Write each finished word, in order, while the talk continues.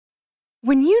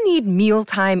When you need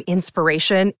mealtime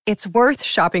inspiration, it's worth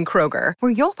shopping Kroger,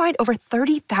 where you'll find over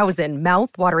 30,000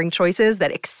 mouth-watering choices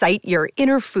that excite your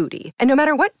inner foodie. And no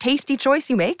matter what tasty choice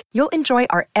you make, you'll enjoy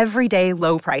our everyday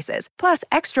low prices, plus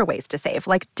extra ways to save,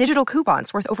 like digital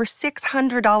coupons worth over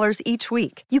 $600 each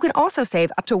week. You can also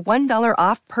save up to $1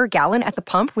 off per gallon at the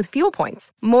pump with fuel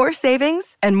points. More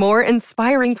savings and more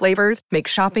inspiring flavors make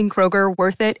shopping Kroger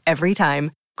worth it every time.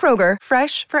 Kroger,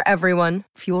 fresh for everyone.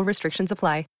 Fuel restrictions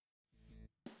apply.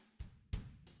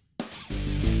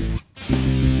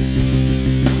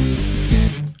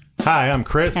 Hi, I'm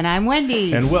Chris. And I'm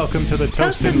Wendy. And welcome to the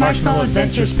Toasted Marshmallow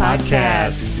Adventures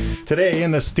podcast. Today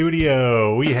in the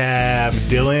studio, we have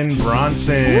Dylan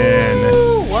Bronson.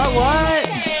 Woo, what?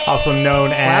 Also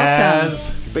known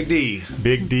as Big D.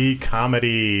 Big D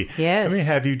Comedy. Yes. Let me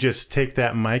have you just take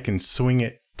that mic and swing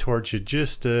it towards you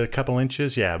just a couple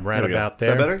inches. Yeah, right about there.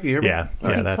 Is that better? You hear me? Yeah,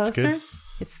 that's closer?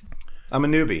 good. I'm a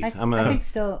newbie. I think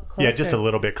still closer. Yeah, just a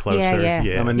little bit closer. Yeah.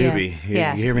 I'm a newbie.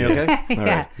 Yeah. You hear me okay? All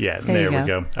right. Yeah, There there you we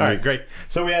go. go. All right, great.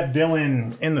 So we have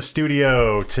Dylan in the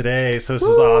studio today. So this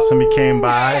is awesome. He came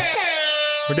by.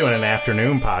 We're doing an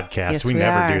afternoon podcast. Yes, we we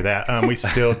never are. do that. We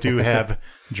still do have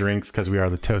drinks because we are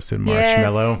the Toasted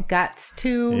Marshmallow. Yes, gots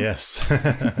to.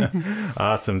 Yes.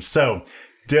 Awesome. So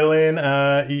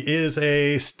Dylan, he is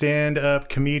a stand-up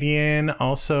comedian.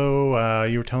 Also,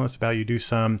 you were telling us about you do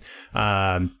some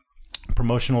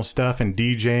promotional stuff and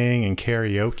DJing and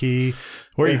karaoke.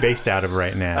 Where are you based out of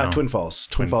right now? Twin Falls,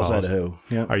 Idaho.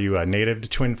 Yeah. Are you native to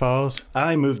Twin Falls?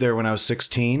 I moved there when I was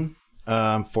 16.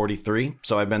 I'm 43,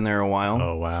 so I've been there a while.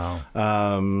 Oh, wow.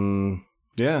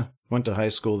 Yeah, went to high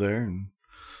school there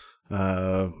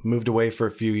and moved away for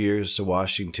a few years to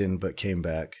Washington, but came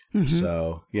back.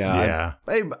 So Yeah.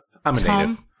 I'm a It's native.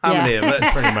 home. I'm Yeah. a native.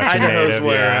 But Pretty much a Idaho's native,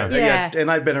 where, yeah.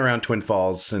 and I've been around Twin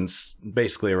Falls since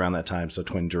basically around that time. So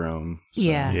Twin Jerome. So.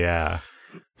 Yeah. Yeah.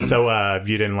 So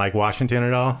you didn't like Washington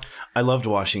at all? I loved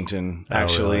Washington.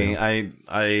 Actually, I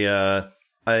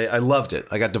loved it.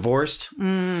 I got divorced.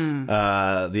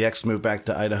 The ex moved back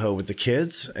to Idaho with the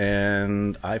kids,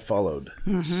 and I followed.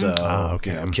 So,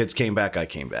 okay. Kids came back. I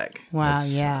came back. Wow,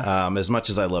 That's, yeah. As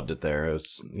much as I loved it there, it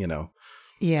was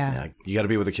Yeah. you got to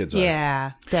be where the kids are.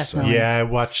 Yeah, definitely. Yeah, I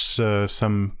watched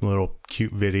some little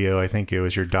cute video. I think it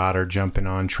was your daughter jumping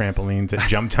on trampolines at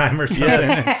jump time or something.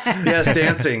 Yes,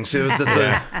 dancing. She was just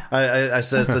I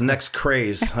said it's the next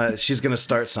craze. She's going to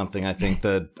start something. I think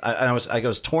I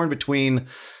was torn between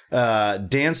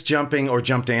dance jumping or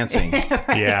jump dancing.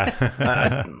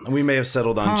 Yeah. We may have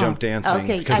settled on jump dancing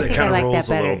Okay, because I it think kind I of like rolls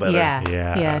that a little better. better.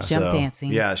 Yeah, jump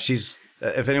dancing. Yeah, she's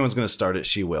if anyone's going to start it,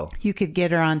 she will. You could get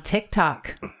her on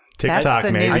TikTok. TikTok That's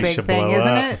the maybe new big should thing, blow isn't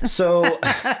up.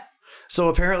 it? So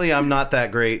apparently I'm not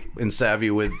that great and savvy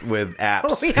with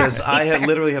apps We are. because I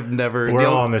have never. We're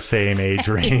all in the same age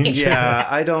range. Yeah,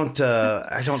 I don't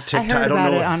I TikTok. heard I don't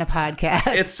about know. it on a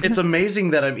podcast. It's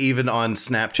amazing that I'm even on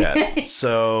Snapchat.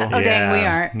 So Oh, dang, we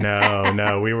aren't.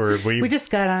 No, we We just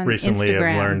got on recently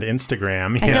Instagram. have learned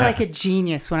Instagram. I Yeah. feel like a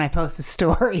genius when I post a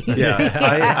story.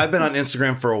 yeah, I've been on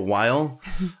Instagram for a while,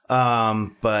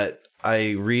 but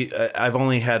I've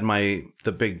only had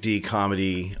the Big D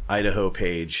Comedy Idaho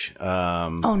page.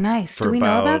 Oh, nice. For Do we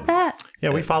know about- about that? Yeah,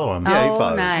 we follow him. Yeah, you Oh,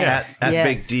 follow nice. at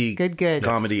Yes. Big D Good.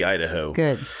 Comedy Idaho.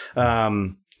 Good.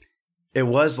 It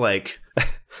was like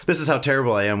this is how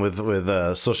terrible I am with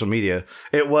social media.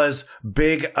 It was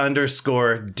big_D_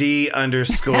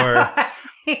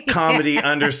 comedy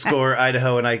 _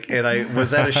 Idaho, and I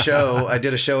was at a show. I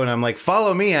did a show, and I'm like,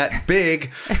 follow me at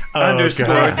big _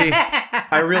 God. D.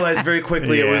 I realized very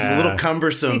quickly it was a little Yeah.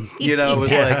 cumbersome. It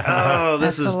was like, oh,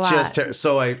 this That's is a lot. just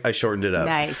so I shortened it up.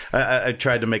 Nice. I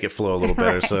tried to make it flow a little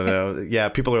better. So now,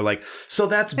 people are like, so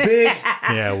that's big.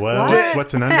 Yeah,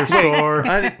 what's an underscore?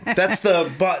 That's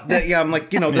the I'm like,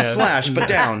 the slash, but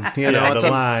down. Yeah, it's the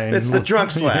line. it's the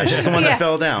drunk slash. It's the one that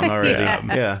fell down already.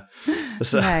 Yeah.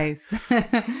 So, Nice.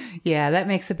 Yeah, that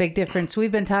makes a big difference.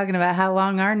 We've been talking about how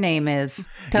long our name is.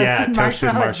 Toasted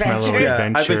Marshmallow Adventures.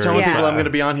 yeah, I've been telling Adventures. people I'm going to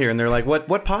be on here, and they're like, "What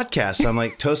podcast?" I'm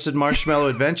like, "Toasted Marshmallow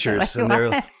Adventures," and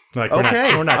they're Like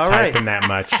Okay, we're not all right. typing that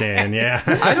much in. Yeah.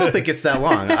 I don't think it's that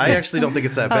long. I actually don't think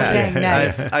it's that bad. Okay,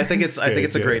 nice. I think it's a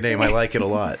good. great name. I like it a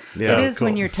lot. Yeah. It is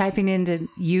when cool. you're typing into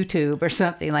YouTube or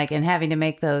something like and having to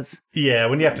make those Yeah,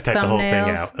 when you have to type the whole thing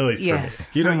thumbnails. out. At least Yes. for me.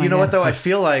 You know, Oh my you know what God. though? I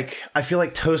feel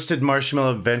like Toasted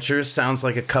Marshmallow Adventures sounds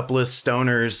like a couple of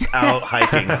stoners out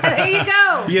hiking. There you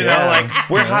go. You know, like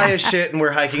we're high as shit and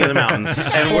we're hiking in the mountains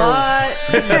and What?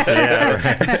 Yeah,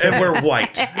 right. we're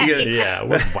white. Yeah,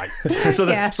 we're white. So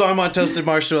Yeah. So I'm on Toasted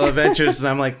Marshmallow Adventures, and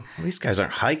I'm like, well, these guys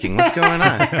aren't hiking. What's going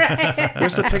on?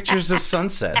 Where's the pictures of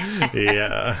sunsets?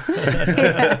 Yeah.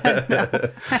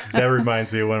 That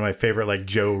reminds me of one of my favorite like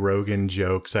Joe Rogan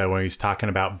jokes when he's talking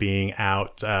about being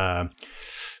out.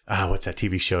 What's that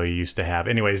TV show he used to have?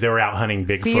 Anyways, they were out hunting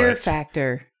Bigfoot. Fear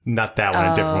Factor. Not that one,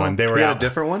 a different one. They were He had out a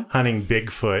different one? hunting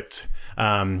Bigfoot.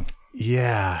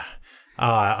 Yeah.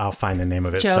 I'll find the name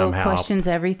of it Joe somehow. questions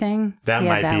everything. That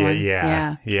might be it.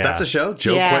 Yeah. That's a show?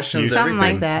 Joe Yeah, questions something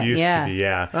everything. like that. Used Yeah. to be,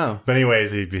 yeah. Oh. But anyways,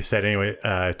 he said,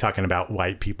 talking about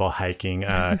white people hiking,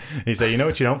 he said, you know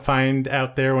what you don't find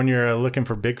out there when you're looking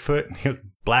for Bigfoot? He goes,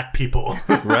 black people.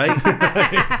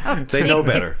 Right? They know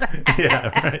better. Yeah,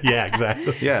 right. Yeah,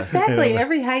 exactly. Yeah. Exactly.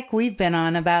 Every hike we've been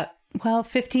on, about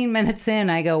 15 minutes in,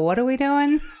 I go, what are we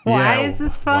doing? Why Yeah, is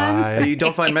this fun? why? You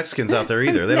don't find Mexicans out there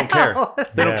either. They don't care.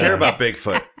 They don't care about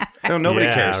Bigfoot. No, nobody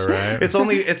Yeah, cares. right.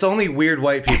 It's only weird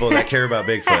white people that care about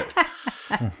Bigfoot.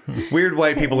 Weird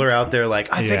white people are out there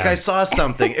like, I think Yeah. I saw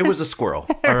something. It was a squirrel.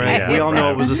 All right. Yeah, We all know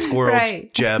right. it was a squirrel.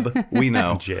 Right. Jeb. We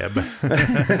know. Jeb.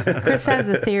 Chris has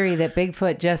a theory that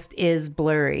Bigfoot just is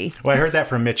blurry. Well, I heard that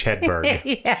from Mitch Hedberg.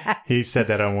 Yeah. He said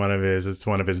that on one of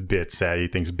his bits that he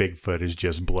thinks Bigfoot is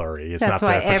just blurry. It's That's not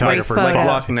why the every photographer's photo. Like fault.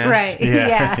 Loch Ness. Right. Yeah,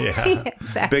 Yeah. yeah.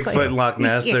 Exactly. Bigfoot and Loch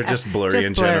Ness, they're just blurry Just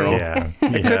in blurry. general. Yeah,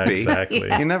 yeah, be. exactly.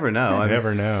 You never know. I mean,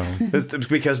 Never know. it's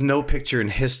because no picture in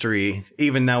history,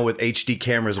 even now with HD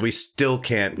cameras, we still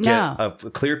can't get No. a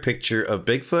clear picture of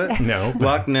Bigfoot, No.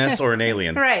 Loch Ness, or an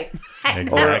alien. Right.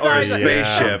 Or a Exactly,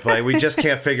 spaceship. Like, we just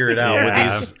can't figure it out with Yeah.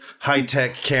 these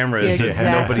high-tech cameras. Exactly.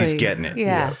 Nobody's getting it.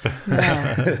 Yeah.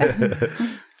 No.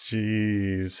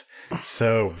 Jeez.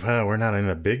 So we're not in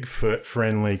a Bigfoot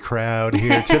friendly crowd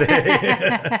here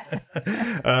today.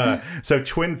 So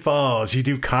Twin Falls, you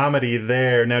do comedy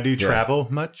there. Now, do you travel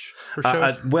much for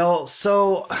shows? Well,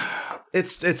 so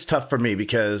it's tough for me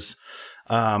because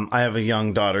I have a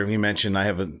young daughter. You mentioned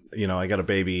I got a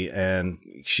baby, and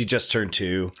she just turned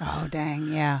 2. Oh,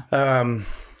 dang. Yeah.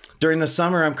 During the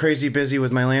summer, I'm crazy busy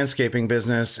with my landscaping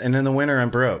business, and in the winter, I'm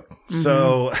broke.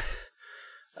 So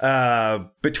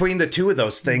between the two of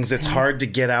those things, it's hard to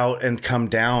get out and come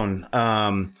down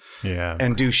Yeah.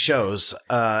 and do shows.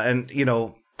 And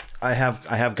I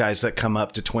have guys that come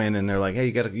up to Twin, and they're like,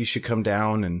 "Hey, you should come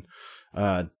down and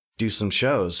do some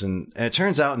shows." And it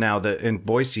turns out now that in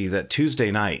Boise, that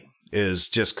Tuesday night is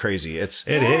just crazy. It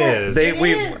is.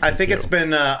 I think it's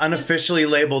been unofficially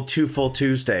labeled Two Full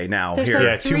Tuesday now There's here.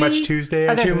 like Yeah, Too Much Tuesday.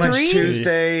 Are there Too Much 3?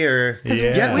 Tuesday, or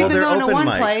Yeah. We've been they're going to open one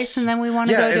mics. place, and then we want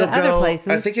to go to it'll other places.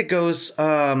 I think it goes,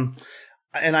 and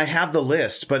I have the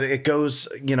list, but it goes.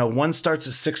 One starts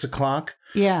at 6 o'clock.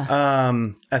 Yeah.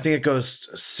 I think it goes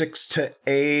 6 to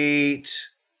 8,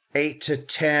 8 to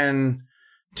 10.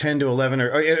 10 to 11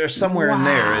 or somewhere in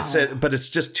there. But it's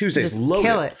just Tuesdays Just loaded.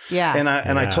 kill it. Yeah. And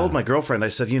I told my girlfriend, I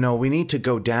said, we need to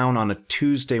go down on a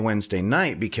Tuesday, Wednesday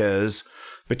night, because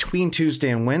between Tuesday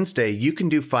and Wednesday, you can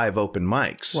do 5 open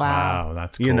mics. Wow,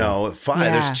 that's cool. 5.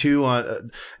 Yeah. There's 2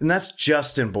 on, and that's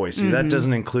just in Boise. That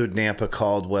doesn't include Nampa,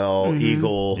 Caldwell,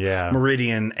 Eagle, Yeah.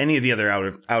 Meridian, any of the other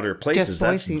outer places.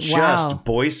 Just Boise. That's Wow. just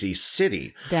Boise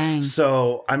City. Dang.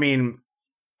 So, I mean,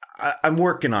 I'm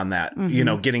working on that,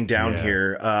 getting down Yeah.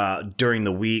 here during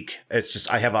the week. It's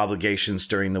just I have obligations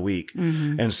during the week.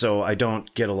 And so I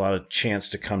don't get a lot of chance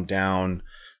to come down,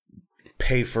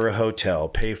 pay for a hotel,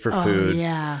 pay for food.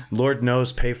 Yeah. Lord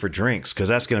knows pay for drinks, because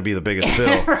that's going to be the biggest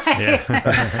bill.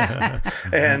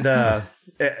 And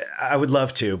I would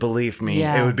love to, believe me.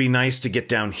 Yeah. It would be nice to get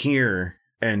down here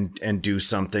and do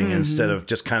something instead of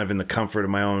just kind of in the comfort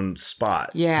of my own spot.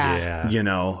 Yeah.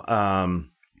 Yeah.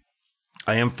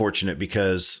 I am fortunate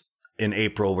because in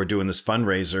April we're doing this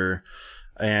fundraiser,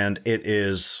 and it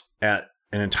is at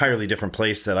an entirely different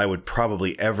place that I would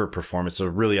probably ever perform. It's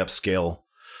a really upscale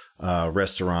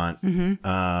restaurant,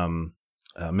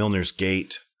 Milner's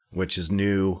Gate, which is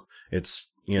new.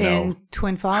 It's In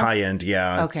Twin Falls? high end.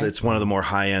 Yeah, Okay. it's one of the more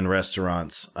high end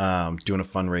restaurants. Doing a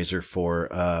fundraiser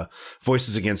for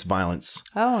Voices Against Violence.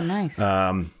 Oh, nice.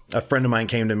 A friend of mine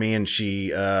came to me, and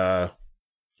she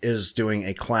is doing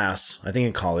a class, I think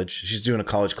in college. She's doing a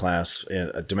college class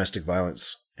in domestic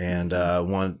violence, and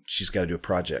she's got to do a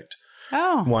project.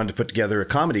 Oh, Wanted to put together a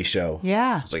comedy show.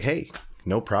 yeah. I was like, hey,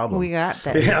 no problem. We got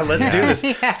this. Yeah, let's do this.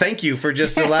 Yeah. Thank you for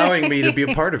just allowing me to be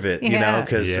a part of it, Yeah.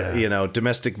 because, Yeah.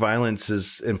 domestic violence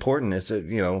is important. It's,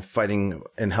 fighting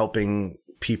and helping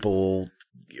people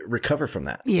recover from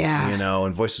that. Yeah.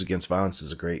 And Voices Against Violence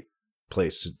is a great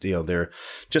place. They're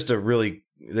just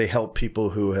they help people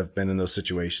who have been in those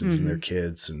situations and their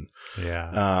kids. And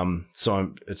Yeah.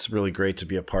 so it's really great to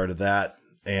be a part of that.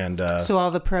 So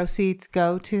all the proceeds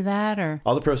go to that, or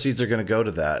all the proceeds are going to go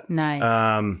to that. nice?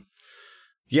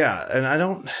 Yeah, and I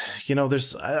don't,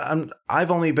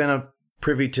 I've only been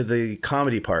privy to the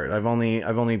comedy part. I've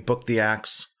only booked the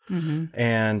acts,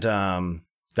 and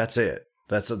that's it.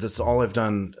 That's all I've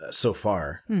done so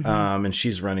far. And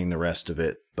she's running the rest of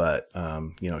it, but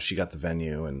she got the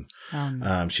venue,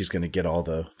 and she's going to get all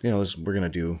the, we're going to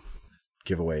do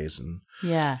giveaways and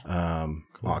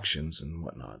auctions and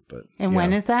whatnot. But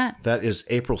when is that? That is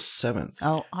April 7th.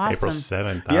 Oh, awesome! April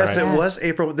 7th. Yes, All right. it was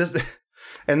April.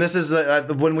 And this is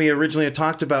when we originally had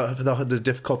talked about the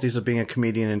difficulties of being a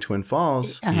comedian in Twin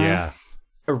Falls. Yeah.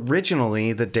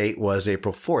 Originally, the date was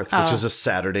April 4th, which is a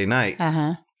Saturday night.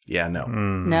 Yeah, no.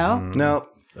 No.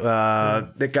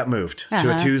 It got moved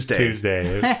to a Tuesday.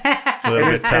 Tuesday. A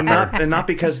little bit tougher. And not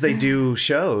because they do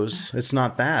shows. It's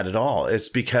not that at all. It's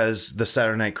because the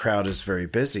Saturday night crowd is very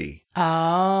busy.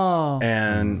 Oh.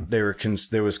 And there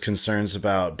was concerns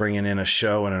about bringing in a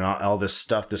show and all this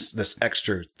stuff, this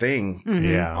extra thing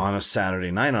on a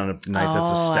Saturday night, on a night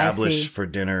that's established for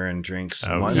dinner and drinks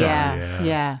and whatnot.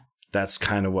 Yeah. That's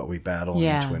kind of what we battle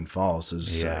in Twin Falls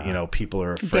is, people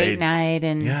are afraid. Date night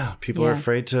and people are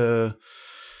afraid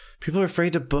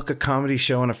to book a comedy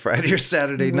show on a Friday or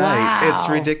Saturday night. It's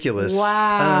ridiculous.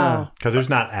 Wow. Because there's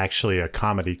not actually a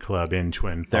comedy club in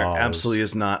Twin Falls. There absolutely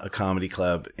is not a comedy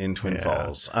club in Twin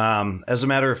Falls. As a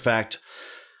matter of fact,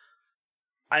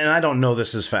 and I don't know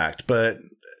this is fact, but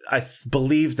I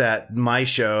believe that my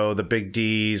show, the Big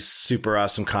D's Super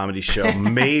Awesome Comedy Show,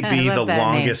 may be the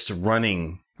longest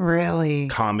running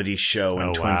comedy show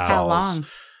in Twin Falls.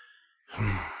 How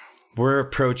long? We're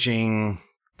approaching...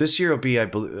 This year will be, I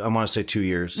want to say 2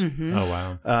 years.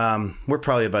 Oh, wow. We're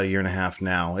probably about a year and a half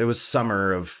now. It was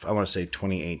summer of, I want to say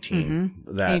 2018.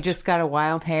 And you just got a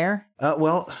wild hair?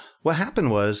 Well, what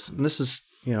happened was, and this is,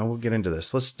 we'll get into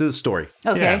this. Let's do the story.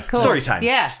 Okay, cool. Story time.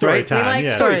 Yeah. Story time. We like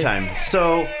Story stories. Time.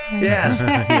 So,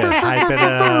 Hype it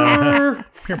up.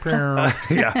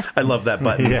 yeah, I love that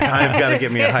button. I've got to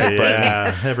get me a hype button.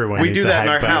 Yeah, everyone We needs do a that in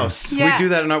hype our button. house. Yeah. We do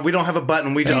that we don't have a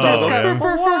button. We just all go.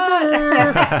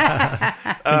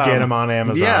 Get them on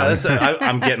Amazon. Yeah,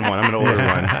 I'm getting one. I'm going to order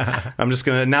one. I'm just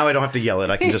going to, now I don't have to yell it.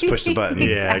 I can just push the button.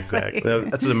 Yeah, exactly.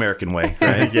 That's an American way,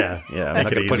 right? Yeah. I'm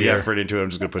not going to put the effort into it.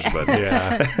 I'm just going to push the button.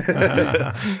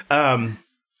 Yeah.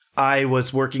 I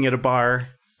was working at a bar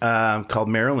called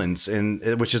Maryland's,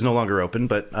 which is no longer open,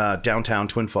 but downtown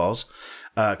Twin Falls.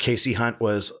 Casey Hunt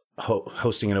was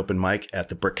hosting an open mic at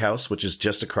the Brick House, which is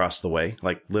just across the way,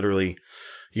 like literally,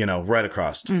 right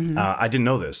across. I didn't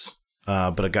know this,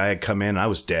 but a guy had come in. I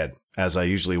was dead, as I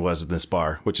usually was in this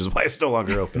bar, which is why it's no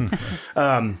longer open.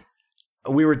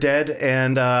 We were dead,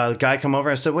 and a guy come over.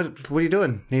 I said, what are you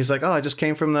doing? And he's like, oh, I just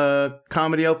came from the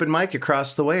comedy open mic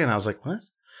across the way. And I was like, what?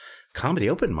 Comedy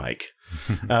open mic?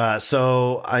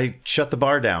 So I shut the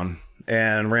bar down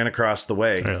and ran across the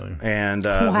way. Really? And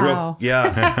Wow.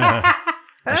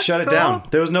 I shut it down.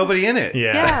 There was nobody in it.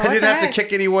 Yeah. I didn't have to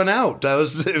kick anyone out. It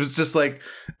was just like,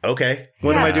 okay,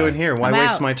 what am I doing here? Why I'm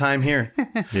waste out. my time here?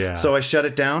 Yeah. So I shut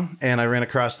it down and I ran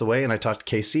across the way and I talked to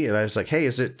Casey and I was like, hey,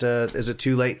 is it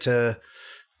too late to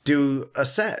do a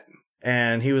set?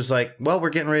 And he was like, well, we're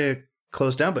getting ready to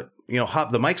close down, but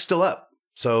the mic's still up.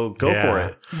 So go for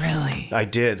it. Really? I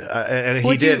did. And he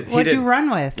What'd did. What'd you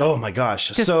run with? Oh my gosh.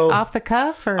 Just so off the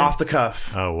cuff? Or? Off the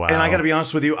cuff. Oh, wow. And I got to be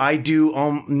honest with you, I do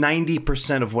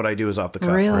 90% of what I do is off the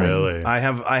cuff. Really? I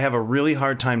have a really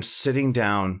hard time sitting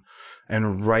down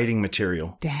and writing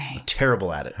material. Dang.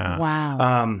 Terrible at it.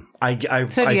 Wow.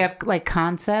 So do you have like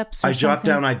concepts? Or I jot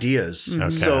something? down ideas. Okay.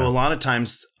 So a lot of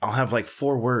times I'll have like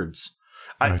 4 words.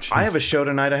 I have a show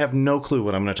tonight. I have no clue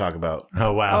what I'm going to talk about.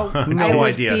 Oh, wow. I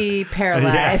would idea. be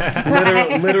paralyzed.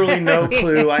 Literally no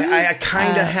clue. I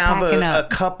kind of have packing a up.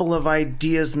 couple of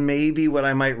ideas, maybe what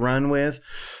I might run with,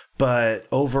 but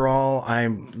overall,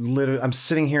 I'm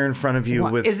sitting here in front of you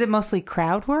with. Is it mostly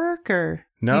crowd work or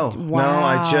No. Wow.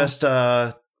 I just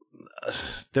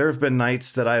there have been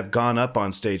nights that I've gone up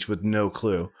on stage with no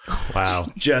clue, Wow.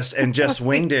 just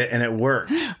winged it, and it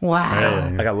worked.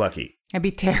 Wow. I got lucky. I'd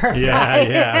be terrified.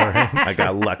 Yeah. Right. I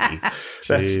got lucky.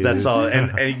 That's all.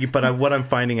 But what I'm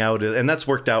finding out is, and that's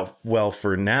worked out well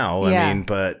for now. Yeah. I mean,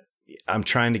 but I'm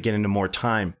trying to get into more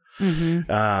time.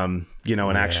 An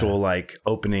actual like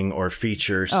opening or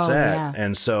feature set. yeah.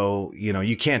 And so,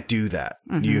 you can't do that.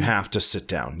 You have to sit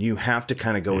down. You have to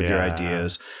kind of go with your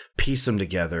ideas, piece them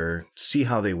together, see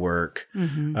how they work.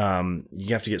 You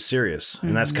have to get serious.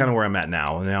 And that's kind of where I'm at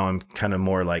now. And now I'm kind of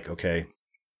more like, okay,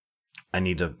 I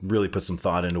need to really put some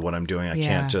thought into what I'm doing. I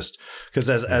can't just, because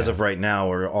as of right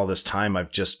now, or all this time,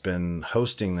 I've just been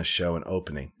hosting the show and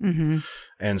opening. Mm-hmm.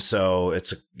 And so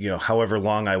it's, however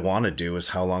long I want to do is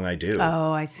how long I do.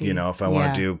 Oh, I see. If I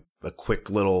want to do a quick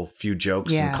little few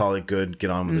jokes and call it good, get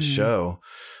on with the show.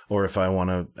 Or if I want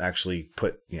to actually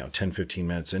put, 10, 15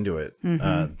 minutes into it,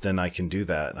 then I can do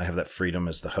that. I have that freedom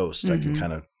as the host. I can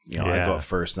kind of, I go up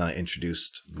first and then I introduce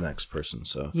the next person.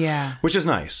 So, which is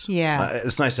nice. Yeah.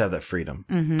 It's nice to have that freedom.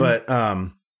 But,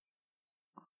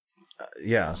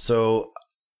 so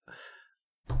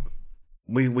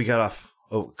we got off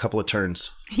a couple of turns.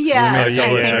 Yeah. I'm really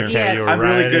good for that. I'm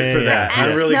really good for that.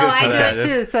 No, I do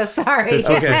too. So sorry. This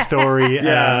was a story.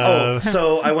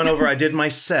 So I went over. I did my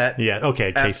set. Yeah. Okay.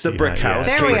 At Casey, the Brick House.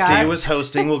 There we Casey are. was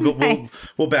hosting. We'll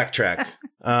backtrack.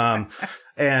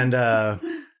 And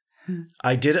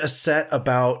I did a set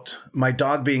about my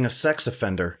dog being a sex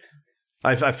offender.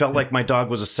 I felt like my dog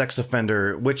was a sex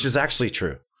offender, which is actually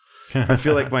true. I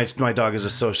feel like my dog is a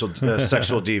sexual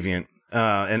deviant.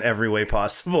 In every way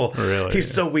possible. Really? He's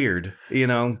so weird,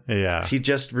 Yeah. He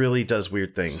just really does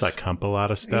weird things. Like hump a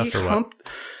lot of stuff or what?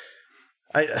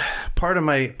 Part of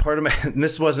my and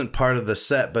this wasn't part of the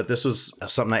set, but this was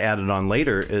something I added on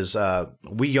later, is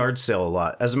we yard sale a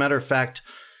lot. As a matter of fact,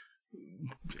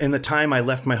 in the time I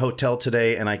left my hotel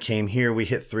today and I came here, we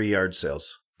hit 3 yard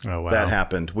sales. Oh, wow. That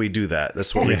happened. We do that.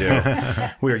 That's what we do.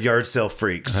 We're yard sale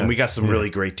freaks, and we got some really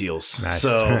great deals. Nice.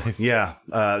 So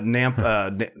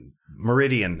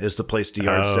Meridian is the place to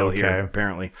yard sale here,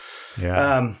 apparently.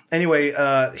 Yeah. Anyway,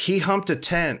 he humped a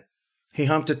tent. We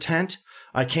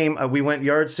went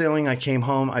yard sailing. I came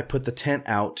home. I put the tent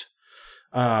out.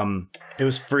 It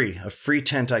was free, a free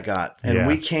tent I got. And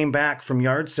we came back from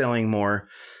yard sailing more,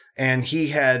 and he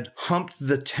had humped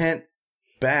the tent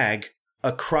bag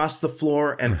across the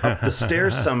floor and up the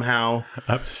stairs somehow.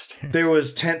 Up the stairs. There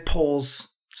was tent poles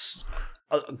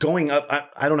going up.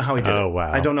 I don't know how he did it. Oh,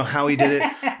 wow. I don't know how he did it.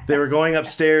 They were going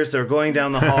upstairs. They were going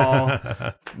down the hall.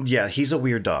 Yeah, he's a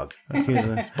weird dog. He's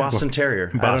a Boston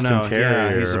Terrier. I don't know. Terrier.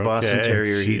 Yeah, he's a Boston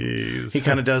Terrier. Jeez. He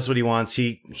kind of does what he wants.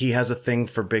 He has a thing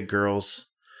for big girls.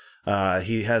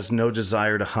 He has no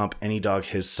desire to hump any dog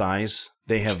his size.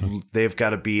 They've got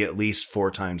to be at least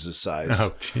 4 times his size.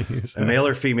 Oh, jeez. A male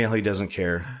or female, he doesn't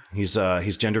care. He's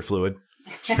gender fluid.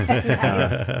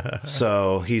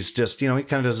 So he's just, he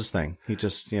kind of does his thing. He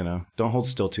just, don't hold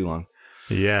still too long.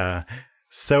 Yeah.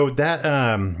 So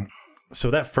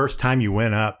that first time you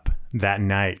went up that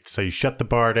night, so you shut the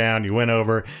bar down, you went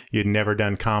over, you'd never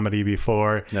done comedy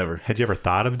before. Never. Had you ever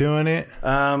thought of doing it?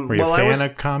 Were you a fan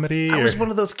of comedy? I was one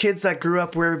of those kids that grew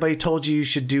up where everybody told you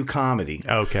should do comedy.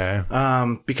 Okay.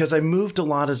 Because I moved a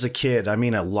lot as a kid. I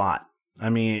mean, a lot.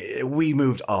 We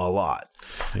moved a lot.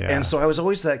 Yeah. And so I was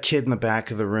always that kid in the back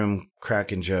of the room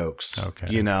cracking jokes. Okay.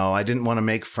 I didn't want to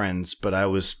make friends, but I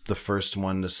was the first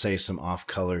one to say some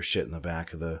off-color shit in the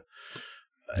back of the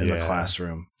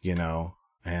classroom,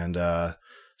 And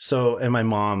and my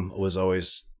mom was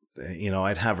always,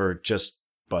 I'd have her just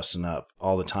busting up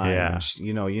all the time. Yeah. And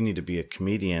you need to be a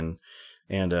comedian.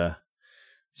 And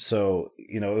so,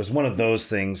 it was one of those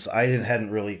things. I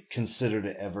hadn't really considered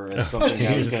it ever as something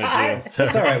I was going to do.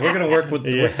 That's all right. We're going to work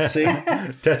with see?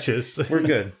 Touches. We're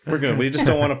good. We just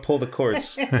don't want to pull the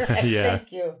cords. Yeah.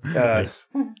 Thank you.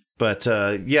 But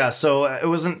so it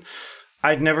wasn't,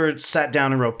 I'd never sat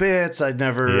down and wrote bits. I'd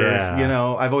never,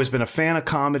 I've always been a fan of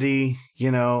comedy.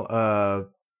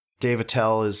 Dave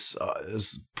Attell is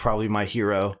probably my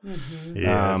hero. Mm-hmm.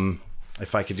 Yes.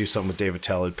 If I could do something with Dave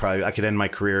Attell, I could end my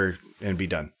career and be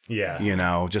done.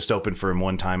 Yeah. Just open for him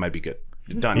one time, I'd be good.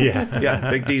 Done. Yeah.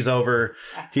 Yeah. Big D's over.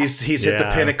 He's hit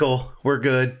the pinnacle. We're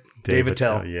good. Dave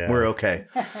Attell. We're okay.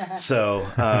 So,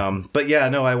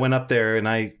 I went up there and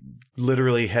I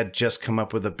literally had just come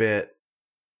up with a bit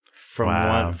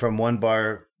from one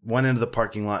bar, one end of the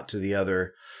parking lot to the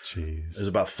other. Jeez. It was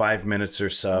about 5 minutes or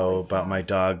so about my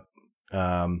dog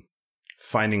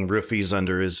finding roofies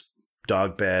under his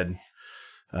dog bed.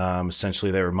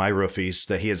 Essentially, they were my roofies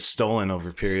that he had stolen over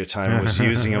a period of time and was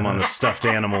using them on the stuffed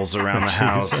animals around the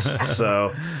house.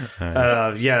 So,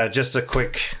 just a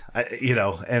quick,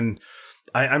 and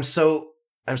I'm so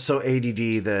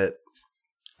ADD that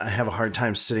I have a hard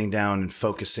time sitting down and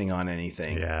focusing on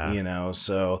anything. Yeah.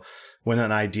 So when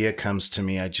an idea comes to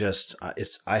me, I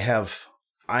have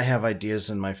ideas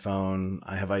in my phone.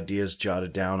 I have ideas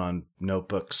jotted down on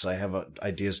notebooks. I have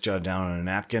ideas jotted down on a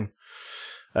napkin.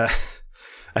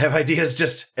 I have ideas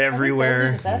just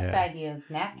everywhere. Those are the best ideas.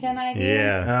 Napkin ideas.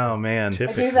 Yeah. Oh man. I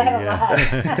do that a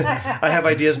lot. I have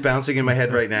ideas bouncing in my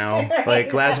head right now.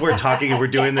 Like as we're talking and we're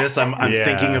doing this, I'm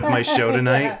thinking of my show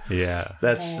tonight. Yeah.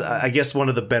 That's I guess one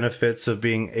of the benefits of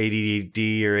being ADD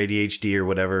or ADHD or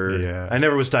whatever. Yeah. I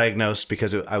never was diagnosed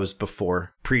because I was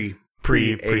before pre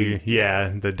yeah,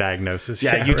 the diagnosis.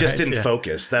 Yeah, you just right, didn't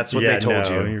focus. That's what they told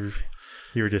you.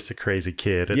 You were just a crazy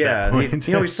kid at that point.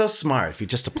 He's so smart if he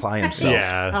just apply himself.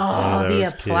 Yeah. Oh, the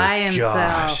apply himself.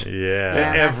 Gosh.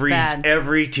 Yeah.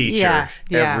 Every teacher,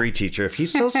 Yeah. every teacher. If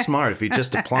he's so smart, if he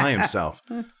just apply himself.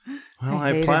 Well, I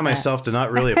hated apply that. myself to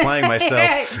not really applying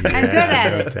myself. I'm good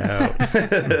at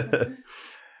No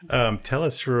doubt. Tell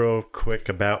us real quick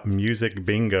about Music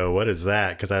Bingo. What is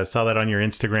that? Because I saw that on your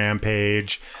Instagram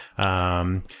page.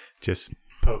 Just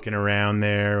poking around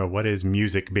there. What is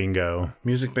Music Bingo?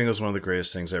 Music Bingo is one of the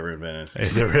greatest things ever invented.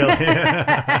 Is it really?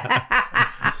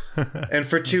 And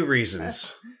for two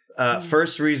reasons.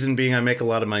 First reason being I make a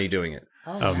lot of money doing it.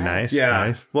 Oh, nice. Yeah.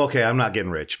 Nice. Well, okay, I'm not getting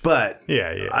rich, but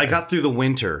Yeah. I got through the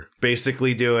winter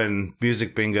basically doing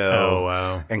Music Bingo Oh,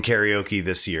 wow. and karaoke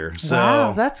this year. So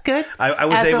wow, that's good. I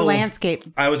was as able a landscape.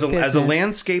 I was as a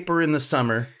business. landscaper in the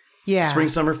summer. Yeah. Spring,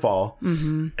 summer, fall.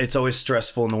 Mm-hmm. It's always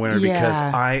stressful in the winter because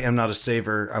I am not a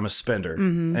saver. I'm a spender.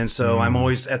 Mm-hmm. And so I'm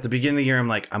always at the beginning of the year, I'm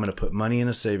like, I'm going to put money in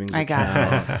a savings I got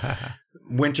account. this.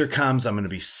 Winter comes, I'm going to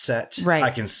be set. Right. I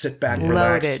can sit back,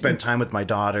 relax, Loaded. spend time with my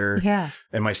daughter Yeah.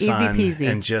 and my Easy son peasy.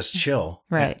 and just chill.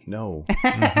 Right. And no.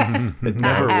 It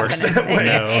never works that way.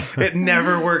 No. It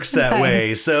never works that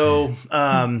way. So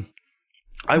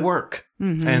I work.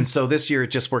 Mm-hmm. And so this year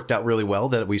it just worked out really well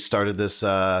that we started this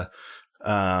Art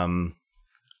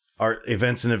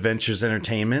Events and Adventures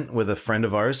Entertainment with a friend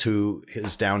of ours who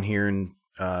is down here in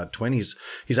Twin. He's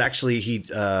actually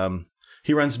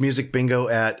he runs Music Bingo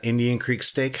at Indian Creek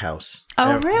Steakhouse.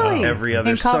 Oh, really? Every other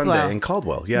In Caldwell? Sunday in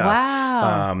Caldwell. Yeah.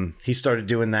 Wow. He started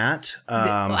doing that.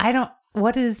 I don't.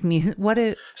 What is music? What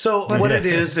is? So what it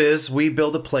is we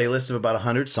build a playlist of about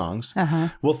 100 songs.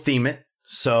 We'll theme it.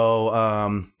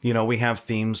 So, we have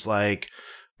themes like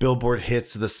Billboard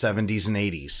hits of the 70s and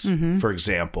 80s, for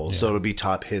example. So it'll be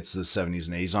top hits of the 70s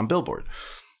and 80s on Billboard.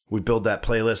 We build that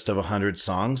playlist of 100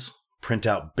 songs, print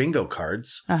out bingo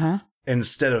cards.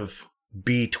 Instead of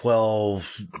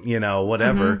B12,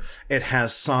 whatever, it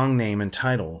has song name and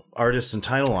title, artist and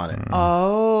title on it.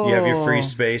 Oh. You have your free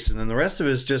space, and then the rest of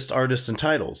it is just artists and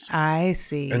titles. I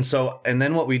see. And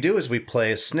then what we do is we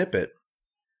play a snippet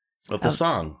of the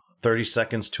song. 30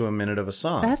 seconds to a minute of a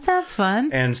song. That sounds fun.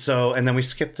 And then we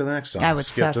skip to the next song. I would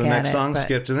skip suck to the at next it, song, but-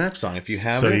 skip to the next song. If you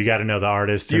have So it. you got to know the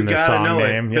artist You and the gotta song know it,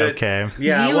 name. but- Okay.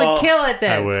 Yeah, you well, would kill at this.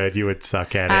 I would. You would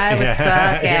suck at it. I would suck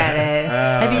at it.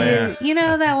 Have you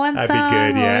know that one I'd be song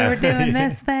good, where yeah. we were doing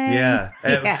this thing? Yeah.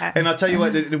 Yeah. And I'll tell you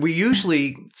what, we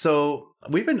usually,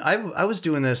 I was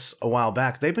doing this a while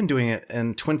back. They've been doing it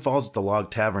in Twin Falls at the Log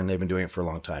Tavern. They've been doing it for a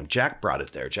long time. Jack brought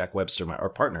it there. Jack Webster, our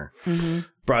partner,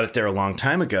 brought it there a long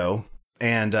time ago.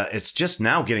 And it's just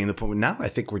now getting the point. Now I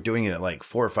think we're doing it at like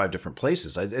 4 or 5 different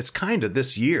places. It's kind of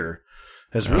this year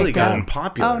has really gotten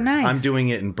popular. Oh, nice. I'm doing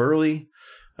it in Burley.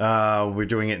 We're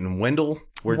doing it in Wendell.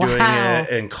 We're Wow. doing it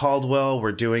in Caldwell.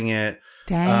 We're doing it.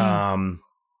 Dang.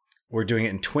 We're doing it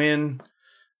in Twin.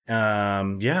 We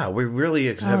really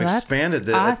have that's expanded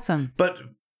that. awesome. But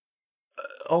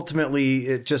ultimately,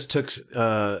 it just took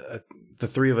the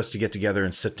three of us to get together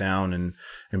and sit down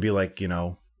and be like,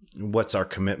 what's our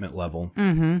commitment level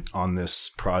on this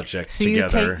project So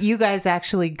together. you guys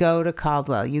actually go to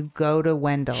Caldwell. You go to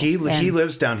Wendell. He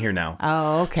lives down here now.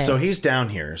 Oh, okay. So he's down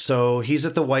here. So he's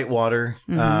at the Whitewater.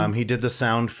 He did the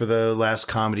sound for the last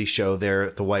comedy show there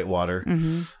at the Whitewater.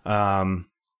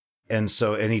 And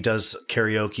he does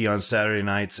karaoke on Saturday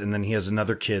nights. And then he has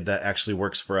another kid that actually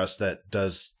works for us that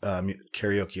does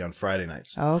karaoke on Friday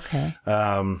nights. Okay.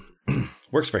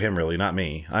 Works for him, really, not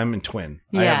me. I'm in Twin.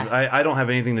 Yeah. I don't have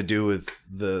anything to do with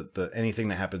the anything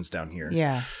that happens down here.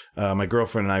 Yeah. My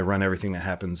girlfriend and I run everything that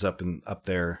happens up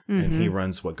there, and he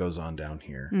runs what goes on down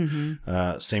here.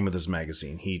 Same with his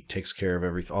magazine. He takes care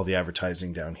of all the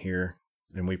advertising down here,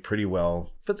 and we pretty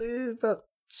well, but about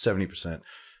 70%.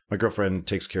 My girlfriend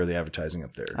takes care of the advertising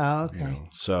up there. Oh, okay.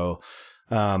 So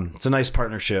it's a nice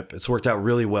partnership. It's worked out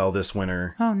really well this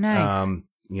winter. Oh, nice.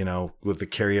 With the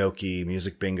karaoke,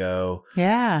 Music Bingo,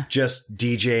 Yeah. just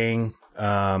DJing.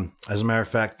 As a matter of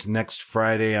fact, next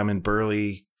Friday I'm in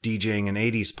Burley DJing an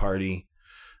 80s party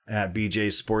at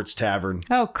BJ's Sports Tavern.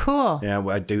 Oh, cool. Yeah,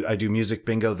 I do Music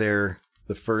Bingo there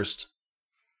the first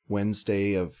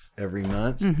Wednesday of every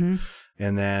month.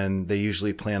 And then they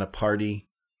usually plan a party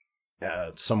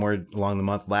somewhere along the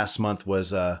month. Last month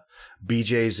was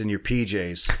BJ's in your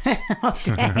PJs. Oh,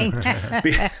 dang.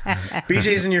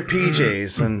 BJ's in your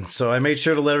PJs. And so I made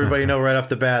sure to let everybody know right off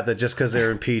the bat that just because they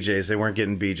were in PJs, they weren't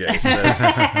getting BJ's.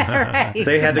 Right.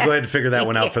 They had to go ahead and figure that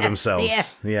one out for themselves.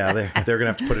 Yes. Yeah, they're going to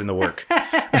have to put in the work.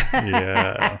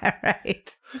 Yeah.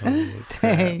 Right.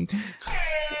 Dang.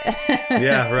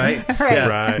 Yeah, right? Right. Yeah.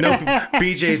 Right. No,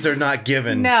 BJ's are not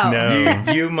given. No.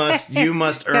 No. You must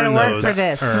Gotta earn work those. for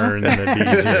this. Earn the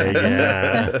DJ.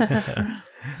 Yeah.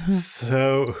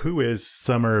 So, who is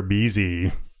Summer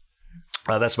Beasy?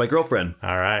 That's my girlfriend.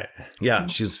 All right. Yeah,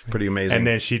 she's pretty amazing. And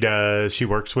then she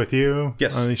works with you?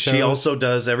 yes, on these she shows? also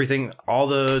does everything, all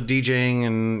the DJing,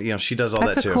 and she does all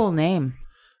That's that too. a cool name.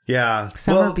 Yeah.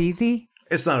 Summer Beasy.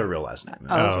 It's not a real last name.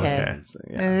 Oh, okay. okay.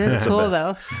 Yeah. It's cool,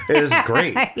 though. It is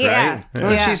great, Yeah. right?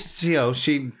 Well, Yeah.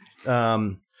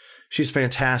 she's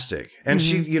fantastic, and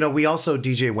she, we also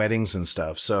DJ weddings and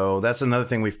stuff. So that's another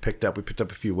thing we've picked up. We picked up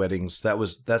a few weddings.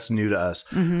 That's new to us.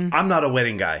 I'm not a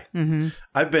wedding guy.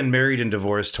 I've been married and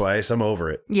divorced twice. I'm over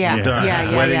it. Yeah. I'm done.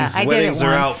 Yeah. Weddings, I did weddings it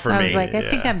are once. out for I me. was like, I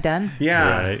think I'm done.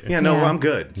 Yeah. Right. Yeah, no, Yeah. I'm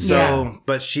good. So, Yeah.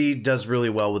 but she does really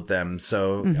well with them.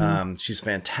 So, she's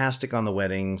fantastic on the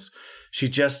weddings. She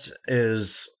just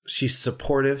is, she's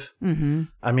supportive.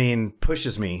 I mean,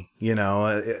 pushes me,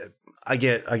 I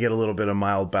get a little bit of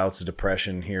mild bouts of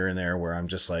depression here and there where I'm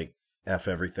just like, F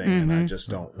everything. And I just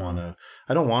don't want to,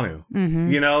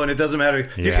 and it doesn't matter. You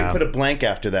can Yeah. put a blank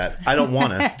after that. I don't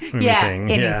want to. Yeah.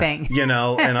 Anything. Yeah. Anything. And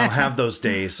I'll have those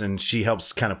days, and she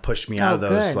helps kind of push me out of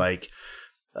those, good. like,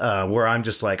 where I'm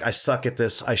just like, I suck at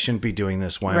this. I shouldn't be doing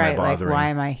this. Why am I Right, like, bothering? why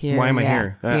am I here? Why am I Yeah.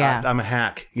 here? Yeah. I'm a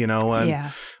hack, and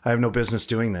Yeah. I have no business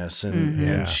doing this. And, Yeah.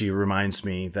 and she reminds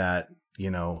me that,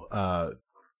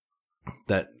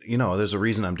 there's a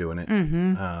reason I'm doing it.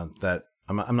 That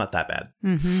I'm not that bad.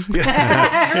 You're not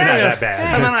that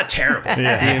bad. I'm not terrible.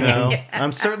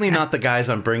 I'm certainly not the guys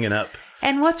I'm bringing up.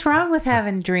 And what's wrong with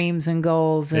having dreams and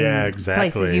goals and Yeah,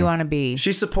 exactly. places you want to be?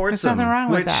 She supports There's them. nothing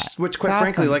wrong with that. Which, It's quite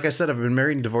frankly, awesome. like I said, I've been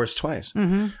married and divorced twice.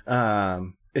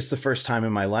 It's the first time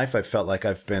in my life I felt like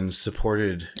I've been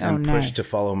supported and pushed nice. to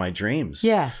follow my dreams.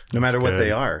 Yeah. No matter what good.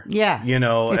 they are. Yeah.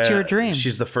 It's your dream.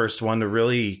 She's the first one to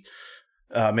really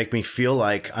make me feel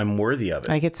like I'm worthy of it.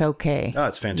 Like it's okay. Oh,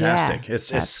 it's fantastic. Yeah, it's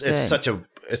that's good.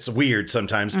 it's weird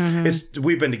sometimes.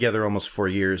 We've been together almost 4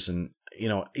 years, and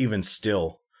even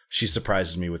still, she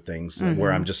surprises me with things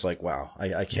where I'm just like, wow,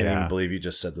 I can't even believe you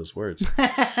just said those words.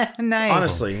 Nice.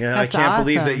 Honestly, I That's can't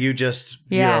believe awesome. that you just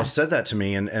said that to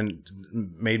me and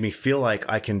made me feel like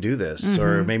I can do this,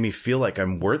 or made me feel like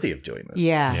I'm worthy of doing this.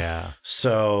 Yeah. Yeah.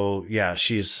 So yeah,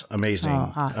 she's amazing.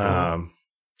 Oh, awesome.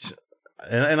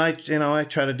 And I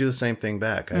try to do the same thing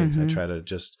back. I try to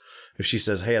just, if she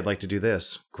says, "Hey, I'd like to do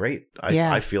this," great.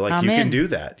 I feel like I'm you in. can do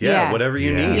that. Yeah, Yeah. whatever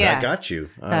you Yeah. need, Yeah. I got you.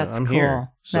 That's I'm cool. here.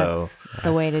 So That's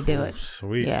the way to do it.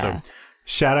 Sweet. Yeah. So,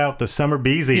 shout out to Summer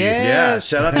Beasy. Yeah. yeah,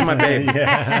 shout out to my babe.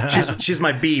 She's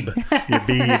my beeb. Your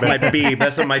beeb. My beeb.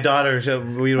 That's what my daughter.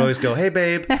 We'd always go, "Hey,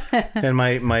 babe," and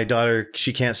my daughter,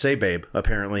 she can't say babe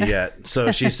apparently yet,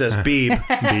 so she says beeb.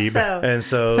 Beeb. And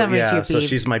so Summer's yeah, your so beeb.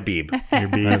 she's my beeb. Your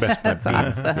beeb. That's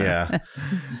awesome. Yeah.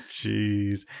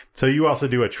 Jeez. So you also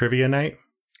do a trivia night?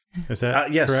 Is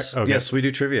that Yes. correct? Okay. Yes, we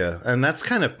do trivia, and that's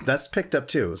picked up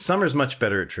too. Summer's much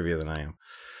better at trivia than I am.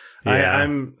 Yeah.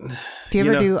 I'm. Do you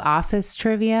ever know- do office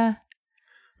trivia?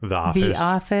 The Office. The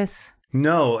Office?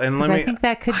 No, and let 'Cause me. I think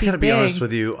that could I be gotta be big. honest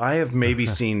with you. I have maybe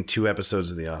seen 2 episodes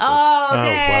of The Office. Oh, Oh,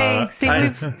 dang. wow. See,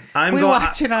 I'm we going-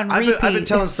 watch it on I've repeat. been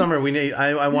telling Summer we need.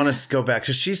 I want to go back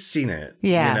because she's seen it.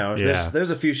 Yeah. Yeah.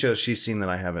 There's a few shows she's seen that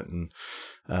I haven't, and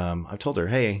I've told her,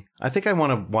 hey, I think I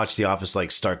want to watch The Office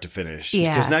like start to finish.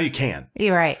 Yeah. Because now you can.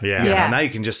 You're right. Yeah. Yeah. Now you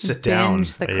can just sit down.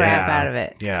 Binge the crap Yeah. out of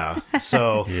it. Yeah.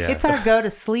 So. Yeah. It's our go to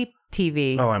sleep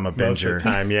TV. Oh, I'm a Most of binger. the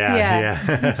time. Yeah. Yeah.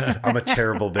 Yeah. I'm a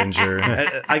terrible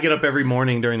binger. I get up every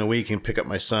morning during the week and pick up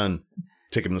my son,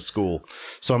 take him to school.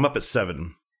 So I'm up at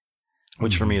 7,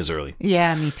 which for me is early.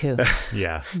 Yeah, me too.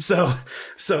 Yeah. So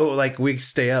like we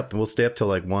stay up and we'll stay up till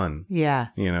like 1, Yeah.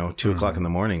 2 o'clock in the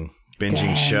morning, binging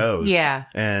Dang. shows. Yeah.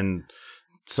 And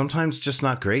sometimes just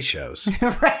not great shows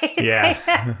Right?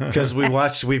 Yeah. because we've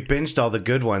binged all the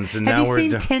good ones. And Have now you we're,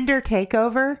 seen Tinder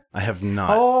Takeover? I have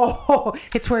not. Oh,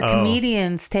 it's where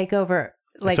comedians take over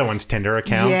like Someone's Tinder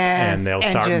account Yes, and they'll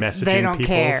and start just- messaging they don't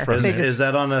people care. from They Is, it. just- is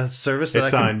that on a service that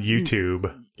It's I can? on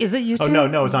YouTube. Is it YouTube? Oh,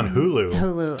 no, it's on Hulu.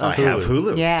 Hulu. I Okay. have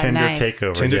Hulu. Yeah, Tinder nice.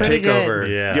 Takeover. Tinder yeah. Pretty good. Takeover.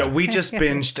 Yeah. Yeah, we just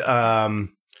binged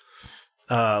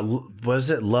what is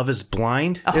it? Love is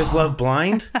Blind? Is Love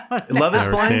Blind? Love is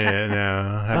Never seen Blind? it.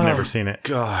 No, I've never seen it.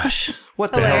 Gosh,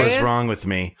 what the hell Hilarious. is wrong with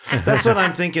me? That's what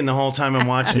I'm thinking the whole time I'm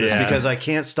watching this Yeah. because I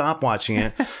can't stop watching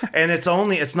it. And it's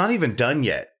not even done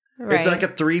yet. It's Right. like a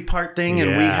 3-part thing,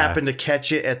 and we Yeah. happen to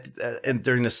catch it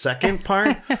during the second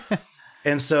part.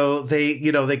 And so they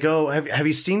go, have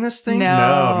you seen this thing? No.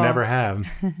 No, I've never have.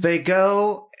 They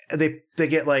go, they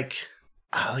get like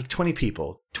 20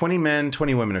 people, 20 men,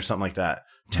 20 women or something like that.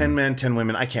 10 men, 10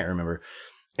 women. I can't remember.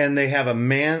 And they have a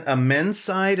men's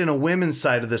side and a women's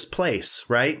side of this place,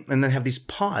 right? And they have these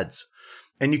pods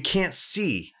and you can't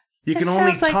see. You can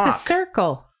only sounds like talk. The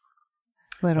Circle.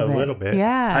 A little bit.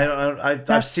 Yeah.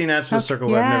 I've seen ads for the circle,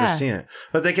 but I've yeah. never seen it.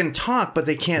 But they can talk, but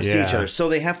they can't see each Yeah. other. So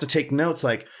they have to take notes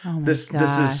like Oh my this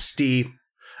gosh. is Steve.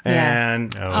 Yeah.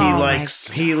 And Oh. he Oh my likes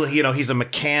he's a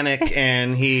mechanic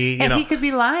and he and he could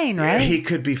be lying, right? he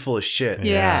could be full of shit.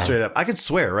 Yeah. Straight up. I could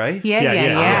swear, right?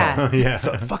 yeah. Yeah.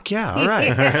 So fuck yeah. All right.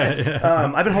 Yes.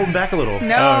 I've been holding back a little.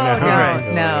 No,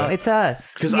 Right. no, it's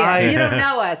us. 'Cause you don't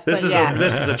know us. This but is yeah.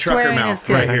 this is a trucker Swearing mouth is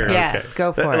good. right here. Yeah, Okay.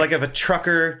 go for Like it. if a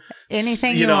trucker,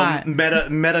 Anything you want. met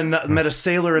a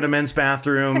sailor in a men's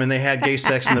bathroom, and they had gay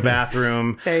sex in the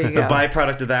bathroom. There you The go.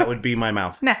 byproduct of that would be my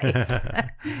mouth. Nice.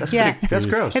 That's Yeah. that's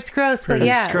gross. It's gross, but It's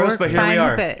yeah, gross, we're but here fine we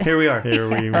are. with it. Here we are. Here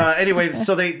we Anyway,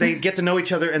 so they get to know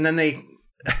each other, and then they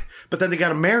got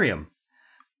to marry him.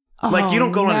 Like you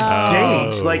don't go on a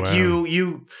date. Oh, Like wow.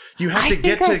 you have I to think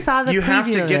get I saw to the you have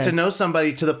preview to of get to this. know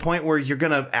somebody to the point where you're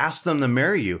gonna ask them to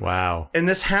marry you. Wow. And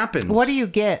this happens. What do you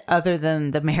get other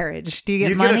than the marriage? Do you get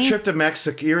You money? get a trip to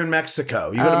Mexico. You're in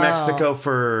Mexico. You go to Mexico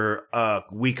for a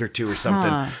week or two or something.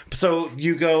 Huh. So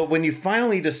you go when you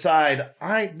finally decide,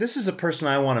 this is a person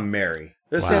I want to marry.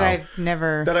 This that is I've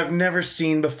never. that I've never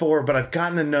seen before, but I've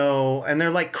gotten to know, and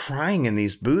they're like crying in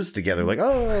these booths together, like,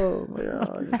 "Oh,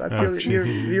 yeah, I feel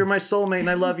you're my soulmate, and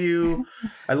I love you.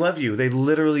 I love you." They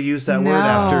literally use that word No.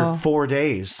 after 4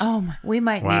 days. Oh, my, we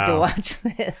might need Wow. to watch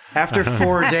this. After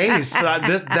 4 days,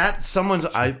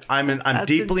 I'm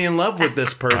deeply in love with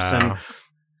this person, Wow.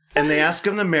 and they ask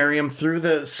him to marry him through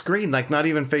the screen, like not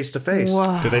even face to face.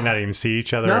 Whoa. Do they not even see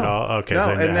each other No, at all? Okay, no. so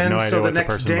And I have then no idea so the what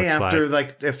next person day looks after,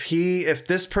 like. if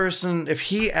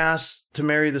he asks to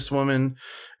marry this woman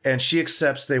and she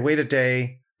accepts, they wait a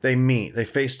day, they meet, they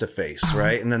face to face,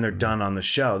 right, and then they're done on the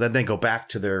show. Then they go back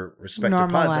to their respective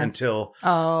Normal pods life. until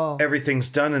Oh. everything's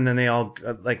done, and then they all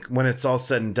like when it's all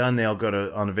said and done, they all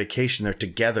go on a vacation. They're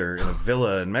together in a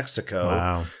villa in Mexico,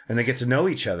 Wow. and they get to know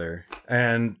each other.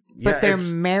 And But they're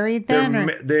married then?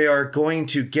 or- they are going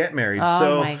to get married. Oh,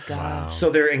 so my gosh. so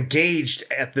they're engaged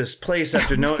at this place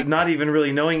after not even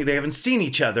really knowing, they haven't seen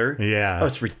each other. Yeah. Oh,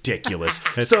 it's ridiculous.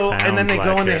 It So and then sounds they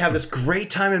go like and they it. have this great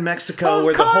time in Mexico Of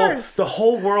where course. the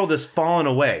whole world is fallen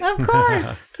away. Of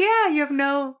course. Yeah, you have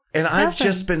no. And I've nothing.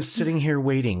 just been sitting here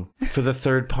waiting for the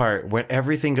third part when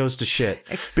everything goes to shit.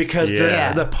 Because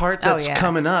Yeah. the part Oh, that's yeah.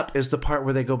 coming up is the part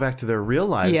where they go back to their real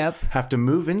lives, Yep. have to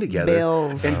move in together,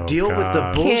 Bills. and Oh, deal with the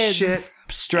gosh. bullshit Kids,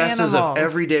 stresses animals, of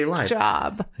everyday life.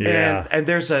 Job. Yeah. And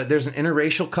there's an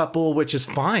interracial couple, which is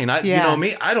fine. You Yeah. know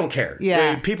me, I don't care.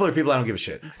 Yeah. People are people. I don't give a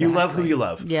shit. You love who you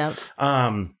love. Yep.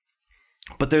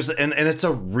 But there's and it's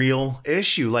a real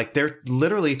issue. Like they're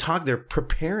literally they're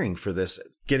preparing for this,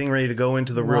 getting ready to go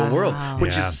into the real Wow. world,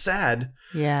 which Yeah. is sad.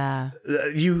 Yeah.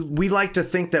 We like to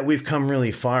think that we've come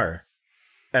really far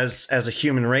as a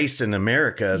human race in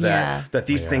America, Yeah. that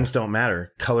these things don't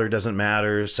matter. Color doesn't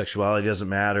matter, sexuality doesn't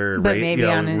matter, But maybe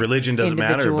on an religion doesn't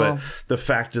matter. individual- But the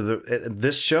fact of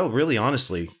this show, really,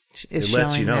 honestly, Is it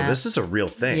lets you showing know that. this is a real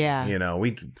thing. Yeah. You know,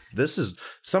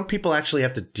 some people actually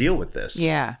have to deal with this.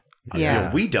 Yeah. You Yeah. know,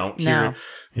 we don't No. here.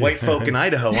 White folk in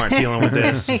Idaho aren't dealing with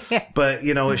this. But,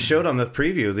 you know, it showed on the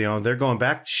preview, you know, they're going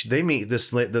back. They meet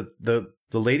the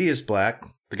lady is black.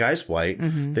 The guy's white.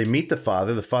 Mm-hmm. They meet the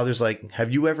father. The father's like,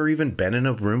 "Have you ever even been in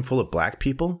a room full of black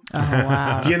people?" Oh,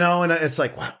 wow. You know, and it's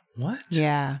like, wow, what?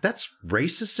 Yeah. That's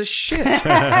racist as shit.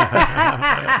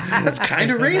 That's kind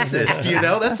of racist, you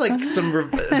know. That's like some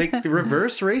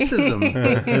reverse racism.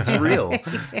 It's real.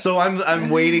 So I'm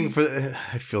waiting for.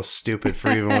 I feel stupid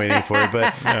for even waiting for it,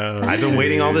 but I've been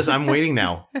waiting all this. I'm waiting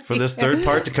now for this third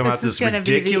part to come out. This gonna be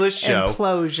the ridiculous show.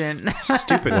 Implosion.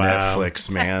 Stupid Wow. Netflix,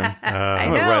 man. I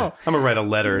I'm know. gonna write a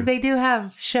letter. They do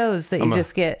have shows that you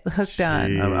just get hooked on.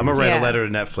 Jeez. I'm gonna write Yeah. a letter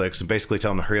to Netflix and basically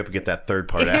tell them to hurry up and get that third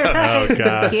part out. Oh,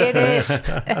 God. Get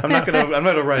it? I'm not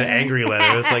gonna write an angry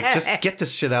letter. It's like, just get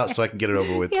this shit out so I can get it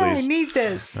over with, Yeah, I please. need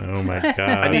this. Oh my God.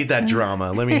 I need that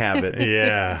drama. Let me have it.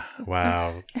 Yeah.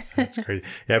 Wow. That's crazy.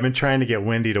 Yeah, I've been trying to get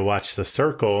Wendy to watch The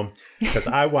Circle because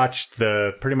I watched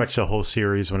pretty much the whole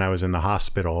series when I was in the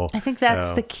hospital. I think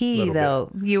that's the key, little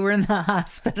though. You were in the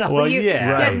hospital. Well, you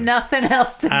yeah. had nothing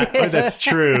else to do. That's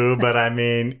true, but I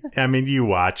mean, you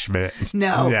watch it.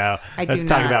 No, I do Let's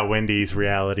talk not. about Wendy's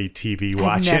reality TV I've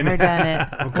watching. never done it.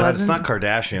 Oh God, it's not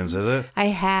Kardashians, is it? I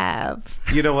have.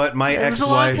 You know what? My It was a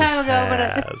long ex-wife. time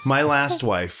ago, but My last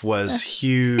wife was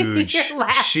huge. Your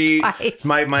last wife.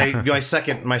 My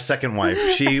second wife.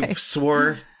 She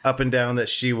swore up and down that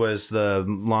she was the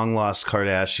long lost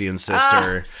Kardashian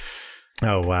sister,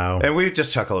 Oh, wow. and we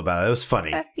just chuckle about it. It was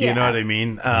funny. You Yeah. know what I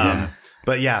mean?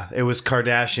 But yeah, it was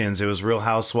Kardashians. It was Real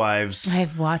Housewives.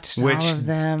 I've watched Which all of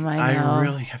them. I know. I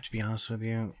really have to be honest with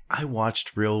you. I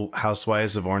watched Real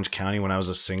Housewives of Orange County when I was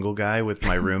a single guy with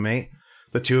my roommate.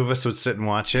 The two of us would sit and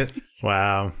watch it.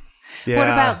 Wow. Yeah. What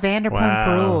about Vanderpump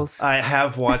Wow. Rules? I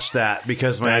have watched that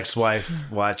because my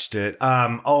ex-wife watched it.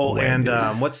 And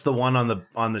what's the one on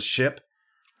the ship?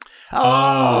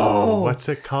 Oh, What's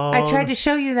it called? I tried to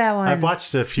show you that one. I've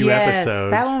watched a few Yes,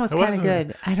 episodes. that one was It kind of wasn't-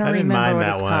 good. I don't I didn't remember mind what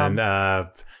that it's one. called.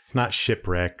 It's not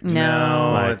Shipwrecked.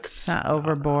 No, Like, it's Not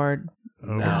Overboard.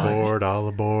 Overboard, all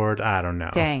aboard. I don't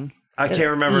know. Dang. I can't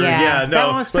remember. Yeah, Yeah, that no.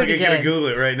 one was Look, pretty I'm gonna good. Google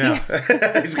it right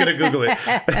now. He's gonna Google it.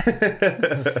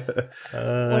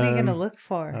 What are you going to look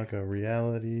for? I'll go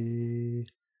reality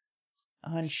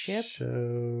On ship?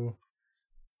 show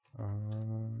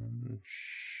on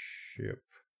ship.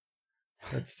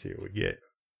 Let's see what we get.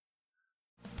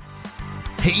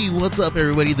 Hey, what's up,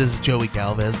 everybody? This is Joey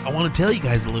Galvez. I want to tell you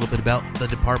guys a little bit about the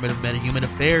Department of Metahuman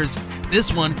Affairs.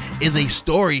 This one is a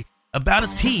story about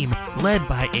a team led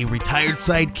by a retired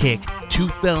sidekick, 2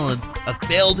 felons, a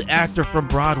failed actor from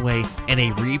Broadway, and a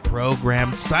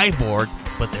reprogrammed cyborg.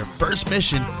 But their first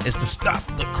mission is to stop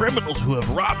the criminals who have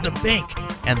robbed a bank,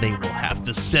 and they will have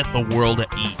to set the world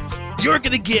at ease. You're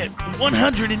going to get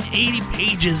 180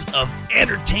 pages of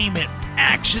entertainment,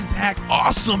 action-packed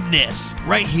awesomeness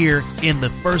right here in the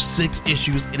first 6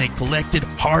 issues in a collected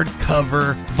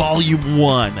hardcover volume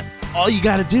 1. All you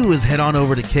got to do is head on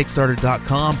over to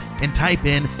Kickstarter.com and type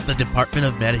in the Department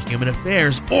of Metahuman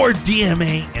Affairs or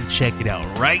DMA and check it out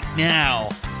right now.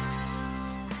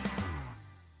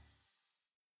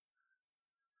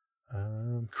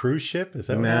 Cruise ship? Is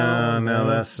that what it's called? No,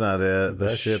 that's not it. The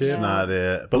The ship's ship? not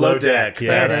it. Below Deck.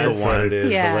 Yeah, That's the what one. it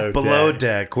is. Yeah. Below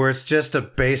Deck, where it's just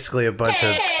basically a bunch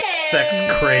of sex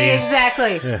crazed.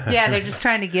 Exactly. Yeah, they're just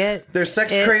trying to get. They're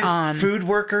sex it crazed on. food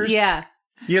workers. Yeah.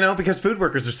 You know, because food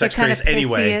workers are sex They're kind of crazed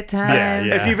anyway. pissy at times.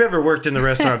 Yeah. If you've ever worked in the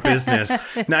restaurant business,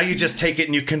 now you just take it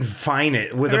and you confine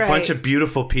it with a Right. bunch of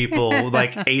beautiful people,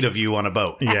 like 8 of you on a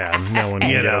boat. Yeah, no one can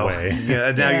You get know, away.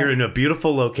 yeah, now you're in a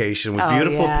beautiful location with Oh,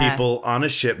 beautiful yeah. people on a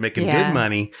ship making Yeah. good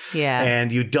money. Yeah.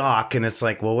 And you dock, and it's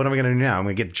like, well, what am I going to do now? I'm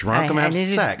going to get drunk. I'm going to have I need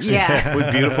to- sex yeah.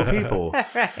 with beautiful people.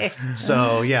 Right.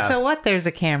 So, yeah. So what? There's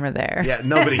a camera there. Yeah,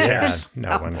 nobody Yeah, cares. no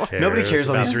one cares. Nobody cares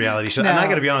on about- these reality shows. No. And I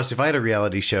got to be honest, if I had a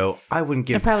reality show, I wouldn't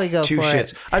give I'd probably go 2 for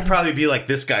shits. it. I'd probably be like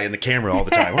this guy in the camera all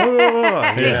the time. You know?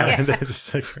 Yeah,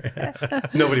 that's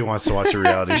like- Nobody wants to watch a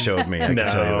reality show with me. I can No.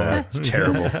 tell you that. It's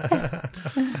terrible.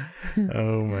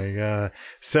 Oh my god!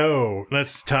 So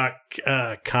let's talk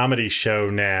comedy show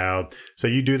now. So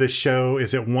you do the show?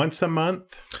 Is it once a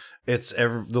month? It's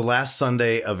the last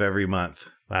Sunday of every month.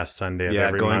 Last Sunday of Yeah,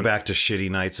 every going month. back to shitty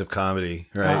nights of comedy,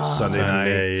 right? Sunday night.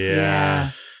 Sunday,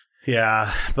 Yeah.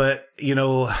 Yeah, but you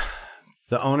know,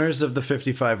 the owners of the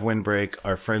 55 Windbreak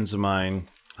are friends of mine.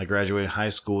 I graduated high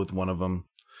school with one of them.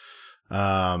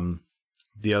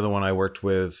 The other one I worked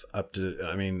with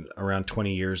around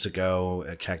 20 years ago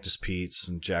at Cactus Pete's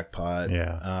and Jackpot.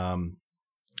 Yeah.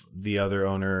 The other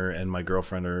owner and my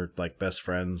girlfriend are like best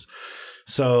friends.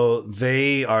 So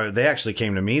they actually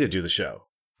came to me to do the show.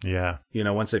 Yeah. You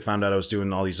know, once they found out I was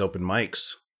doing all these open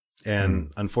mics.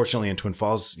 And unfortunately in Twin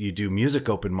Falls, you do music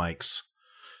open mics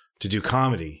to do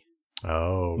comedy.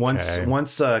 Oh. Okay.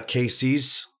 Once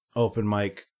KC's open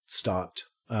mic stopped,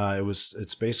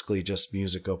 it's basically just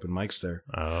music open mics there.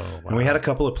 Oh. Wow. And we had a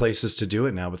couple of places to do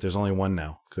it now, but there's only one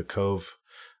now, the Cove.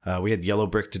 We had Yellow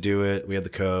Brick to do it. We had the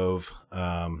Cove.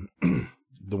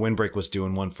 The Windbreak was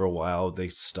doing one for a while. They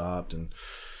stopped, and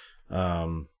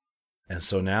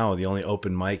so now the only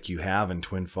open mic you have in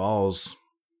Twin Falls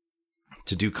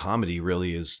to do comedy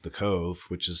really is the Cove,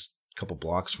 which is a couple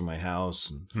blocks from my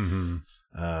house. And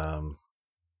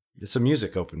it's a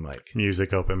music open mic.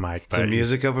 Music open mic. It's a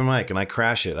music open mic, and I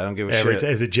crash it. I don't give a shit.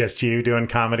 Is it just you doing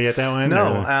comedy at that one?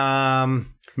 No, or-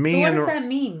 Me So what and does that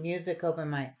mean? Music open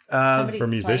mic. Somebody's For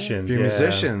playing? musicians. for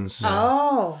musicians.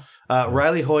 Oh.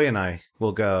 Riley Hoy and I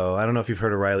will go. I don't know if you've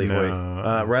heard of Riley No.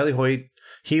 Hoy. Riley Hoy,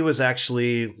 he was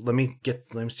actually, let me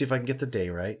see if I can get the day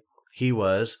right. He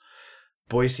was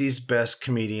Boise's best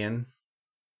comedian.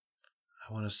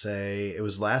 I want to say it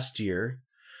was last year.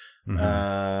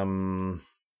 Mhm.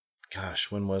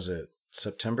 Gosh, when was it?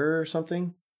 September or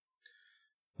something?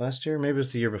 Last year? Maybe it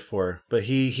was the year before. But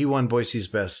he won Boise's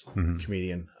best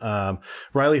comedian.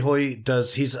 Riley Hoy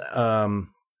he's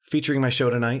featuring my show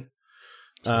tonight.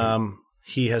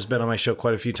 He has been on my show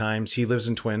quite a few times. He lives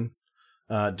in Twin,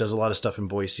 does a lot of stuff in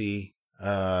Boise.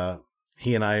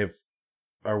 He and I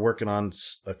are working on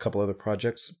a couple other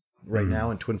projects right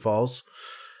now in Twin Falls.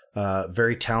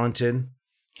 Very talented.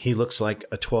 He looks like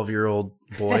a 12-year-old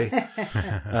boy,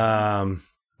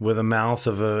 with a mouth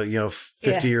of a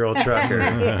 50-year-old trucker.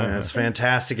 And it's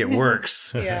fantastic. It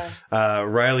works. Yeah.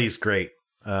 Riley's great.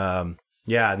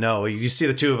 Yeah, no, you see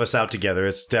the two of us out together.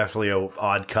 It's definitely a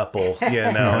odd couple.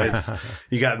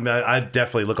 I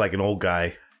definitely look like an old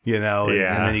guy, and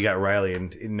then you got Riley,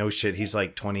 and no shit, he's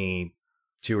like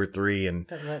 22 or 3,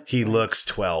 and he looks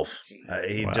 12.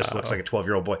 He just looks like a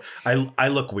 12-year-old boy. I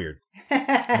look weird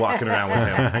walking around with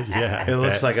him. Yeah. It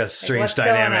looks like a strange What's going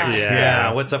dynamic. on?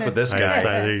 Yeah, what's up with this guy? It's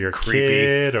either your Creepy.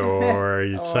 kid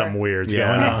or something weird's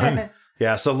going on.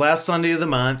 Yeah, so last Sunday of the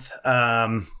month,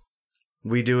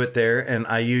 we do it there, and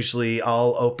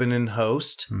I'll open and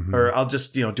host, or I'll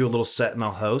just do a little set and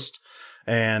I'll host.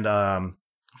 And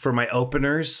for my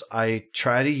openers, I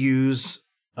try to use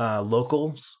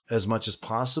locals as much as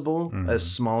possible,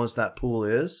 as small as that pool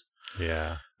is.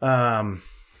 Yeah.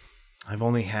 I've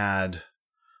only had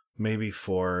maybe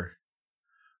four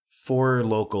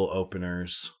local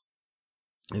openers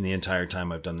in the entire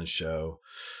time I've done this show,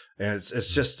 and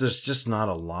it's just there's just not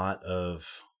a lot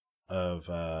of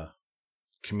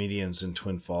comedians in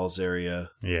Twin Falls area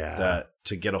that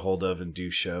to get a hold of and do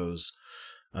shows.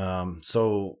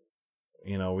 So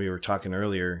we were talking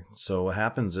earlier. So what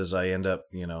happens is I end up,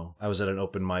 I was at an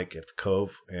open mic at the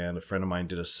Cove, and a friend of mine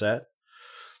did a set,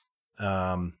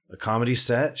 a comedy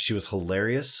set. She was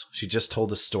hilarious. She just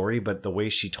told a story, but the way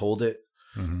she told it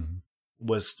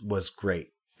was great.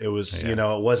 It was, it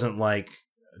wasn't like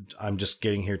I'm just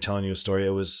getting here telling you a story.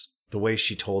 It was the way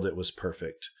she told it was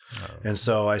perfect. Oh. And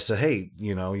so I said, hey,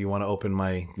 you want to open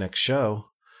my next show?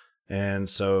 And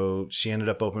so she ended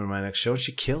up opening my next show.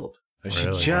 She killed. And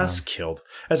really? She just killed.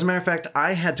 As a matter of fact,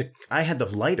 I had to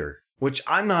light her, which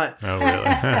I'm not. Oh, really?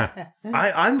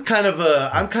 I'm kind of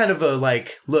a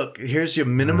like, look, here's your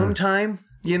minimum time,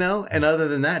 and other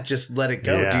than that, just let it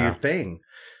go, do your thing.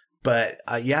 But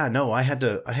I had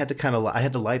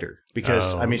to light her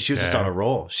because she was just on a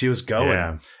roll. She was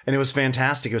going, and it was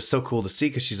fantastic. It was so cool to see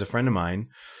because she's a friend of mine,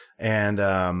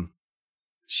 and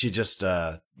she just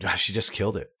killed it. She just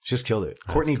killed it. That's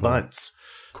Courtney cool. Bunce.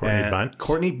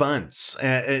 Courtney Bunce.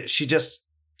 She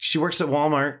works at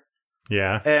Walmart.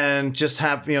 Yeah. And just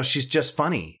she's just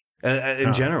funny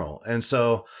in general. And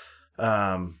so,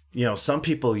 some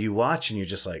people you watch and you're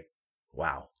just like,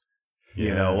 wow.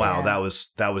 Wow,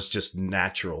 that was just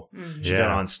natural. Mm-hmm. She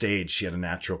got on stage. She had a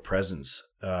natural presence.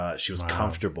 She was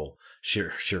comfortable.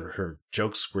 Her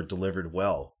jokes were delivered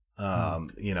well.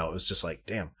 It was just like,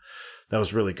 damn, that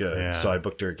was really good. Yeah. So I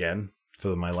booked her again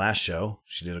for my last show.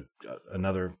 She did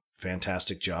another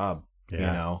fantastic job.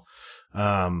 Yeah.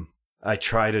 I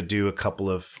try to do a couple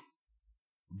of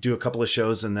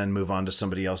shows and then move on to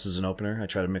somebody else as an opener. I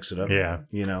try to mix it up. Yeah.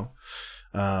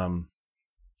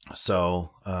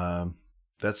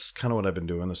 That's kind of what I've been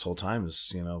doing this whole time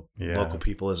is, local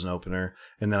people as an opener.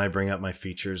 And then I bring up my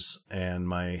features and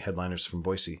my headliners from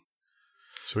Boise.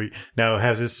 Sweet. Now,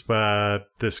 has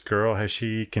this girl, has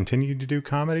she continued to do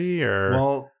comedy or?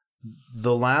 Well,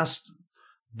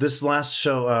 this last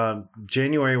show,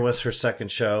 January was her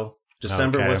second show.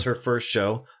 December was her first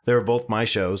show. They were both my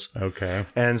shows. Okay.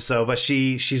 And so, but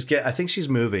I think she's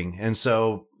moving. And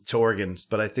so to Oregon,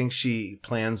 but I think she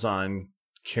plans on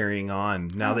carrying on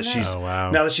now that she's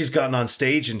gotten on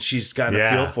stage and she's gotten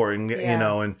a feel for it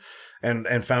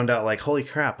and found out like, holy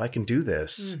crap, I can do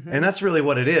this. Mm-hmm. And that's really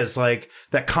what it is. Like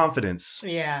that confidence.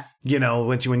 Yeah.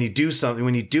 When you do something,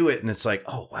 when you do it and it's like,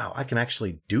 oh wow, I can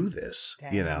actually do this.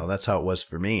 Dang. That's how it was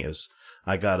for me is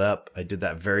I got up, I did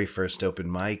that very first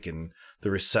open mic and the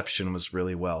reception was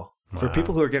really well for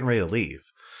people who are getting ready to leave.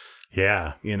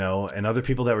 Yeah. And other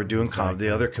people that were doing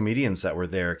the other comedians that were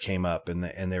there came up and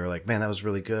they were like, man, that was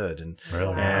really good. And,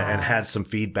 and had some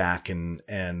feedback and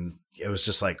it was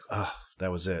just like, oh,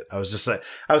 that was it. I was just like,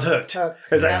 I was hooked. I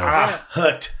was like,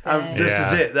 hooked. This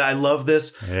is it. I love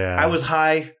this. Yeah. I was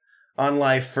high on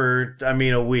life for,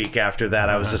 a week after that.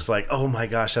 I was just like, oh my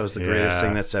gosh, that was the greatest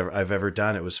thing I've ever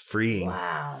done. It was freeing.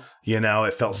 Wow.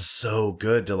 It felt so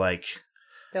good to like.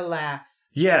 The laughs.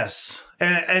 Yes.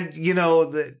 And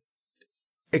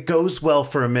it goes well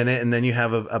for a minute and then you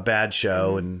have a bad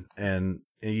show and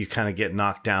you kind of get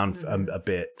knocked down a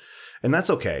bit. And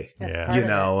that's okay.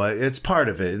 It's part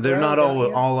of it. They're not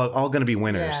all going to be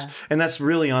winners. Yeah. And that's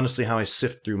really honestly how I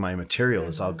sift through my material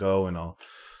is I'll go and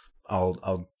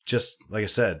I'll just, like I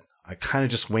said, I kind of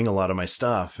just wing a lot of my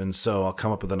stuff. And so I'll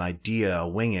come up with an idea,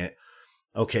 I'll wing it.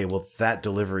 Okay, well, that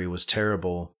delivery was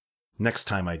terrible. Next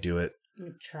time I do it,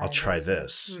 I'll try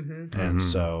this. Mm-hmm. And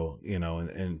so,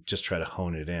 and just try to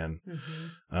hone it in.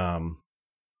 Mm-hmm.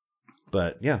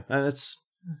 But yeah,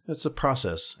 it's a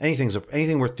process.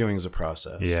 Anything worth doing is a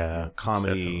process. Yeah.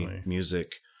 Comedy, definitely.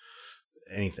 Music,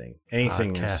 anything.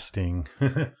 Podcasting.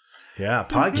 Yeah,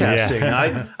 podcasting.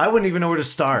 Yeah. I wouldn't even know where to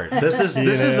start. This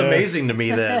is amazing to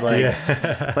me that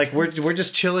like we're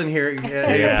just chilling here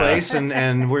at your place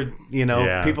and we're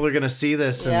people are gonna see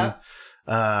this and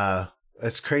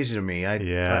it's crazy to me.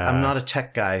 I'm not a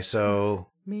tech guy, so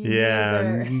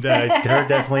they're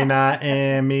definitely not,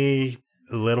 and me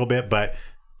a little bit, but.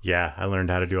 Yeah, I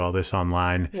learned how to do all this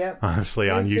online,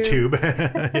 honestly, on YouTube.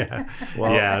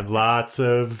 Lots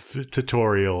of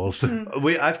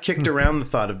tutorials. I've kicked around the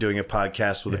thought of doing a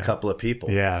podcast with a couple of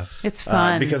people. Yeah. It's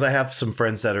fun. Because I have some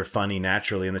friends that are funny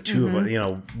naturally, and the two of us,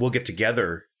 we'll get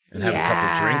together and have a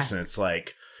couple of drinks, and it's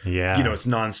like, it's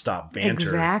nonstop banter.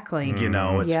 Exactly.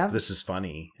 This is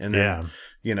funny. And then,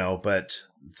 but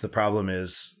the problem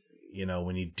is,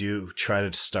 when you do try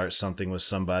to start something with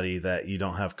somebody that you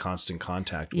don't have constant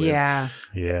contact with,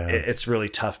 it's really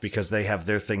tough because they have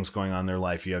their things going on in their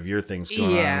life. You have your things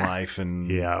going on in life, and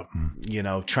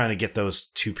trying to get those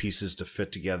two pieces to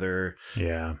fit together,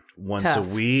 once a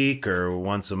week or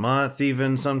once a month,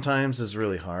 even sometimes is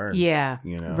really hard. Yeah,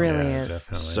 really is.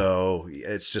 Definitely. So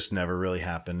it's just never really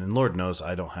happened, and Lord knows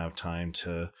I don't have time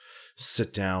to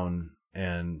sit down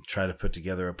and try to put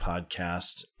together a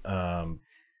podcast.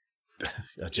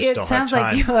 I just don't have time. It sounds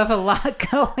like you have a lot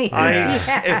going.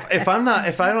 If I'm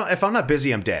not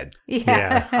busy, I'm dead.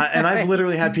 Yeah. And I've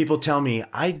literally had people tell me,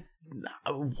 how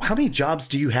many jobs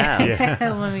do you have?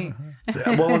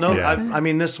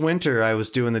 This winter I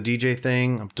was doing the DJ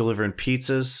thing. I'm delivering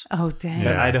pizzas. Oh, dang.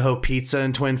 At Idaho Pizza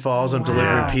in Twin Falls. I'm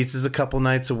delivering pizzas a couple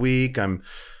nights a week. I'm,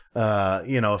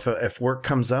 if work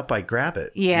comes up, I grab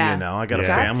it. Yeah. I got a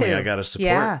family I got to support.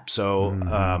 Yeah.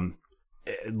 So,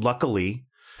 luckily,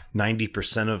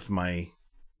 90% of my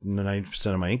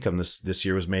income this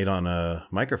year was made on a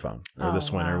microphone, or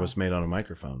this winter was made on a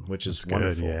microphone, which is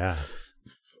wonderful. Good, yeah.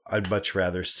 I'd much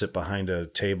rather sit behind a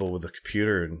table with a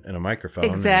computer and a microphone.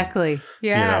 Exactly.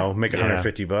 And, make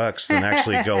 $150 than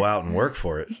actually go out and work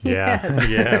for it. Yeah.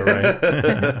 Yeah.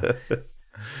 Right.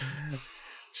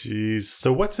 Jeez.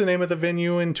 So what's the name of the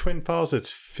venue in Twin Falls?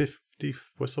 It's 50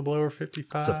 Whistleblower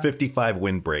 55. It's a 55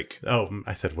 Windbreak. Oh,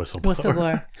 I said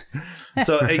Whistleblower.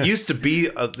 So it used to be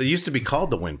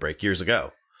called the Windbreak years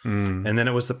ago, and then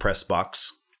it was the Press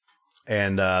Box,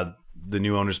 and the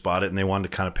new owners bought it, and they wanted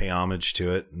to kind of pay homage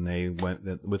to it, and they went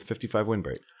with 55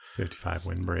 Windbreak. 55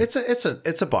 Windbreak.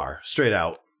 It's a bar straight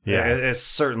out. Yeah, it's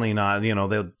certainly not.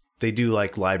 They do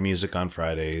like live music on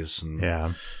Fridays, and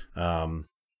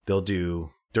they'll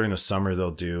do during the summer. They'll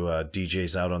do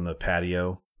DJs out on the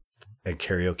patio. And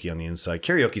karaoke on the inside.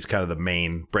 Karaoke's kind of the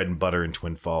main bread and butter in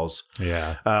Twin Falls.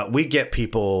 Yeah. We get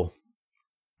people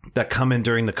that come in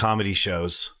during the comedy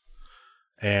shows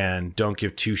and don't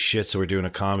give two shits that we're doing a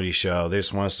comedy show. They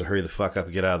just want us to hurry the fuck up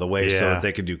and get out of the way so that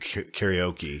they can do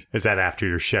karaoke. Is that after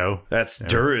your show? That's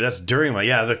during my,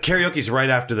 the karaoke's right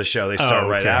after the show. They start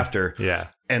right after. Yeah.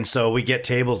 And so we get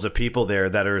tables of people there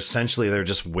that are essentially, they're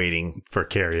just waiting for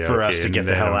karaoke for us to get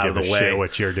the hell out of the way. Shit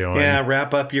what you're doing. Yeah,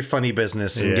 wrap up your funny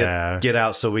business and get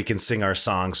out so we can sing our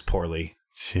songs poorly.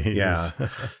 Jeez. Yeah.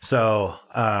 So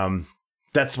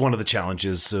that's one of the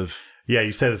challenges of. Yeah,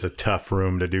 you said it's a tough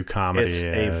room to do comedy. It's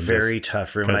a very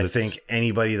tough room. And I think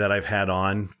anybody that I've had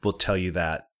on will tell you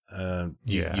that.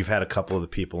 You've had a couple of the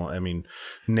people. I mean,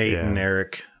 Nate and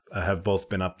Eric have both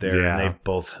been up there and they've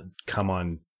both come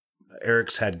on.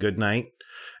 Eric's had good night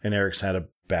and Eric's had a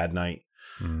bad night.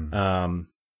 And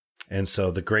so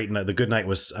the good night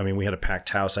was, we had a packed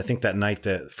house. I think that night,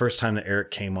 the first time that Eric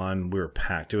came on, we were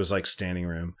packed. It was like standing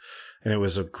room and it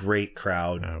was a great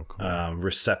crowd,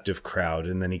 receptive crowd.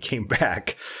 And then he came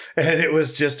back and it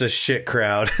was just a shit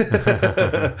crowd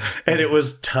and it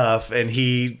was tough. And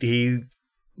he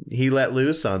let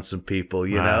loose on some people,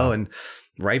 you know, and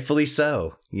rightfully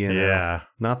so. You know? Yeah.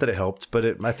 Not that it helped, but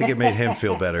I think it made him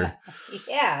feel better.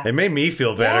 Yeah. It made me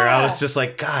feel better. Yeah. I was just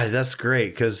like, God, that's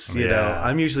great. Because, you know, Yeah.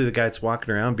 I'm usually the guy that's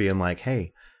walking around being like,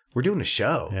 hey, we're doing a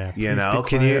show. Yeah, you please know, be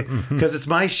can you? quiet. Because it's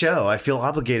my show. I feel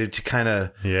obligated to kind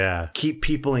of Yeah. keep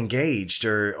people engaged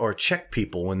or check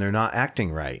people when they're not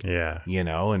acting right. Yeah. You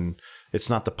know, and it's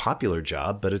not the popular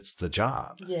job, but it's the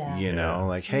job. Yeah. You know, Yeah.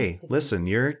 like, hey, listen,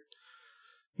 you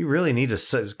really need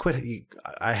to quit.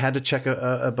 I had to check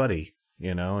a buddy,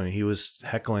 you know, and he was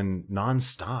heckling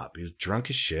nonstop. He was drunk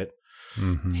as shit.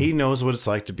 Mhm. He knows what it's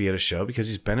like to be at a show because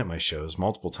he's been at my shows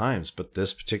multiple times. But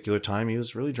this particular time, he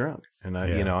was really drunk, and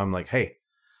you know, I'm like, hey,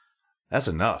 that's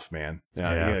enough, man.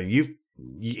 Yeah. You know,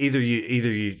 either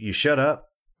you shut up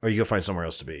or you go find somewhere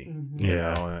else to be. Mhm. You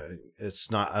Yeah. know,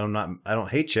 it's not. I don't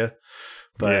hate you,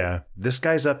 but Yeah. this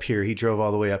guy's up here. He drove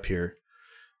all the way up here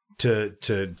to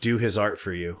do his art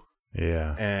for you,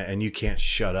 Yeah. and you can't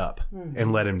shut up Mhm.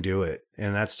 and let him do it,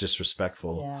 and that's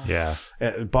disrespectful. Yeah.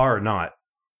 Yeah. Bar or not,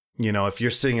 you know, if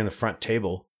you're sitting in the front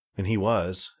table and he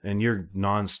was, and you're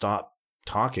nonstop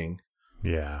talking,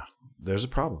 Yeah. there's a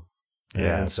problem.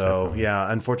 Yeah, And so, definitely.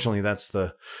 yeah, unfortunately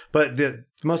but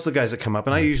most of the guys that come up,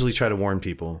 and I usually try to warn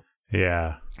people,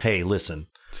 Yeah. hey, listen,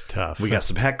 It's tough. we got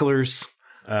some hecklers.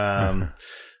 And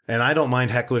I don't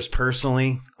mind hecklers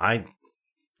personally. I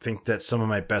think that some of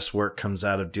my best work comes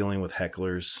out of dealing with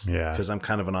hecklers. Yeah. Because I'm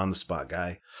kind of an on the spot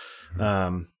guy.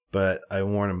 But I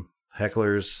warn them,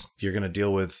 hecklers, you're going to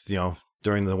deal with, you know,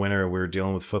 during the winter, we were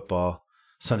dealing with football,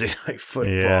 Sunday night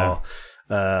football.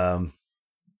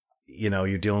 You know,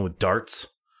 you're dealing with Dart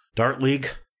League,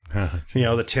 you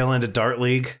know, the tail end of Dart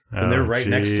League. And they're Oh, right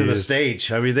next to the geez.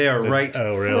 stage. I mean, they are right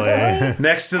Oh, really?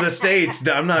 next to the stage.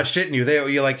 I'm not shitting you.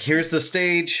 You're like, here's the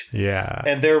stage. Yeah.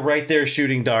 And they're right there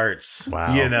shooting darts.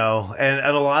 Wow. You know, and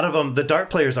a lot of them, the dart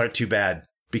players aren't too bad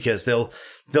because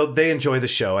they enjoy the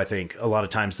show. I think a lot of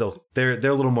times they're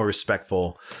a little more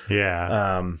respectful.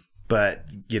 Yeah. But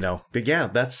yeah,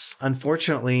 that's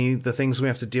unfortunately the things we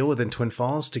have to deal with in Twin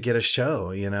Falls to get a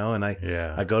show, you know, and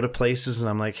I go to places and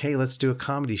I'm like, hey, let's do a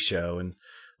comedy show. And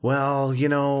well, you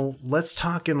know, let's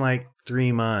talk in like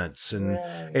 3 months. And,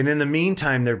 and in the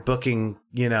meantime, they're booking,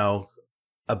 you know,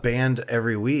 a band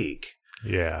every week,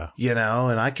 Yeah. you know,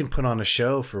 and I can put on a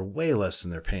show for way less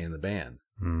than they're paying the band,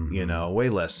 Mhm. you know, way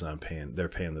less than they're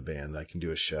paying the band. I can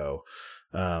do a show.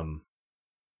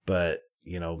 But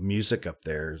you know, music up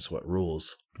there is what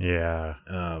rules. Yeah.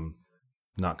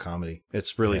 Not comedy.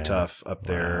 It's really Yeah. tough up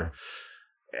there.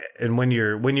 And when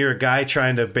you're a guy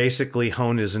trying to basically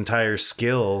hone his entire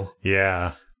skill,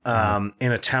 Yeah.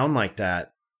 in a town like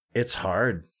that, it's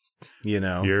hard, you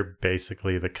know. You're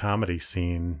basically the comedy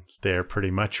scene there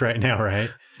pretty much right now, right?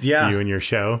 Yeah. You and your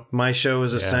show. My show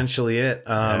is essentially it.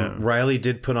 Yeah. Riley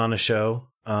did put on a show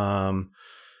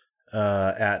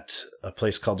at a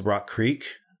place called Rock Creek.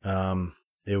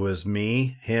 It was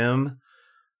me, him,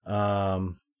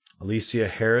 Alicia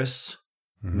Harris,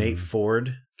 Mm-hmm. Nate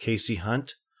Ford, Casey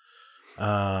Hunt.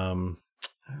 There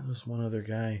was one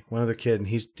other kid, and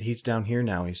he's down here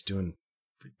now. He's doing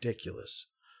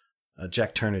ridiculous.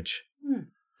 Jack Turnage.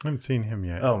 I haven't seen him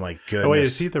yet. Oh my goodness! Oh, wait,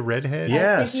 is he the redhead?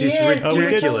 Yes, he's He is. ridiculous. Oh, we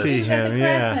did see him.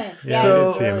 Yeah. Yeah, I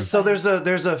did see him. So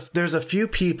there's a few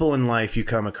people in life you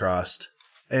come across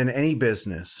in any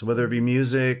business, whether it be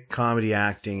music, comedy,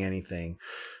 acting, anything,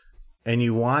 and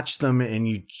you watch them and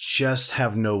you just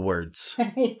have no words.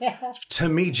 To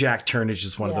me, Jack Turnage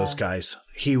is one of those guys.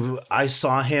 I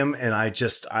saw him and I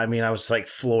was like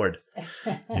floored.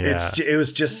 It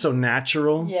was just so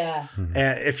natural. Yeah.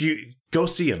 And if you go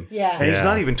see him, Yeah. and he's Yeah.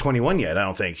 not even 21 yet, I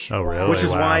don't think. Oh, really? Which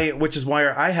is Wow.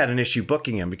 why I had an issue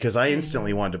booking him, because I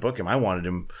instantly wanted to book him. I wanted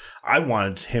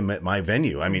him at my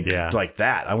venue. I mean, Yeah. like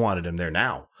that. I wanted him there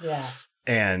now. Yeah.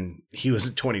 And he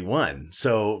was 21.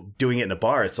 So doing it in a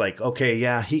bar, it's like, okay,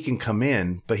 yeah, he can come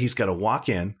in, but he's got to walk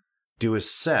in, do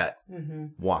his set,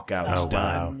 walk out, he's Oh,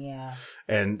 done. wow. Yeah.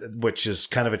 And which is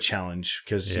kind of a challenge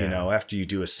because, you Yeah. know, after you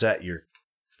do a set, you're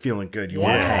feeling good. You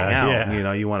want to Yeah, hang out. yeah. You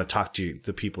know, you want to talk to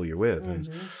the people you're with. And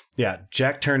yeah,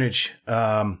 Jack Turnage,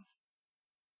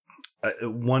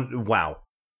 wow.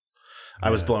 I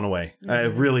was blown away.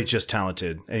 Really just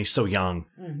talented. And he's so young,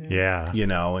 Yeah. you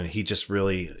know, and he just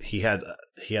really, he had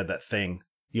that thing,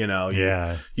 you know.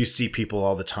 Yeah. You see people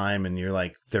all the time and you're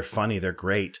like, they're funny, they're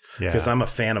great. Yeah. Because I'm a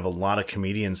fan of a lot of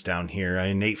comedians down here.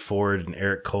 Nate Ford and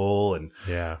Eric Cole, and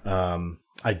Yeah.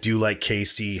 I do like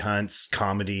Casey Hunt's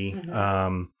comedy.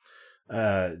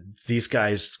 These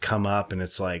guys come up and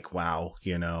it's like, wow,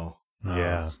 you know,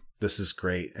 Yeah. this is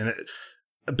great. And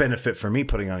a benefit for me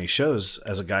putting on these shows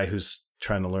as a guy who's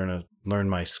trying to learn a learn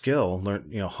my skill,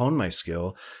 hone my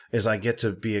skill, is I get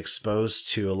to be exposed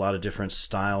to a lot of different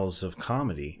styles of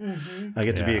comedy. Mm-hmm. I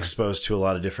get to be exposed to a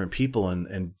lot of different people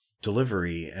and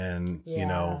delivery and,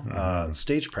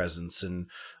 stage presence and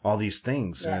all these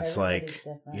things. And it's like,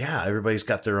 everybody's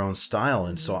got their own style.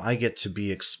 And so I get to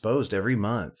be exposed every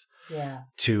month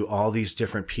to all these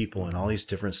different people and all these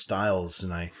different styles.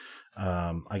 And I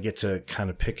get to kind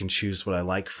of pick and choose what I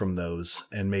like from those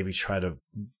and maybe try to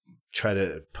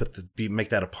make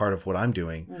that a part of what I'm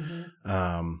doing.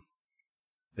 Mm-hmm.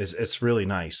 It's really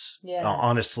nice. Yeah.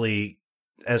 Honestly,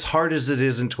 as hard as it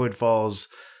is in Twin Falls,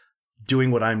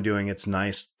 doing what I'm doing, it's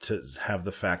nice to have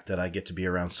the fact that I get to be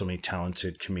around so many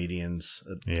talented comedians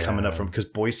coming up from, because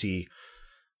Boise,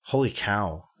 holy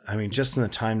cow. I mean, just in the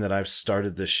time that I've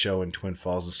started this show in Twin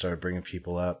Falls and started bringing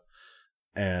people up,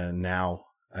 and now,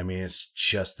 I mean, it's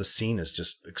just, the scene has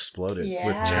just exploded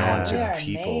with talented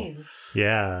people. Amazed.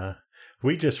 Yeah.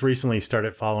 We just recently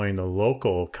started following the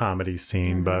local comedy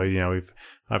scene, but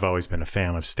I've always been a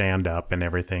fan of stand-up and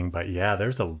everything. But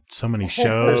there's so many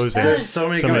shows. There's so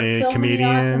many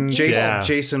comedians. Awesome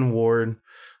Jason Ward,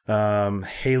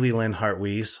 Haley Lynn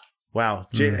Hart-Weiss. Wow,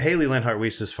 Haley Lynn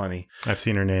Hart-Weiss is funny. I've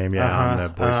seen her name, on the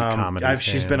Boise Comedy.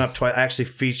 She's been up twice. I actually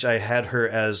I had her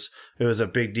as, it was a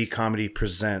Big D Comedy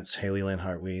Presents Haley Lynn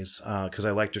Hart-Weiss, because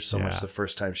I liked her so much the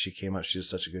first time she came up. She did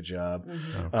such a good job.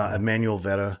 Mm-hmm. Emmanuel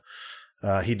Vetta.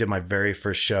 He did my very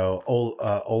first show.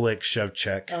 Oleg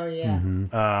Shevchuk. Oh yeah.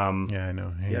 Mm-hmm. I know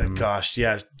him. Yeah, gosh,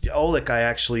 yeah. Oleg, I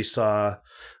actually saw.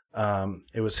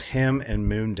 It was him and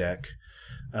Moondeck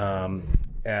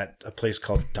at a place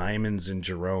called Diamonds in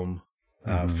Jerome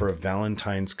for a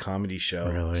Valentine's comedy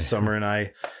show. Really? Summer and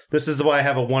I. This is why I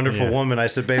have a wonderful woman. I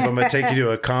said, babe, I'm going to take you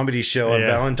to a comedy show on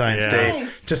Valentine's Day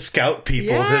to scout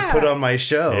people to put on my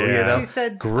show. Yeah. She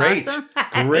said, great,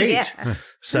 awesome. great.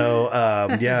 So,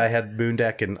 I had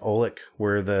Moondeck and Oleg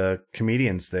were the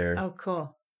comedians there. Oh,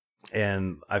 cool.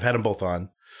 And I've had them both on.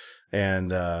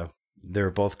 And they were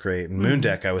both great. And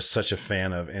Moondeck, I was such a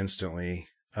fan of instantly.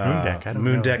 Moondeck, I don't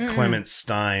know. Moondeck Clement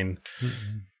Stein.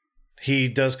 He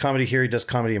does comedy here. He does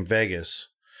comedy in Vegas.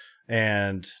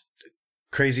 And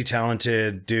crazy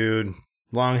talented dude,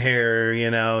 long hair,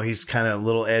 he's kind of a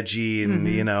little edgy and,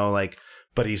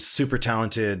 but he's super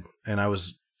talented. And I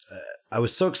was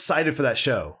so excited for that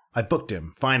show. I booked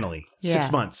him finally.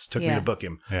 6 months took me to book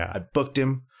him. Yeah. I booked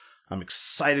him. I'm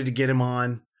excited to get him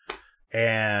on,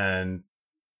 and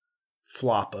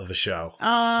flop of a show.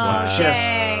 Oh,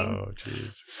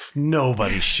 jeez.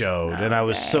 Nobody showed. And I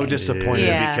was so disappointed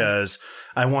because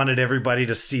I wanted everybody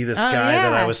to see this guy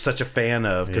that I was such a fan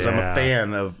of, because I'm a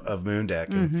fan of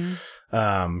Moondeck. And,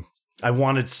 I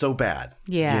wanted so bad.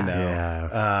 It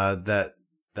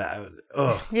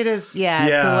is. It's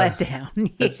a letdown.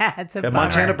 It's a bummer.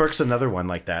 Montana Burke's another one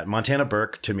like that. Montana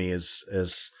Burke to me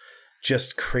is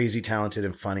just crazy talented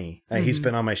and funny. He's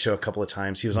been on my show a couple of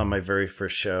times. He was on my very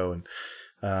first show,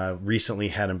 and recently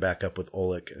had him back up with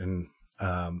Oleg. And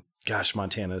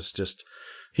Montana's just,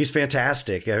 he's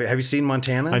fantastic. Have you seen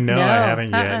Montana? I know. I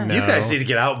haven't yet. No. You guys need to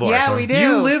get out more. Yeah, we do.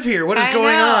 You live here. What is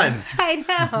going on? I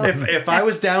know. If I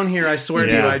was down here, I swear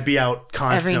to you, I'd be out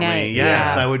constantly. Every night.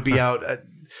 Yes, I would be out.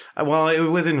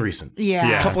 Within reason.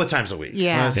 Yeah. A couple of times a week.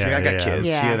 Yeah. I got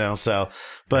kids, so.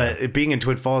 But being in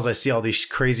Twin Falls, I see all these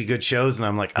crazy good shows, and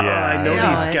I'm like, I know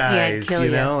these guys,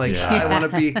 I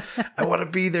want to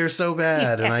be there so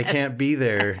bad, and I can't be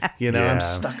there. I'm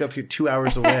stuck up here 2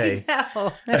 hours away.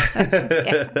 So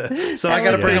I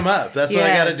got to bring them up. That's what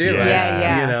I got to do.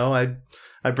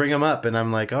 I bring them up, and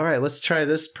I'm like, all right, let's try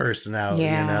this person out.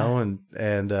 And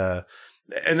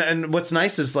what's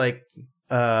nice is like,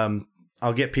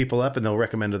 I'll get people up, and they'll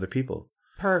recommend other people.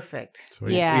 Perfect.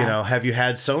 Sweet. Yeah. Have you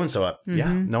had so-and-so up? Mm-hmm.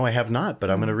 Yeah. No, I have not,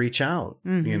 but I'm going to reach out.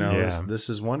 Mm-hmm. This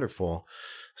is wonderful.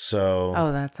 So.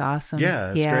 Oh, that's awesome.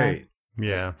 Yeah, it's great.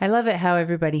 Yeah. I love it how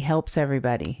everybody helps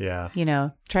everybody. Yeah.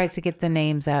 Tries to get the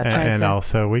names out. And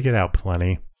also, we get out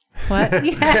plenty. What?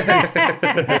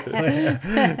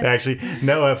 Actually,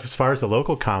 no, as far as the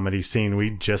local comedy scene,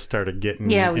 we just started getting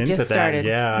into we just that. started.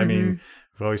 Yeah. I mean,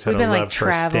 we've always had a love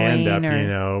for stand-up,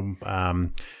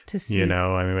 to see. We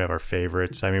have our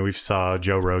favorites. I mean, we saw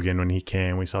Joe Rogan when he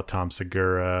came. We saw Tom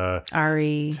Segura.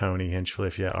 Ari. Tony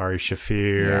Hinchcliffe. Yeah. Ari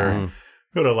Shafir. Yeah.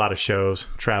 Go to a lot of shows,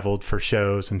 traveled for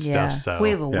shows and stuff. So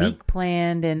we have a week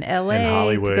planned in LA. In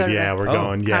Hollywood. We're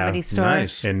going. Comedy Store.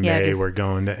 Nice. In May, we're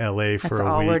going to LA for a week. That's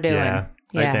all we're doing. Yeah.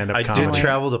 Yeah. I did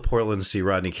travel to Portland to see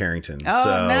Rodney Carrington. Oh,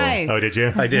 nice. Oh, did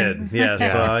you? I did. Yeah.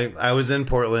 So I was in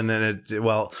Portland, and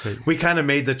we kind of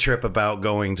made the trip about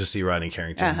going to see Rodney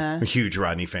Carrington. I'm a huge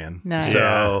Rodney fan. Nice.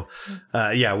 So,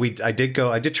 I did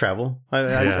go. I did travel.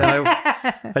 I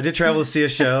I did travel to see a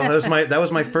show. That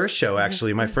was my first show,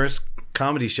 actually. My first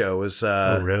comedy show was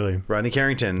really? Rodney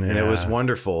Carrington, and it was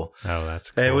wonderful. Oh,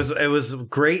 that's cool. It was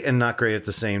great and not great at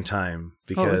the same time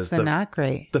because What was the not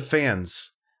great? the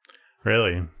fans.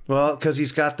 Really? Well, because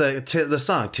he's got the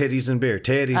song "Titties and Beer,"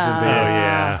 "Titties and Oh, Beer."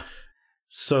 yeah.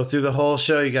 So through the whole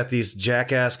show, you got these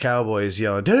jackass cowboys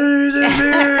yelling "Titties and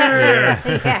Beer,"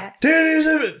 Yeah. "Titties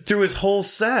and Beer" through his whole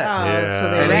set. Oh, Yeah. so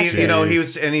they And wrecked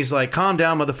it. he's like, "Calm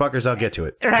down, motherfuckers, I'll get to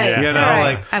it." Right. Yeah. You know,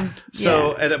 right.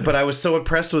 like but I was so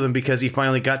impressed with him because he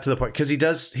finally got to the part because he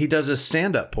does a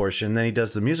stand up portion, then he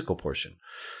does the musical portion,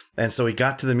 and so he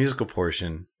got to the musical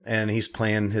portion and he's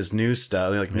playing his new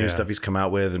stuff, like new stuff he's come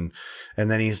out with, and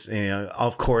then he's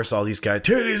of course all these guys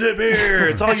titties and beer.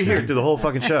 It's all you hear through the whole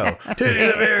fucking show,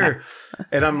 titties and beer,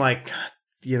 and I'm like,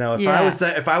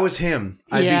 if I was him,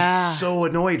 I'd be so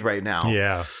annoyed right now.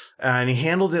 Yeah. And he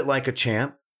handled it like a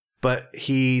champ, but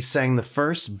he sang the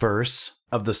first verse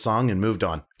of the song and moved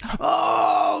on.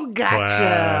 Oh, gotcha.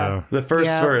 Wow. The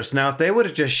first verse. Now, if they would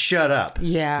have just shut up,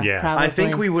 Yeah. Yeah. Probably. I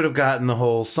think we would have gotten the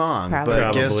whole song. Probably.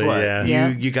 But guess Probably, what? yeah.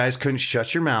 You guys couldn't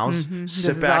shut your mouths, This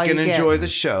sit is back all and you get. enjoy the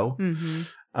show.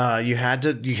 Mm-hmm. You had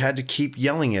to keep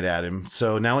yelling it at him.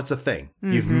 So now it's a thing.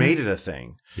 You've made it a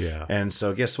thing. Yeah. And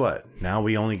so guess what? Now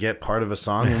we only get part of a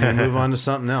song and we move on to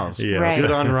something else. Yeah. Right.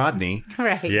 Good on Rodney.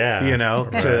 Right. Yeah.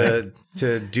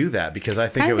 To do that because I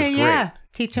think it was great. Yeah.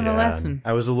 Teach him a Yeah. lesson.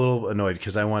 I was a little annoyed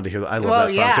because I wanted to hear. I love Well,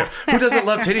 that song yeah. too. Who doesn't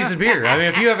love Titties and Beer? I mean,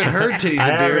 if you haven't heard Titties I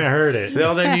and Beer, haven't heard it.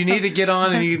 well, then you need to get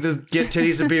on and you need to get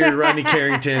Titties and Beer. Rodney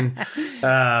Carrington.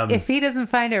 If he doesn't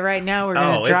find it right now, we're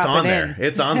going to drop it's on it there. in.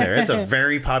 It's on there. It's a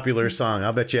very popular song.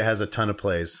 I'll bet you it has a ton of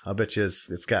plays. I'll bet you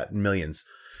it's got millions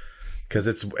because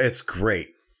it's great.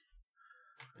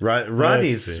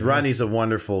 Rodney's a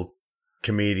wonderful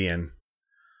comedian.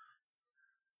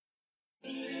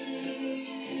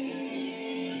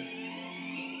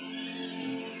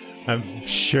 I'm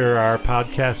sure our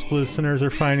podcast listeners are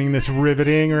finding this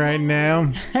riveting right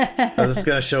now. I was just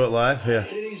gonna show it live. Yeah.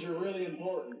 Titties are really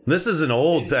important. This is an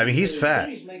old. I mean, he's fat.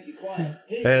 Titties make you quiet.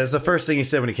 It's the first thing he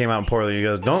said when he came out in Portland. He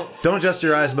goes, "Don't adjust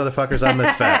your eyes, motherfuckers. I'm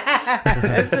this fat."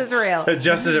 This is real.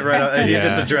 Adjusted it right up. He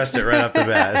just addressed it right off the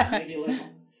bat. Make you lick 'em.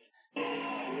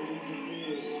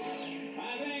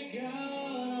 I thank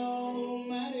God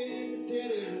Almighty for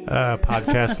titties.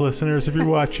 Podcast listeners, if you're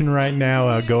watching right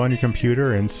now, go on your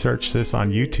computer and search this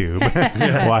on YouTube.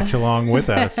 Watch along with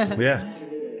us. All Yeah,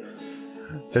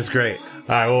 it's great.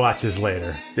 right, we'll watch this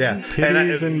later. Yeah,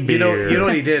 Titties and you know beer.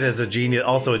 what he did as a genius.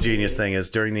 Also, a genius thing is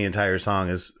during the entire song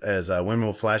is as women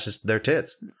will flash their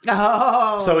tits.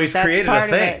 Oh, So he's that's created a part of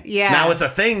thing. it. Yeah. Now it's a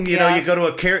thing. You know, Yeah. you go to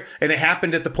a and it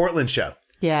happened at the Portland show.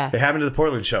 Yeah. It happened at the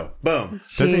Portland show. Boom.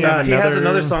 Doesn't Jeez. have He has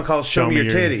another song called "Show Me Your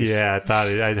Titties." Yeah, I thought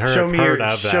I'd heard, Show me heard your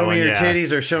of that show one, me your yeah.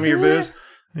 titties or show me your boobs.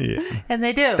 Yeah. And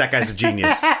they do. That guy's a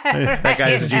genius. That guy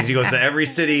is a genius. He goes to every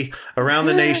city around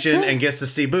the nation and gets to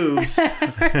see boobs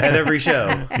at every show.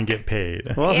 And get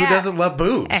paid. Well, who Yeah. doesn't love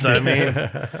boobs? I mean,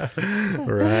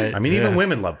 Right. even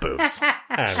women love boobs.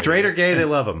 Straight or gay, they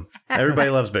love them. Everybody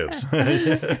loves boobs.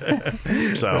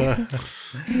 So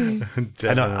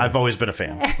I know I've always been a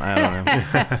fan. I don't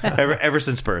know. Ever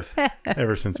since birth.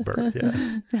 Ever since birth,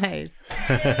 yeah. Nice.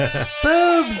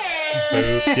 Boobs.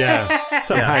 Boobs, yeah.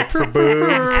 Some hype for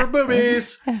boobs.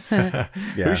 Boobies. Yeah.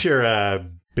 Who's your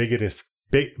biggest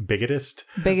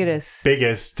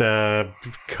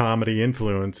comedy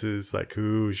influences? Like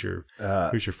who's your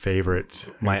favorite?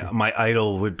 My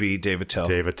idol would be Dave Attell.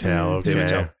 Dave Attell. Okay. Dave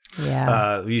Attell.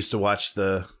 Yeah. We used to watch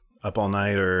the Up All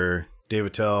Night or Dave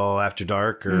Attell After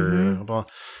Dark or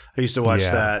I used to watch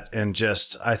Yeah. that and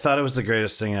just I thought it was the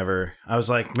greatest thing ever. I was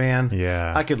like, man,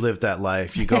 Yeah. I could live that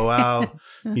life. You go out,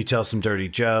 you tell some dirty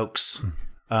jokes,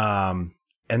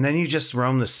 and then you just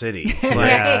roam the city. Like,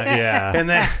 Yeah, yeah. and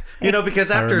then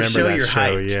because I after a remember show that you're show,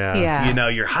 hyped. Yeah. Yeah.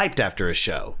 You're hyped after a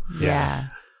show. Yeah.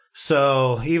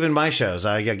 So even my shows,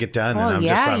 I get done Oh, and I'm yeah,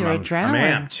 just I'm your I'm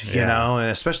adrenaline. amped, Yeah. and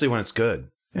especially when it's good.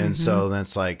 And so then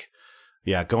it's like,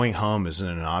 yeah, going home isn't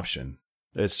an option.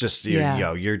 It's just you're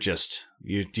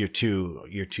too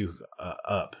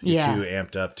up, you're Yeah. too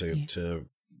amped up to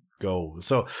go.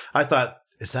 So I thought,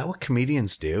 is that what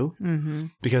comedians do? Mm-hmm.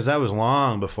 Because that was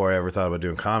long before I ever thought about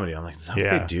doing comedy. I'm like, is that what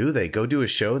Yeah. they do? They go do a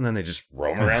show and then they just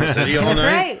roam around the city all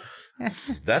night. Right.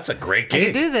 That's a great I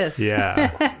gig. can do this.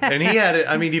 Yeah. And he had it.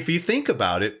 I mean, if you think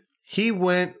about it, he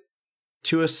went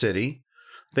to a city.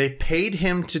 They paid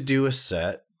him to do a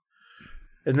set.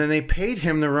 And then they paid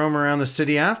him to roam around the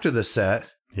city after the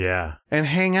set Yeah. and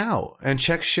hang out and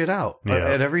check shit out Yeah.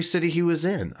 at every city he was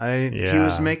in. He Yeah.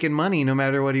 was making money no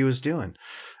matter what he was doing.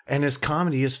 And his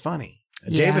comedy is funny.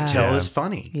 Dave Yeah. Attell Yeah. is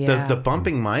funny. Yeah. The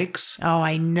bumping mics, Oh,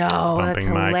 I know. That's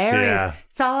Bumping mics, hilarious. yeah.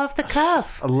 It's all off the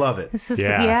cuff. I love it. This is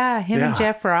Yeah. him and Yeah.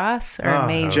 Jeff Ross are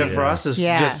amazing. Jeff Ross is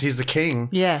Yeah. he's the king.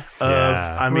 Yes. Of,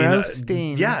 Yeah. I mean,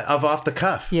 Roasting. of off the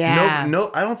cuff. Yeah.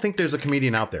 No, I don't think there's a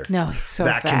comedian out there no, he's so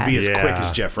that fast. can be as Yeah. quick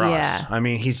as Jeff Ross. Yeah. I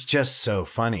mean, he's just so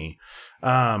funny.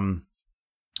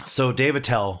 So Dave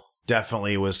Attell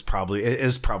definitely is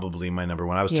probably my number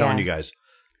one. I was telling Yeah. you guys,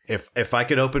 if I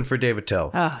could open for Dave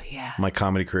Attell, Oh, yeah. my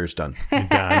comedy career's done. Done.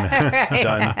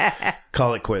 Done.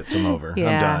 Call it quits. I'm over.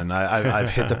 Yeah. I'm done. I've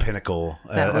hit the pinnacle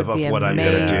That of would be what I'm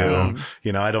going to do. amazing.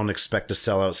 You know, I don't expect to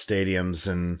sell out stadiums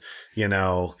and, you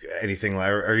know, anything like,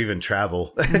 or even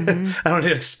travel. Mm-hmm. I don't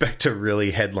expect to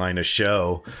really headline a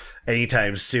show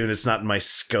anytime soon. It's not in my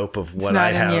scope of what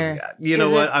I have. You know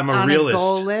Is what? it I'm a on realist. A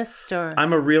goal list or?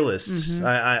 I'm a realist.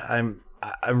 Mm-hmm.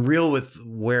 I'm real with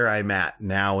where I'm at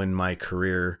now in my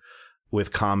career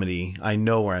with comedy. I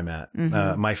know where I'm at.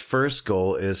 Mm-hmm. My first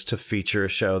goal is to feature a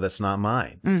show that's not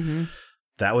mine. Mm-hmm.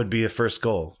 That would be a first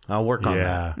goal. I'll work on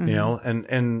Yeah. that. You know,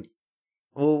 and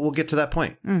we'll get to that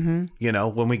point. Mm-hmm. You know,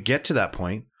 when we get to that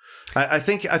point, I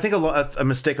think a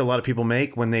mistake a lot of people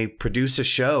make when they produce a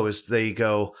show is they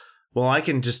go, well, I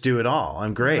can just do it all.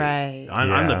 I'm great. Right.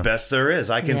 I'm the Yeah. best there is.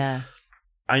 I can. Yeah.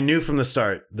 I knew from the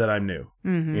start that I'm new.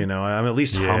 Mm-hmm. You know, I'm at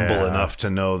least humble enough to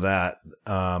know that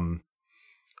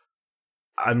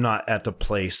I'm not at the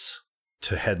place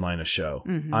to headline a show.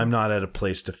 Mhm. I'm not at a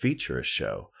place to feature a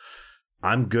show.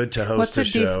 I'm good to host What's the a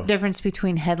show. difference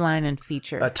between headline and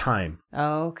feature? Time,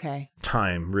 Oh, okay.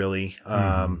 really.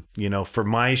 Mm-hmm. You know, for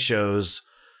my shows,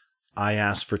 I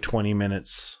ask for 20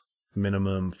 minutes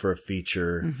minimum for a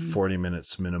feature, 40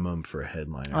 minutes minimum for a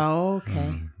headliner. Oh,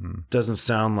 okay. Doesn't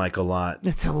sound like a lot,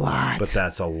 That's a lot. but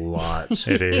that's a lot.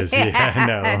 It is. Yeah,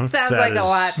 no. It sounds That like a is,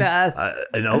 lot to us.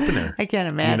 An opener. I can't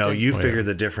imagine. You know, you Oh, yeah. figure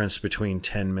the difference between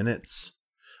 10 minutes,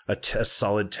 a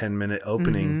solid 10-minute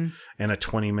opening, and a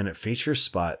 20-minute feature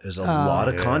spot is a lot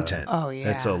of content. Oh,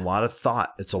 yeah. It's a lot of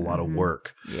thought. It's a lot of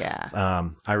work. Yeah.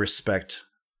 I respect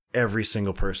every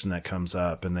single person that comes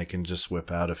up and they can just whip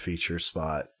out a feature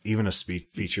spot, even a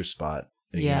feature spot.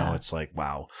 You Yeah. know, it's like,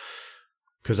 wow.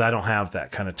 Because I don't have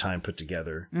that kind of time put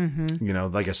together. Mm-hmm. You know,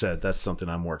 like I said, that's something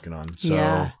I'm working on. So,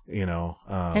 Yeah. you know.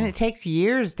 And it takes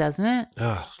years, doesn't it?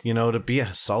 You know, to be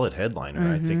a solid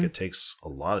headliner, I think it takes a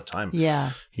lot of time.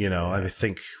 Yeah. You know, I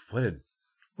think what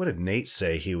did Nate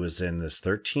say he was in this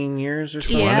 13 years or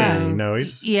something? Yeah. No,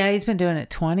 he's Yeah, he's been doing it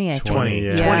 20, I think. 20,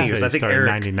 yeah. 20 So years. he I think started in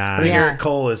Eric 99. I think Yeah. Eric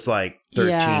Cole is like 13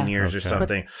 Yeah. years or Okay.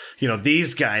 something. You know,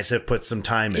 these guys have put some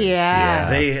time in. Yeah.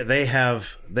 They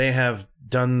have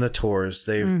done the tours,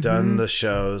 they've done the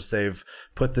shows, they've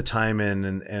put the time in,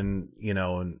 and you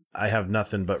know, and I have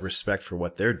nothing but respect for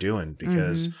what they're doing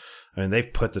because I mean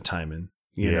they've put the time in.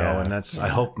 You know, and that's, I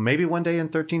hope maybe one day in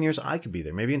 13 years I could be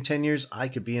there. Maybe in 10 years I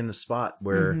could be in the spot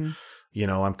where, you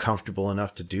know, I'm comfortable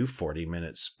enough to do 40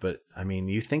 minutes. But I mean,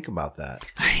 you think about that.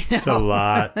 I know. it's a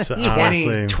lot.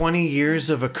 Honestly, 20 years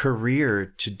of a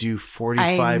career to do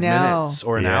 45 know. minutes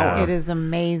or an Yeah. hour. It is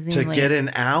amazing. To get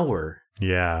an hour,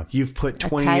 yeah. you've put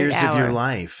 20 tight years of your hour.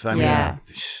 life. I Yeah.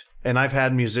 mean, and I've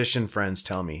had musician friends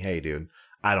tell me, hey, dude,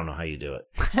 I don't know how you do it.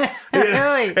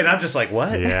 Really? And I'm just like,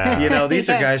 what? Yeah. You know, these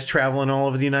are guys traveling all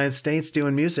over the United States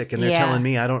doing music, and they're Yeah. telling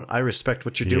me I respect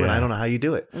what you're doing. Yeah. I don't know how you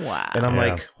do it. Wow. And I'm Yeah.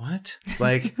 like, what?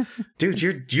 Like, dude,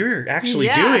 you're actually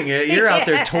Yeah. doing it. You're out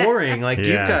there touring. Like Yeah.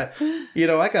 you've got, you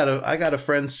know, I got a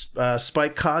friend,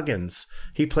 Spike Coggins.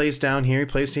 He plays down here.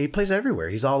 He plays everywhere.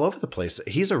 He's all over the place.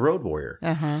 He's a road warrior.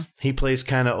 Uh-huh. He plays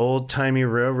kind of old timey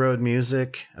railroad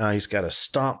music. He's got a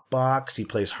stomp box. He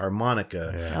plays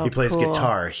harmonica. Yeah. He Oh, plays cool.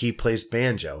 guitar. He plays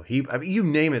banjo. I mean, you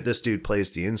name it, this dude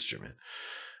plays the instrument.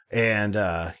 And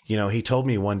you know, he told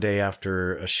me one day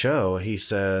after a show, he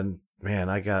said, "Man,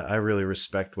 I really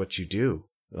respect what you do.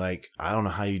 Like, I don't know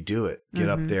how you do it. Get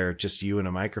up there, just you and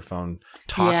a microphone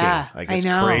talking. Yeah, like I it's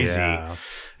know. crazy." Yeah.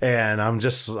 And I'm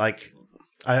just like,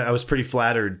 I was pretty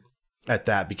flattered at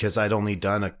that because I'd only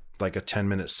done a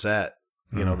 10-minute set,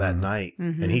 you know, that night.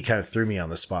 And he kind of threw me on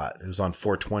the spot. It was on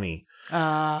 420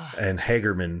 and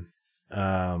Hagerman.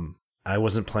 I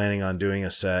wasn't planning on doing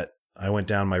a set. I went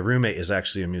down. My roommate is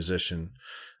actually a musician,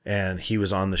 and he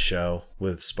was on the show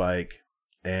with Spike.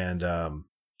 And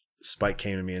Spike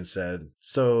came to me and said,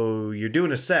 "So you're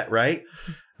doing a set, right?"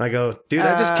 And I go, "Dude,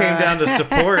 I just came down to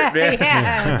support, man.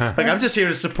 Yeah. Like, I'm just here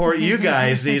to support you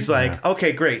guys." He's like,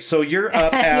 "Okay, great. So you're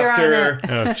up You're on after."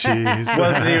 Oh, jeez.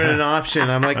 Wasn't even an option.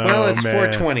 I'm like, well, Oh, it's man.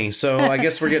 420, so I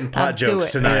guess we're getting pot I'll do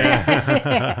jokes it. tonight.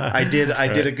 I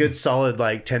did a good solid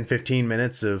 10-15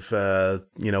 minutes of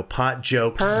you know, pot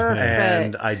jokes. Perfect.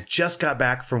 And I just got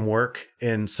back from work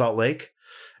in Salt Lake,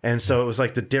 And so it was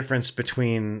like the differences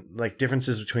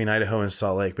between Idaho and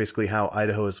Salt Lake, basically how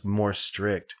Idaho is more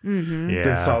strict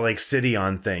than Salt Lake City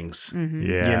on things,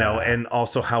 Yeah. and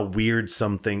also how weird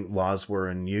laws were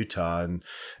in Utah.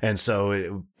 And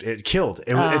so it killed.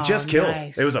 It just killed.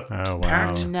 Nice. It was a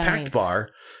packed Nice. bar,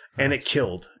 and it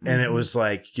killed. And it was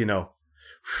like,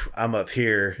 I'm up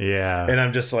here. Yeah. And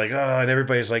I'm just like, oh, and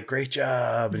everybody's like, great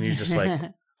job. And you're just like,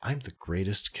 I'm the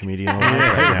greatest comedian alive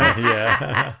right now.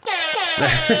 Yeah.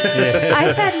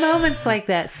 I've had moments like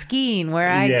that skiing where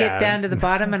I Yeah. get down to the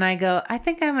bottom and I go, I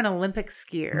think I'm an Olympic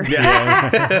skier.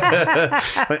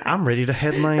 Like, I'm ready to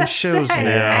headline shows right.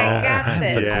 now. I got I'm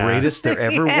the this. greatest there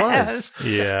ever was.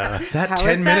 Yeah. That How 10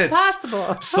 is that minutes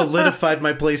possible? solidified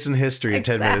my place in history in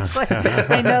 10 minutes.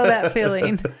 Exactly. I know that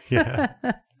feeling. Yeah.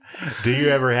 Do you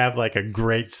ever have like a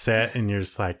great set and you're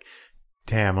just like,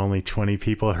 damn, only 20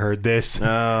 people heard this? No,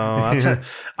 I'll tell you,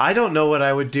 I don't know what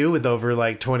I would do with over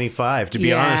like 25, to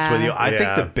be honest with you. I think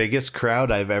Yeah. the biggest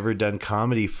crowd I've ever done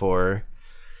comedy for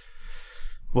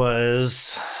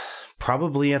was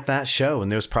probably at that show.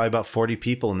 And there was probably about 40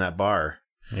 people in that bar.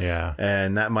 Yeah.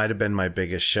 And that might have been my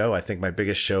biggest show. I think my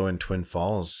biggest show in Twin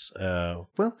Falls, it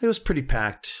was pretty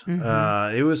packed.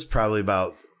 It was probably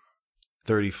about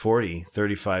 30, 40,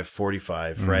 35,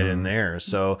 45 right in there.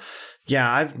 So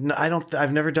yeah, I've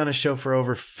never done a show for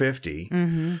over 50.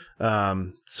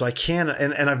 So I can,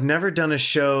 and I've never done a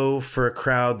show for a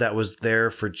crowd that was there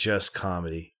for just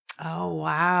comedy. Oh,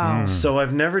 wow. So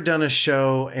I've never done a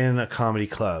show in a comedy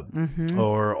club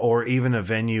or even a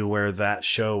venue where that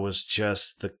show was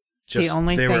just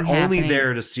only they were thing only happening.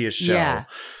 there to see a show. Yeah.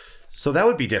 So that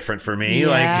would be different for me. Yeah.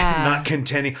 Like not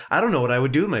contending. I don't know what I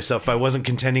would do with myself if I wasn't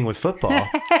contending with football,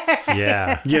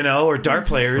 Yeah. or dart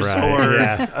players Right, or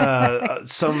yeah.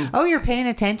 some. Oh, you're paying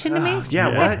attention to me? Yeah,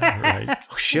 what? Right.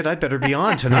 Oh, shit, I'd better be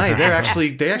on tonight. They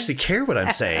actually care what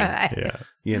I'm saying.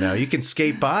 Yeah. You can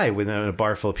skate by within a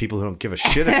bar full of people who don't give a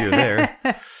shit if you're there.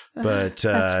 But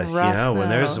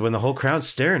rough, when the whole crowd's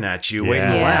staring at you, waiting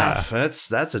to Yeah. laugh,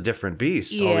 that's a different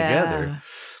beast altogether.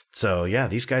 So yeah,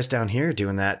 these guys down here are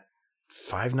doing that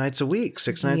 5 nights a week,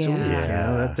 6 nights a week.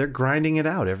 Yeah. They're grinding it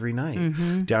out every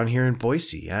night. Down here in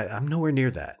Boise, I'm nowhere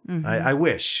near that. I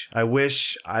wish I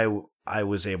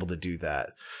was able to do that.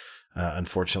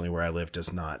 Unfortunately, where I live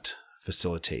does not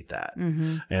facilitate that.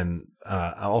 And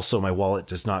also my wallet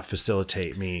does not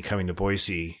facilitate me coming to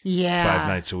Boise 5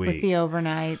 nights a week. With the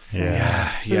overnights.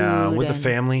 Yeah. Yeah, food with the and-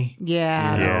 family.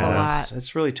 Yeah, that's a lot.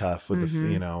 It's really tough with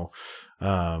and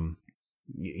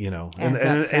Adds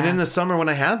up in the fast. summer when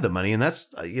I have the money, and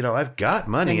that's I've got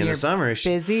money And in the you're summer.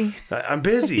 Busy. I'm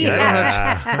busy.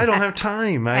 Yeah. I don't have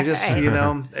time. I just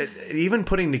even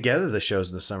putting together the shows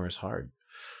in the summer is hard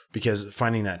because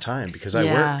finding that time because I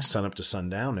Yeah. work sun up to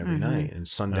sundown every night, and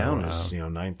sundown is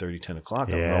 9:30, 10 o'clock.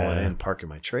 I'm Yeah. rolling in, parking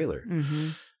my trailer,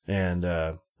 and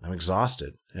I'm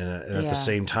exhausted. And at the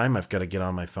same time, I've got to get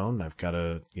on my phone. I've got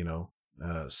to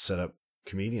set up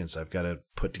comedians. I've got to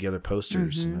put together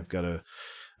posters, and I've got to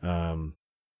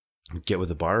get with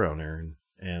the bar owner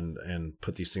and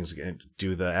put these things together,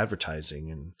 do the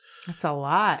advertising, and That's a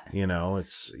lot.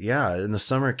 it's in the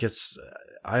summer it gets.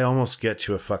 I almost get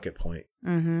to a fuck it point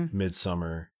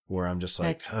midsummer where I'm just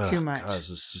like too much.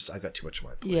 It's just I got too much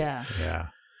on my plate. Yeah. Yeah.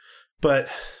 But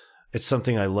it's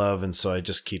something I love, and so I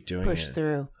just keep doing Push it.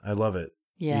 through. I love it.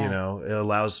 Yeah. It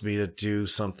allows me to do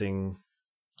something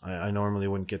I normally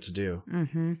wouldn't get to do.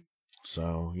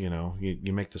 So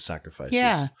you make the sacrifices.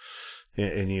 Yeah.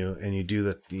 And you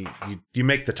do you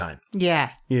make the time. Yeah.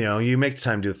 You make the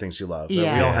time to do the things you love.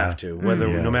 Yeah. We all have to.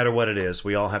 Yeah. No matter what it is,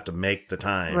 we all have to make the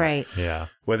time. Right. Yeah.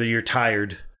 Whether you're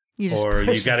tired You just or you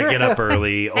push got to get through. up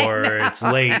early or it's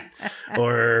late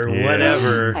or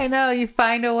whatever. I know. You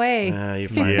find a way. You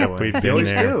find Yep, a way. we've You been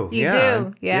always there. do. You yeah.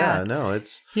 do. Yeah. No,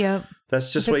 it's Yep.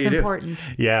 that's just It's what you do. important.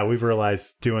 Yeah. We've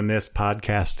realized doing this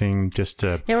podcasting just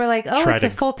to They were like, oh, try it's to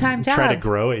a full-time job. Try to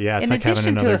grow it. Yeah. It's In like having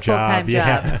addition to another a full-time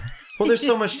job. job. Yeah. Well, there's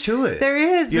so much to it. There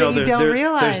is that you don't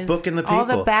realize. There's booking the people. All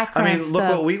the background I mean, look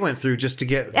stuff. what we went through just to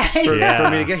get for Yeah.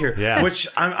 me to get here. Yeah. Which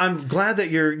I'm glad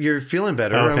that you're feeling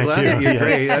better. Oh, I'm thank glad you. that you're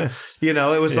great. Yes.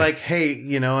 It was like,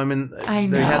 hey, I'm in. I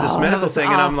They had this know. medical That was thing,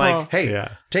 and I'm awful. like, hey, Yeah.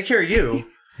 take care of you.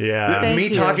 Yeah. Thank Me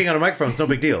you. talking on a microphone is no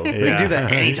big deal. We can do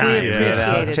that anytime. We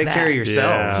appreciated Take care of that.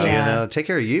 yourselves. Yeah. Take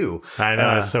care of you. I know.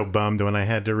 I was so bummed when I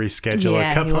had to reschedule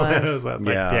Yeah, a couple he of was. those. I was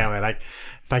like, Yeah. damn it.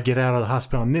 If I get out of the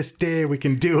hospital on this day, we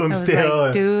can do them was still.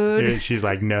 like, dude. And she's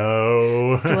like,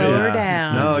 no. Slow her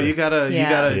down. No, you gotta.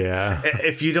 Yeah.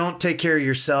 If you don't take care of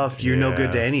yourself, you're no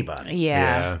good to anybody.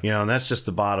 Yeah. Yeah. And that's just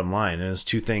the bottom line. And it's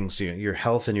two things: your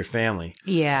health and your family.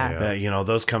 Yeah.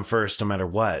 Those come first, no matter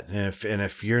what. And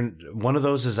if you're one of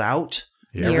those is out,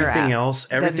 You're Everything out. else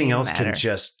Doesn't even can matter.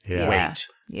 just Yeah. wait.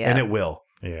 Yeah. And it will.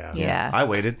 Yeah. Yeah. I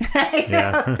waited.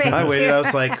 Yeah. I waited. I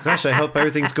was like, gosh, I hope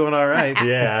everything's going all right.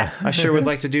 Yeah. I sure would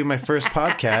like to do my first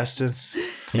podcast. It's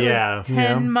Yeah.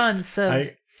 10 months of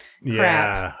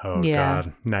Yeah. Oh Yeah.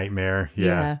 God. Nightmare.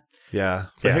 yeah. yeah.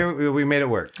 But Yeah. here we made it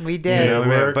work. We You did. know, we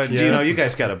made it- work, but yeah. you know, you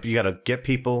guys gotta get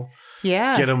people,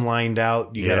 Yeah. get them lined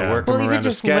out. You gotta Yeah. work Well, them even around a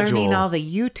just schedule. learning all the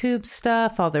YouTube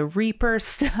stuff, all the Reaper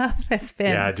stuff has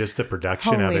been. Yeah. Just the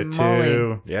production of Holy it moly.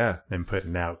 too. yeah. And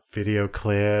putting out video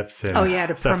clips and Oh, yeah,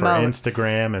 to stuff promote. for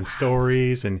Instagram and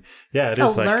stories. And yeah, it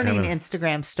is like learning kind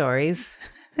Instagram stories.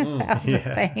 That was a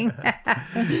thing.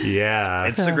 of, yeah.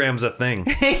 Instagram's a thing.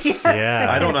 Yeah.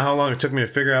 I don't know how long it took me to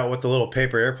figure out what the little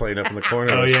paper airplane up in the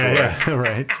corner Oh was yeah, for. yeah,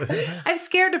 right. I'm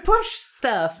scared to push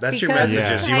stuff. That's your because-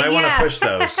 messages. You Yeah. might want to push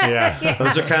those. Yeah.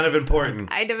 Those are kind of important.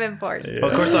 Kind of important. Well,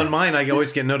 of course, on mine, I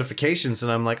always get notifications,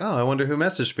 and I'm like, oh, I wonder who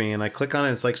messaged me. And I click on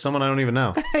it. It's like someone I don't even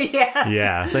know. Yeah.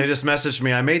 Yeah. They just messaged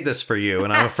me. I made this for you,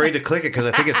 and I'm afraid to click it because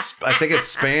I think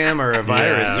it's spam or a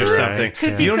virus Yeah, or right. something.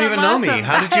 Could be You don't even know something me. awesome.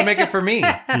 How did you make it for me?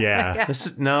 Yeah.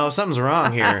 No, something's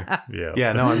wrong here. Yeah.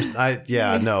 Yeah,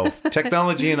 no, no.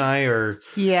 Technology and I are.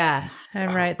 Yeah.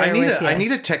 I'm right there I need with you. I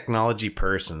need a technology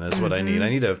person. Is what I need. I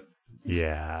need to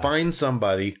Yeah. find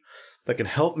somebody that can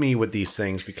help me with these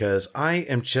things because I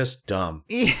am just dumb.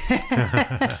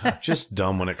 Just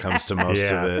dumb when it comes to most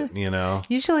Yeah. of it. You know.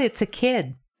 Usually it's a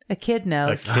kid. A kid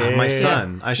knows. My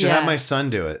son. I should Yeah. have my son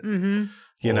do it. Mm-hmm.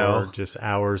 You Or know. just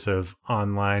hours of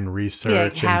online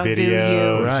research how and do you?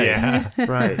 videos. Right. Yeah.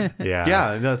 Right. Yeah.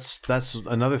 Yeah, that's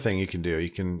another thing you can do.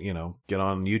 You can, get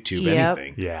on YouTube, Yep.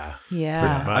 anything. Yeah.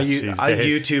 Yeah. Much I these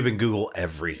days. YouTube and Google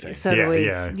everything. So Yeah, do we.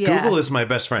 yeah. Google is my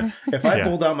best friend. If I Yeah.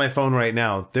 pulled out my phone right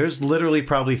now, there's literally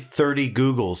probably 30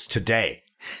 Googles today.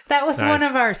 That was one Nice.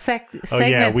 of our segments. Oh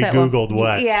yeah, we at one- Googled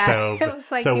what? Yeah. So, It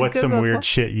was like so you what's some Googled weird what?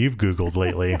 shit you've Googled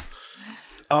lately?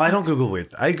 Oh, I don't Google weird.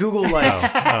 I Google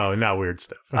like Oh, not weird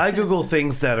stuff. I Google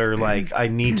things that are like I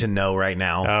need to know right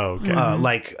now. Oh, okay.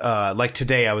 Like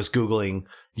today I was Googling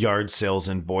yard sales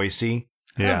in Boise.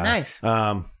 Yeah. Oh, nice.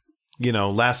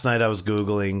 Last night I was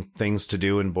Googling things to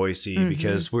do in Boise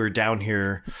because we're down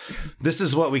here. This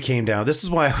is what we came down. This is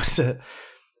why I was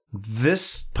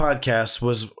this podcast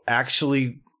was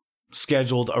actually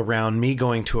scheduled around me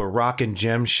going to a rock and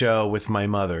gem show with my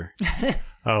mother.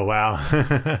 Oh wow.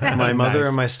 My mother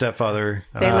and my stepfather.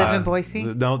 They live in Boise?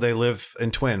 No, they live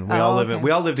in Twin. We Oh, all live okay.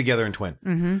 we all live together in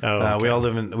Twin. Oh, okay. We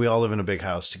all live in a big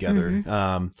house together.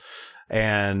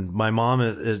 And my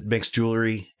mom makes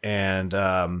jewelry,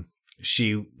 and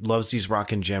she loves these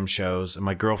rock and gem shows, and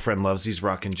my girlfriend loves these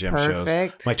rock and gem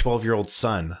Perfect. shows. My 12-year-old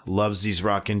son loves these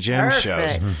rock and gem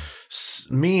Perfect.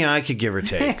 shows. Me, I could give or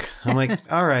take. I'm like,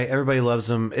 all right, everybody loves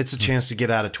them. It's a chance to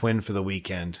get out of Twin for the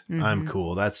weekend. I'm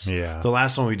cool. That's Yeah. the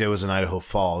last one we did was in Idaho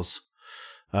Falls.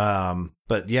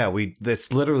 But yeah,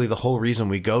 that's literally the whole reason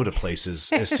we go to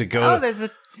places is to go. Oh, there's a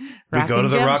we go to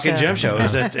the Rock and Gem show.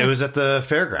 show. It was at the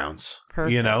fairgrounds.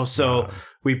 Perfect. So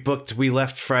we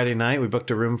left Friday night. We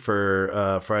booked a room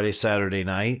for Friday, Saturday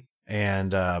night,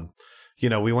 and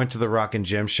we went to the Rock and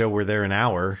Gem show. We're there an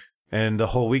hour. And the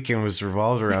whole weekend was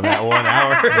revolved around that 1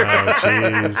 hour. Oh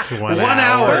jeez. 1 1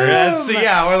 hour.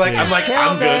 I'm like,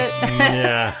 I'm good.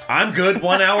 Yeah. I'm good.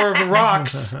 1 hour of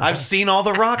rocks. I've seen all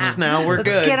the rocks now. We're Let's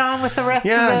good. get on with the rest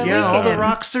Yeah, of the yeah. All the weekend.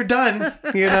 rocks are done.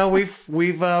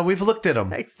 We've looked at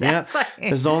them. Exactly. Yeah.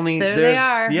 There's only There they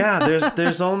are.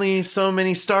 there's only so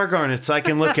many star garnets I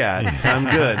can look at. I'm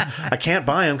good. I can't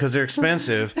buy them because they're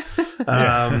expensive.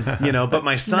 But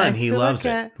my son, Nice he to loves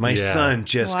look it. at. My Yeah. son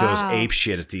just goes Wow. ape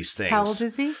shit at these things. How old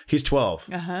is he? He's 12.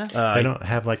 They don't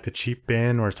have like the cheap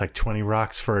bin where it's like 20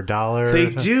 rocks for $1.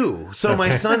 They do. So my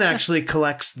son actually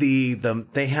collects they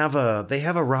have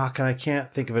a rock, and I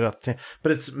can't think of it off the top,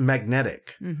 but it's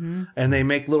magnetic, and they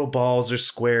make little balls or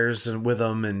squares and with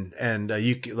them, and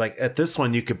you could, like at this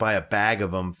one you could buy a bag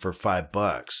of them for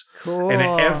 $5. Cool. And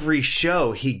at every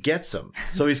show he gets them.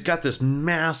 So he's got this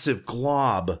massive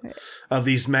glob of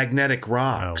these magnetic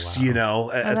rocks. Oh, wow.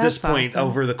 At that's this point, awesome.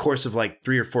 over the course of like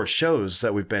 3 or 4 shows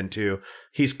that we've been to,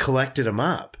 he's collected them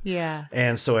up. Yeah.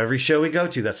 And so every show we go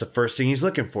to, that's the first thing he's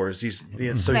looking for is so he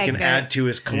can Magnet. add to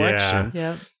his collection.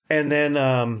 Yep. And then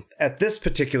at this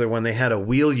particular one, they had a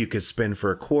wheel you could spin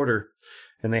for $0.25,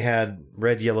 and they had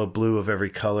red, yellow, blue of every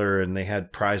color, and they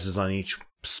had prizes on each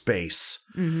space.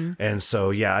 And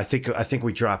so yeah, I think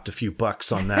we dropped a few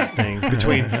bucks on that thing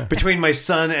between my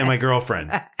son and my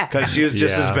girlfriend, because she was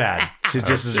just Yeah. as bad. She's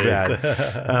just as bad.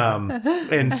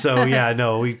 And so yeah,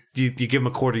 no, you give him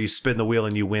a quarter, you spin the wheel,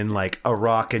 and you win like a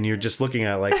rock, and you're just looking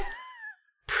at it like,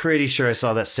 pretty sure I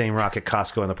saw that same rock at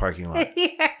Costco in the parking lot.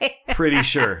 pretty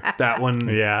sure that one.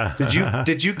 Yeah.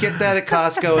 Did you get that at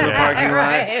Costco in the parking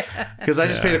lot? Because I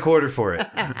just paid $0.25 for it.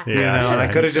 You know, and I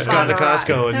could have just gone to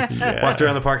Costco and walked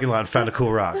around the parking lot and found a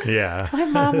cool rock. Yeah. My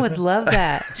mom would love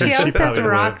that. She always has probably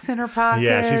rocks in her pockets.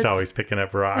 Yeah, she's always picking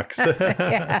up rocks.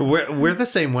 We're the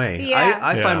same way. Yeah.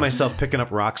 I find myself picking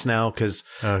up rocks now because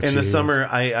in the summer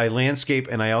I landscape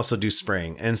and I also do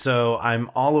spraying. And so I'm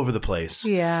all over the place.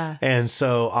 Yeah. And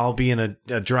so I'll be in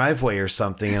a driveway or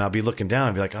something and I'll be looking down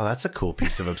and be like, oh, that's a cool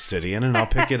piece of obsidian. And I'll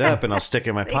pick it up and I'll stick it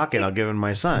in my pocket and I'll give it to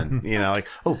my son. You know, like,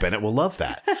 oh, Bennett will love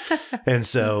that. And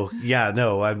so, yeah,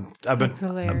 no, I'm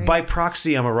hilarious. by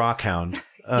proxy, I'm a rock hound.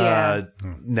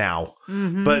 Now.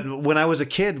 But when I was a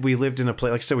kid, we lived in a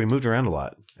place, like I said, we moved around a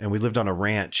lot and we lived on a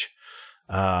ranch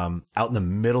out in the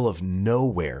middle of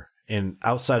nowhere and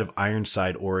outside of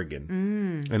Ironside,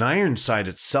 Oregon. And Ironside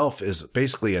itself is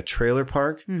basically a trailer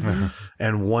park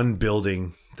and one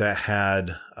building that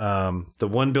had, the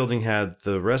one building had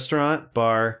the restaurant,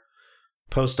 bar,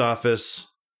 post office,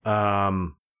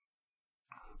 the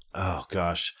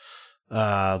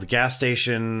gas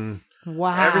station.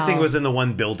 Wow. Everything was in the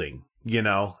one building, you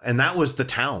know, and that was the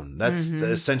town. That's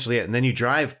essentially it. And then you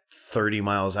drive 30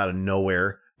 miles out of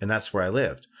nowhere, and that's where I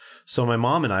lived. So my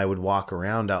mom and I would walk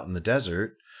around out in the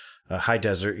desert, high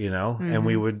desert, you know, and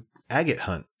we would agate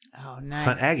hunt. Oh, nice.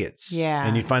 Hunt agates. Yeah.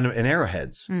 And you'd find them in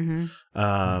arrowheads. And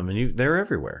they're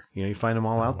everywhere. You know, you find them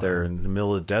all out there in the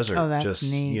middle of the desert. Oh, that's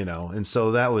just, neat. you know, and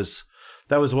so that was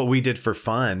what we did for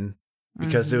fun.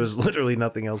 Because there was literally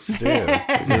nothing else to do.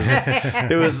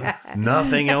 There was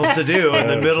nothing else to do in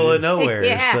the middle of nowhere.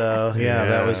 Yeah. So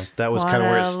that was kind of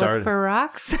where it started. Look for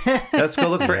rocks. Let's go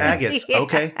look for agates.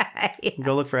 Okay,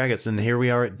 go look for agates, and here we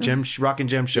are at Rock and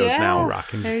Gem shows now.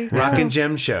 Rock and There you go. Rock and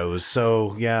Gem shows.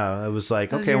 So yeah, I was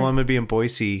like, okay, well, I'm gonna be in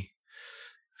Boise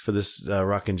for this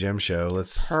Rock and Gem show.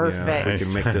 Let's if we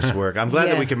can make this work. I'm glad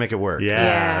that we can make it work.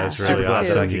 Yeah, it's Super really glad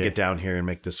awesome. that I could get down here and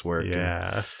make this work. Yeah,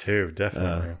 us too,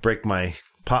 definitely.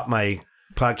 Pop my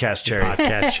podcast cherry.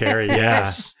 Podcast cherry,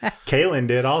 Yes. Kaylin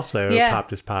did also Yeah.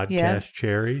 popped his podcast Yeah.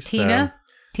 cherry. Tina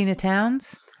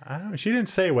Towns. I don't know. She didn't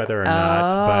say whether or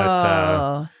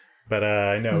not, but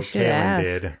I know We should Kaylin ask.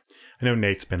 did. I know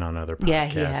Nate's been on other podcasts. Yeah,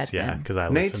 he had been. because I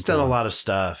Nate's listened done to a him. lot of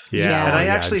stuff. Yeah, And I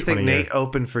yeah, actually think 20 Nate years.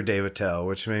 opened for Dave Attell,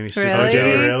 which made me super Really? Oh,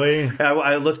 did he really?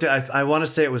 I looked at, I want to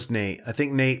say it was Nate. I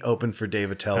think Nate opened for Dave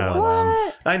Attell once.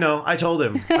 What? I know. I told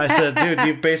him. I said, dude,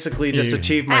 you basically just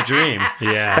achieved my dream.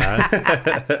 Yeah.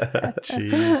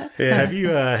 Jeez. Yeah. Have you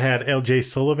had LJ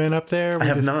Sullivan up there? I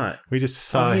have not. We just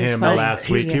saw Oh, he's him funny. last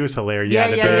week. He was hilarious.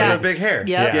 Yeah, the yeah, big- yeah. The big hair.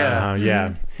 Yep. Yeah,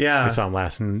 yeah. Yeah. We saw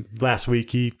him last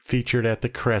week. He featured at the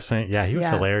Crescent. Yeah, he was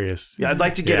Yeah. hilarious. Yeah, I'd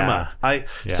like to get him Yeah. up.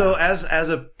 So as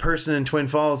a person in Twin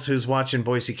Falls who's watching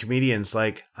Boise comedians,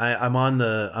 like I'm on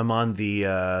the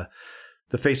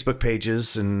Facebook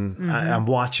pages and I'm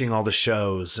watching all the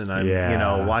shows and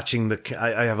I'm watching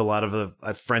I have a lot of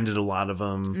I've friended a lot of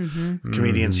them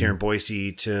comedians here in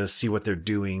Boise to see what they're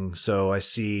doing. So I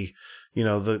see,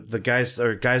 the guys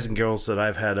and girls that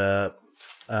I've had up,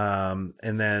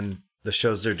 and then the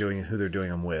shows they're doing and who they're doing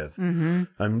them with.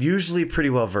 I'm usually pretty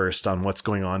well versed on what's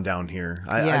going on down here.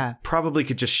 I probably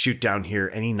could just shoot down here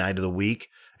any night of the week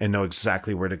and know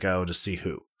exactly where to go to see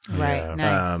who. Right. Yeah.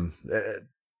 Nice.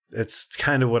 It's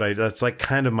kind of that's like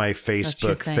kind of my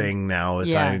Facebook thing. thing now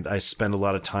is Yeah. I spend a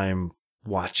lot of time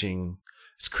watching.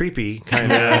 It's creepy,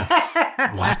 kind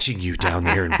of watching you down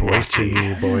there in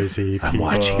Boise. Boise. I'm people.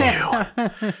 watching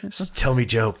you. Just tell me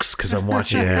jokes because I'm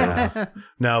watching you.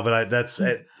 No, but that's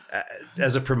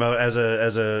as a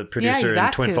producer in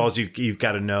got Twin to. Falls, you've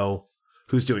got to know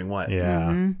who's doing what.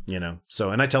 Yeah.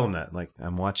 So, and I tell them that, like,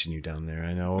 I'm watching you down there.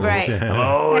 I know. Right. I'm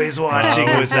always watching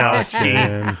Wazowski.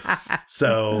 And-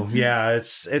 So yeah,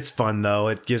 it's fun though.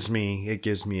 It gives me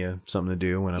something to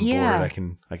do when I'm Yeah. bored.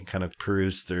 I can kind of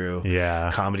peruse through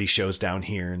Yeah. comedy shows down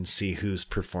here and see who's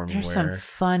performing There's some where.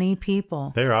 funny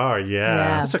people. There are,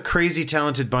 yeah. It's a crazy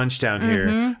talented bunch down here.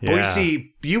 Mm-hmm. Yeah.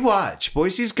 Boise, you watch.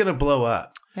 Boise's gonna blow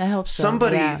up. I hope so.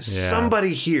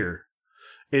 Somebody here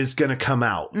is gonna come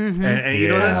out, and you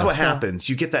know Yeah. that's what So. happens.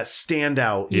 You get that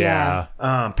standout. Yeah.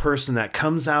 Person that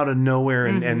comes out of nowhere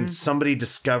and somebody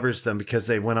discovers them because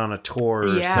they went on a tour or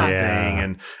Yeah. something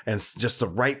Yeah. and just the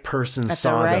right person At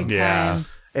saw the right them. time. Yeah.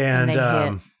 And they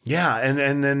hit.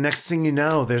 and then next thing you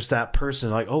know, there's that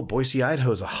person like, oh, Boise,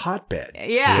 Idaho is a hotbed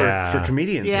Yeah. for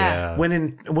comedians. Yeah. When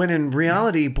in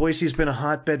reality, Boise's been a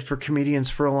hotbed for comedians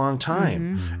for a long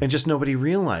time, and just nobody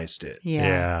realized it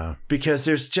Yeah. because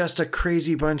there's just a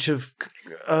crazy bunch of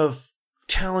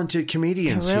talented They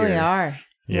comedians really here. are.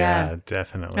 Yeah,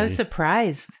 definitely. I was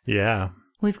surprised. Yeah.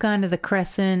 We've gone to the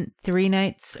Crescent 3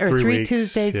 nights or 3 3 weeks,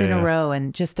 Tuesdays in a yeah. row,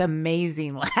 and just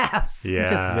amazing laughs. Yeah.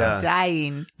 Just Yeah.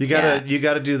 dying. You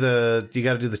gotta do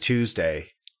the Tuesday.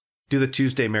 Do the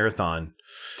Tuesday marathon.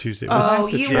 Tuesday. Oh,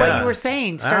 was- what Yeah. you were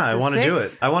saying. Ah, Starts I want to do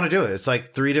it. I want to do it. It's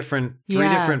like three different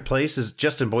places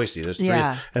just in Boise. There's 3,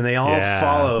 Yeah. and they all Yeah.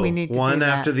 follow We need to one do that.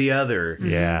 after the other.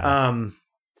 Yeah.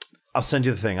 I'll send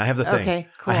you the thing. I have the thing. Okay,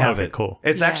 cool. I have Okay, it. cool.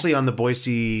 It's Yeah. actually on the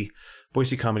Boise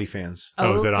Comedy Fans.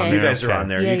 Oh, is it on okay. there? You guys are Okay. on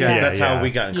there. Yeah, You guys, yeah. that's how we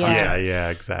got in Yeah. contact. yeah,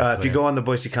 exactly. If you go on the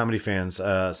Boise Comedy Fans,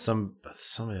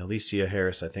 somebody, Alicia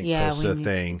Harris, I think, Yeah, posts we a need-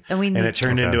 thing, and we need it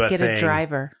turned to into a Get thing. a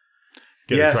driver.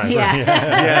 Get a Yes. driver.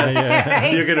 Yeah. Yes,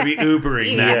 Right? you're going to be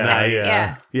Ubering that Yeah, night.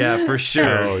 yeah. Yeah, for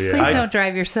sure. Oh, yeah. Please don't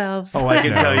drive yourselves. Oh, I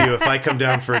can tell you, if I come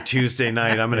down for a Tuesday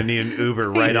night, I'm going to need an Uber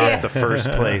right off the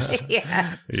first place.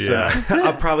 Yeah, So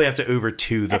I'll probably have to Uber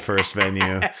to the first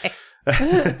venue.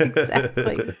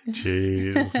 exactly.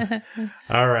 Jeez.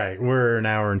 All right, we're an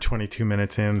hour and 22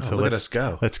 minutes in, so look at let's us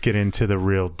go. Let's get into the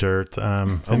real dirt.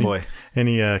 Boy.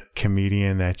 Any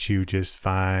comedian that you just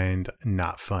find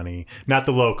not funny? Not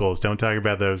the locals. Don't talk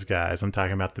about those guys. I'm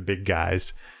talking about the big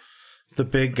guys. The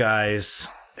big guys.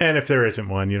 And if there isn't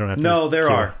one, you don't have to. No,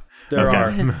 there are. There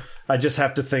Okay. are. I just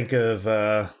have to think of.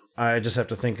 I just have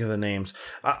to think of the names.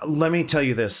 Let me tell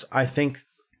you this. I think.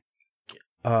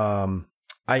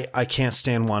 I can't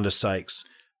stand Wanda Sykes.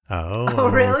 Oh,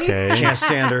 really? Okay. Can't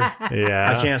stand her.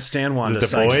 Yeah. I can't stand Is Wanda it the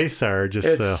Sykes. voice or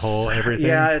just the whole everything?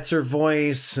 Yeah, it's her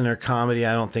voice and her comedy.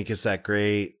 I don't think it's that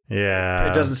great. Yeah.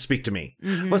 It doesn't speak to me.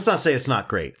 Let's not say it's not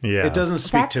great. Yeah. It doesn't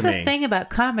speak That's to the me. thing about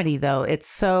comedy, though. It's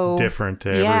so different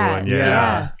to Yeah, everyone. yeah.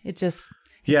 Yeah. It just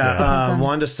Yeah, Depends on-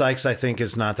 Wanda Sykes, I think,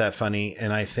 is not that funny,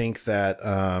 and I think that,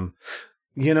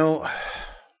 you know,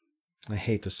 I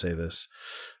hate to say this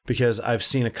because I've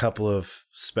seen a couple of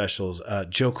specials.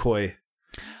 Joe Coy,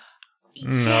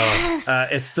 yes.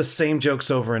 it's the same jokes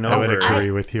over and I would over.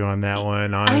 agree with you on that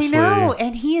one, honestly. I know,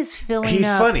 and he is filling. He's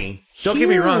up funny. Don't get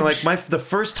me wrong. huge Like the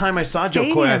first time I saw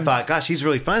Joe Coy, I stadiums. thought, "Gosh, he's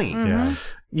really funny." Yeah.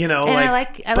 You know, And I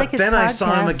like like but his then I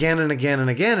saw him podcast. again and again and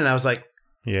again, and I was like,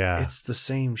 Yeah. it's the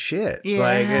same shit. Yeah.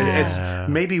 Like it's Yeah.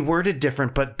 maybe worded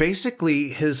different, but basically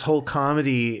his whole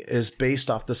comedy is based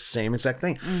off the same exact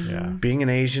thing. Yeah. Being an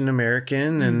Asian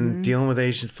American and dealing with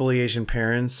fully Asian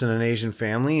parents and an Asian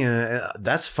family, and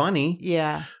that's funny.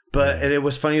 Yeah. But and it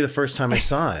was funny the first time I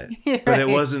saw it, but it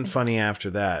wasn't funny after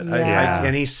that. Yeah.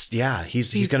 And he's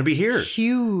going to be here.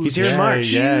 Huge. He's here in Yeah, March.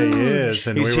 Yeah, he is.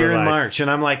 And He's we here were in like, March,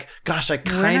 and I'm like, gosh, I We're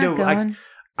kind not of, going.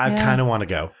 I Yeah. kind of want to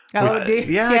go. Oh, do you?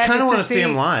 Yeah, I Yeah, kind of just want to to see him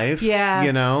see. live. Yeah.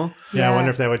 You know? Yeah, I Yeah.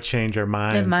 wonder if that would change our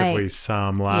minds might. if we saw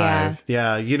him live.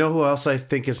 Yeah. You know who else I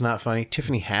think is not funny?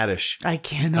 Tiffany Haddish. I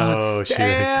cannot Oh, she-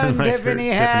 stand like her- Tiffany Tiffany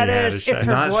Haddish. Haddish. It's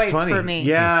her Not voice funny. for me.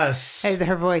 Yes.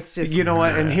 Her voice just. You know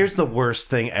what? And here's the worst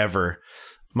thing ever.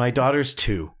 My daughter's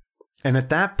 2. And at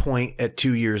that point, at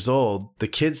 2 years old, the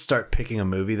kids start picking a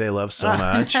movie they love so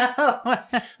much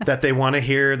that they want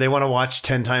to watch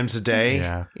 10 times a day.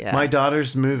 Yeah. Yeah. My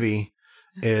daughter's movie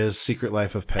is Secret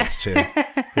Life of Pets 2.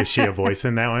 Is she a voice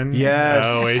in that one? Yes.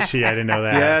 Oh, is she? I didn't know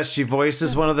that. Yeah, she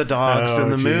voices one of the dogs Oh, in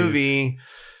the geez. movie.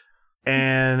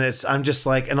 And I'm just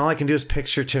like, and all I can do is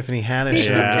picture Tiffany Haddish.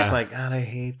 And I'm Yeah. just like, God, I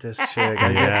hate this chick.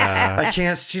 Yeah. I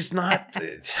can't, she's not.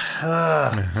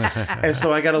 And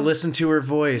so I got to listen to her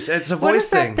voice. It's a What voice is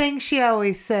that thing. thing she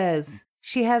always says?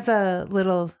 She has a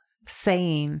little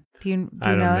saying. Do you I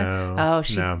don't know it? know. Oh,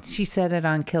 No. she said it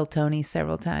on Kill Tony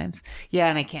several times. Yeah,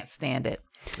 and I can't stand it.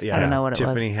 Yeah, I don't know what it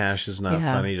was. Tiffany Haddish is not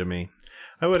Yeah. funny to me.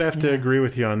 I would have to agree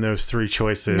with you on those 3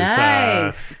 choices.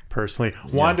 Nice. Personally,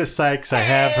 Wanda Sykes, I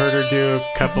have heard her do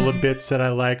a couple of bits that I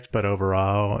liked, but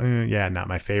overall, yeah, not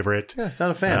my favorite. Yeah,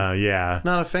 not a fan. Yeah.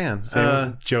 Not a fan. Same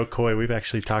with Joe Coy. We've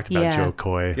actually talked about Yeah. Joe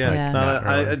Coy. Yeah, Yeah. not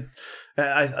Not a, really.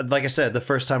 I like I said, the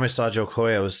first time I saw Joe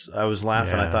Coy, I was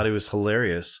laughing. I Yeah. thought he was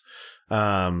hilarious.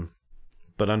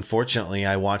 But unfortunately,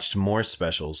 I watched more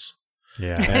specials.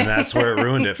 Yeah. And that's where it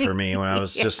ruined it for me when I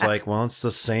was just like, well, it's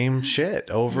the same shit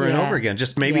over and Yeah. over again.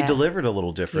 Just maybe Yeah. delivered a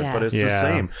little different, Yeah. but it's the Yeah.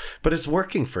 same. But it's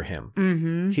working for him.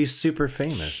 Mm-hmm. He's super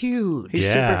famous. Huge. He's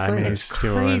yeah, super I mean, famous. he's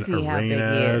doing crazy how big he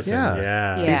arenas. is. and-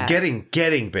 Yeah. yeah. He's Yeah.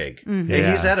 getting big. And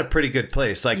Yeah. he's at a pretty good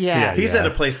place. Like Yeah. he's Yeah. at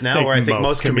a place now Like where I think most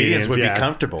most comedians would comedians, be yeah.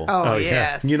 comfortable. Oh, yeah.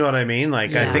 yes. You know what I mean?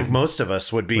 Like I Yeah. think most of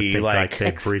us would be Think like,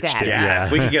 they've reached it. ecstatic. yeah,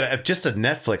 if we could get just a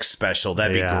Netflix special,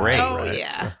 that'd Yeah. be great. Oh, Right.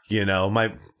 yeah. You know,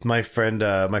 my friend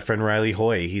Riley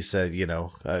Hoy, he said, you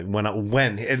know,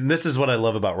 when and this is what I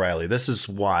love about Riley. This is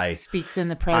why Speaks in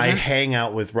the I present. hang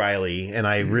out with Riley, and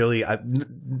I really,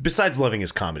 besides loving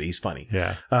his comedy, he's funny.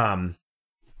 Yeah.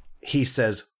 He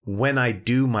says, when I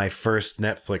do my first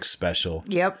Netflix special,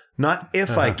 Yep. not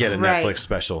if I get a Right. Netflix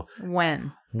special,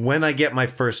 When? when I get my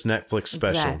first Netflix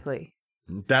special. Exactly.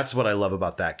 That's what I love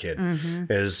about that kid.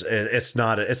 Is it's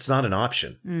not an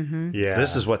option. Yeah.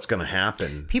 This is what's going to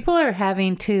happen. People are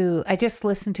having to. I just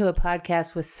listened to a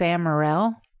podcast with Sam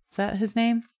Morril. Is that his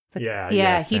name? Yeah,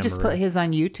 He Sam just Morril. put his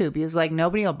on YouTube. He was like,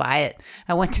 nobody will buy it.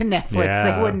 I went to Netflix.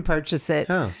 Yeah. They wouldn't purchase it.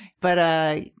 Oh. But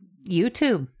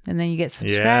YouTube. And then you get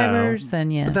subscribers. Then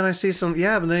But then I see some,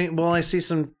 I see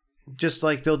some, just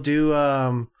like they'll do,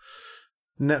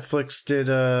 Netflix did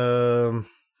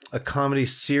a comedy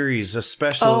series, a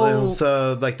special. Oh. It was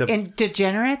like the And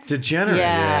Degenerates? Degenerates,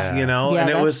 Yeah. you know, Yeah, and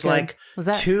it that's was good. like Was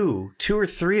that- two or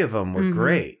three of them were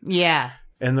great. Yeah.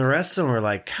 And the rest of them were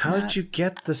like, how did you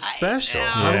get the special?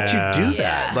 How did you do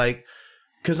that? Yeah. Like,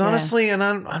 because honestly, and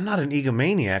I'm not an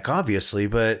egomaniac, obviously,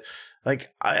 but like,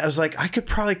 I was like, I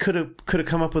could have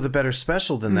come up with a better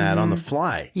special than that on the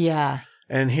fly. Yeah.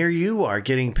 And here you are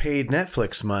getting paid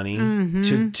Netflix money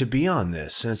to be on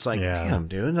this. And it's like, Yeah. damn,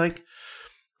 dude. Like,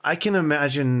 I can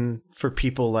imagine for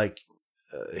people like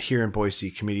here in Boise,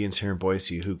 comedians here in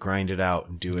Boise who grind it out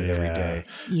and do it every day.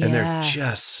 And they're Yeah.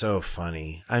 just so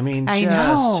funny. I mean, I just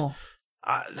know.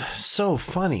 so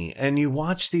funny. And you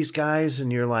watch these guys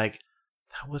and you're like,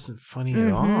 that wasn't funny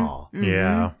at all.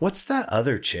 Yeah. What's that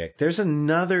other chick? There's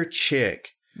another chick.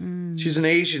 She's an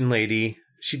Asian lady.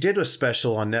 She did a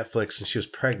special on Netflix and she was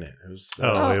pregnant. It was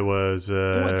It was.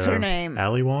 What's her name?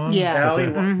 Ali Wong? Yeah. Was Ali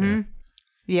it? Wong.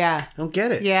 Yeah. I don't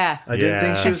get it. Yeah. I didn't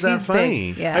think she was She's that big.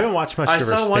 funny. Yeah. I haven't watched much I of her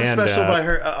saw one stand-up. special by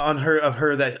her of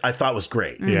her that I thought was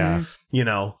great. Yeah. You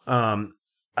know,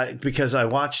 because I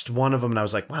watched one of them and I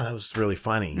was like, wow, that was really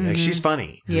funny. Like, she's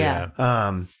funny. Yeah.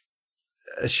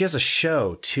 She has a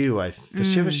show too.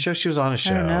 Does she have a show? She was on a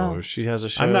show. don't know. She has a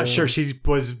show. I'm not sure.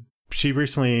 She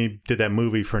recently did that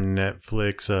movie for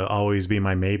Netflix, Always Be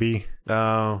My Maybe,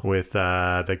 Oh, with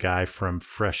the guy from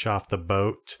Fresh Off the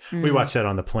Boat. We watched that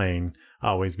on the plane.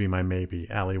 Always Be My Maybe,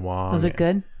 Ali Wong. Was it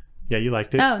good? Yeah, you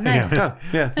liked it? Oh, nice. Yeah.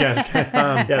 yeah.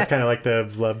 Yeah, it's kind of like the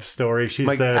love story. She's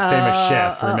the famous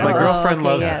chef. Remember? My girlfriend okay,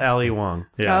 loves yeah. Ali Wong.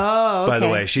 Yeah. Oh, okay. By the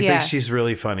way, she Yeah. thinks she's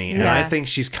really funny, and Yeah. I think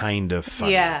she's kind of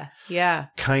funny. Yeah. Yeah.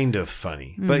 Kind of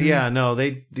funny. But yeah, no,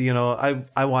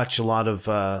 I watch a lot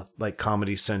of like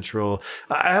Comedy Central.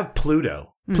 I have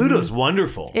Pluto. Pluto's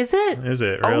wonderful. Is it? Is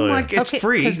it Oh really? my, it's Okay,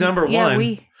 free. 'cause Number yeah, one.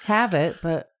 we have it,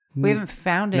 but we haven't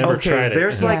found it. Never Okay, tried it.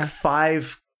 there's Yeah. like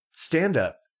 5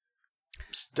 stand-up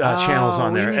channels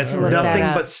on we there. need It's to look that nothing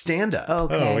up. but stand-up.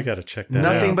 Okay. Oh, we got to check that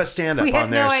Nothing out. but stand-up We had on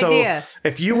there. no So idea.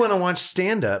 if you want to watch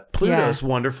stand-up, Pluto's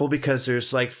wonderful because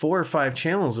there's like 4 or 5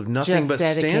 channels of nothing Just but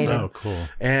dedicated. stand-up. Oh, cool.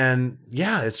 And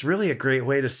yeah, it's really a great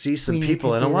way to see some We need people.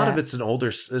 to And a do lot that. of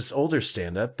it's older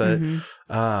stand-up, but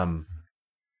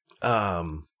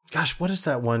gosh, what is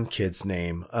that one kid's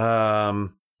name?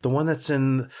 The one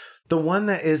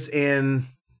that is in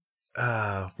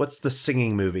what's the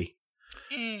singing movie?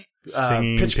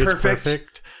 Singing Pitch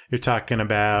Perfect. You're talking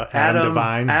about Adam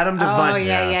Devine. Adam Devine. Oh,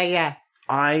 yeah.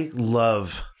 I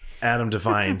love Adam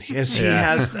Devine. He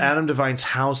has Adam Devine's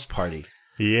house party.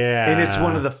 Yeah. And it's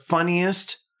one of the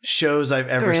funniest shows I've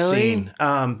ever Really? seen.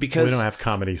 Because we don't have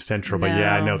Comedy Central, but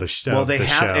yeah, I know the show. well, they the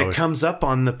have show. it comes up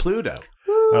on the Pluto.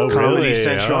 Oh, Comedy really?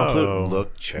 Central on Oh. Pluto.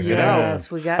 Look, check it out.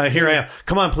 Yes, we got Here to. I am.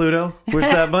 Come on, Pluto. Where's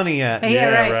that money at? Yeah, Yeah,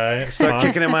 right. right. Start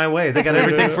kicking it my way. They got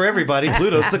everything for everybody.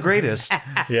 Pluto's the greatest.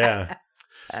 Yeah.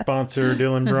 Sponsor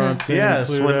Dylan Bronson.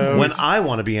 Yes. Pluto. When I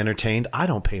want to be entertained, I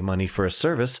don't pay money for a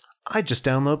service. I just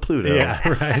download Pluto. Yeah,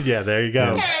 right. Yeah, there you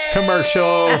go.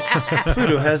 Commercial.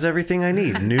 Pluto has everything I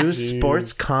need. News,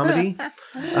 sports, comedy,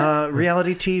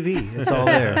 reality TV. It's all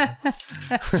there.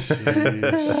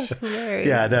 That's hilarious.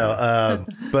 Yeah, no.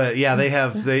 But yeah, they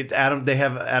have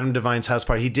Adam Devine's house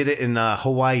party. He did it in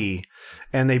Hawaii.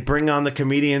 And they bring on the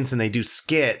comedians and they do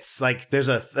skits. Like there's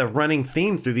a running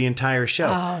theme through the entire show.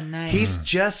 Oh, nice. He's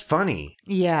just funny.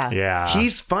 Yeah. Yeah.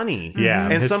 He's funny. Yeah,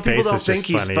 And his some people face don't is think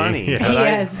just he's funny. funny. Yeah. But,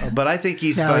 Yes. but I think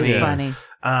he's No, funny. he's funny.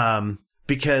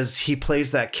 Because he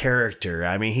plays that character.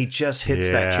 I mean, he just hits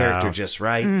that Yeah. character just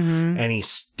right. And he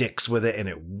sticks with it and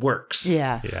it works.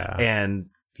 Yeah. Yeah. And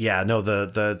yeah, no,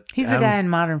 the He's the guy in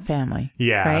Modern Family.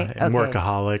 Yeah. Right? And Okay.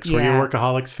 Workaholics. Were you a Yeah.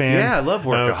 Workaholics fan? Yeah, I love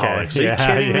Workaholics. Are you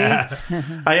kidding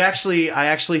me? I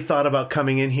actually thought about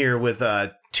coming in here with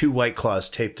 2 White Claws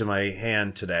taped to my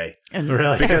hand today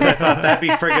Really? because I thought that'd be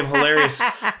friggin' hilarious.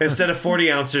 Instead of 40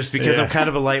 ounces, because Yeah. I'm kind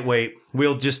of a lightweight,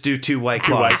 we'll just do 2 White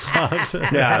Claws.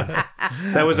 Yeah,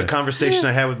 that was a conversation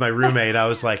I had with my roommate. I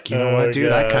was like, you know what,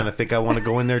 dude? I God. kind of think I want to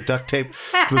go in there duct tape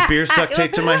with beers duct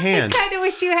taped to my hand. I kind of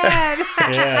wish you had.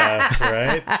 Yeah,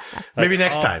 right? Maybe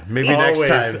next time. Maybe next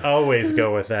time. Always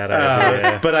go with that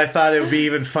idea. But I thought it would be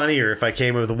even funnier if I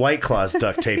came with White Claws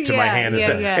duct taped to my Yeah, hand.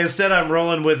 yeah, yeah. Instead, I'm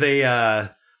rolling with a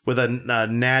with a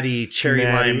natty cherry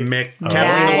Natty. lime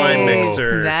Catalina lime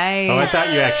mixer. Nice. Oh, I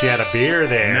thought you actually had a beer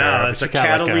there. No, it's a But you got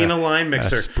Catalina like lime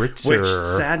mixer. spritzer. Which,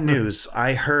 sad news,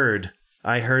 I heard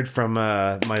from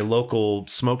my local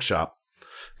smoke shop,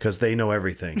 because they know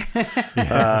everything.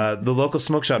 The local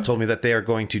smoke shop told me that they are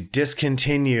going to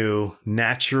discontinue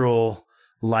natural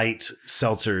light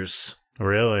seltzers.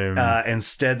 Really?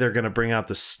 Instead, they're going to bring out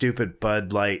the stupid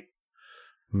Bud Light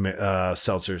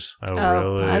seltzers. oh,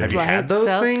 Oh, really? Bud Have you Light had those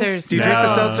things? seltzers. Do you drink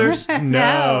the No. seltzers?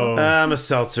 No. I'm a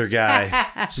seltzer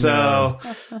guy. So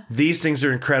these things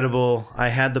are incredible. I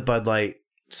had the Bud Light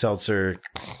seltzer.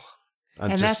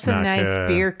 And that's a not nice good.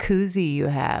 beer koozie you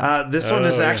have. This one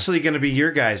is Oh, yeah. actually going to be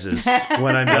your guys's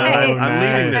when I'm done. I'm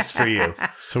nice. leaving this for you.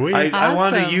 Sweet. I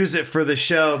wanted to Awesome. use it for the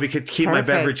show because keep my Perfect.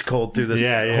 beverage cold through this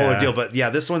Yeah, whole yeah. ordeal. But yeah,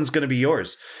 this one's going to be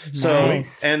yours. So,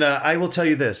 Nice. and I will tell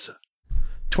you this: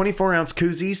 24-ounce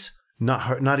koozies,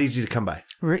 not easy to come by.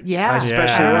 Yeah. I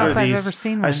special I don't know order if I've these. ever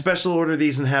seen I one. special order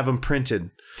these and have them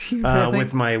printed Really?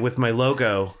 with my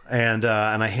logo, and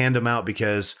I hand them out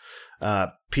because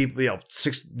people,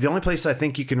 the only place I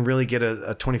think you can really get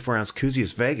a 24-ounce koozie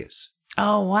is Vegas.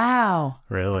 Oh, wow.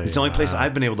 really? It's the only place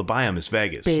I've been able to buy them is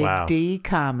Vegas. Big Wow. D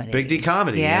comedy. Big D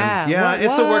comedy. Yeah. And yeah,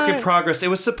 it's a work in What? progress. It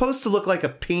was supposed to look like a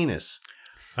penis.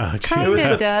 Oh, Kinda It was.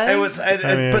 geez. does. It was.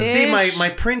 mean- but see, Ish. my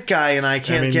print guy and I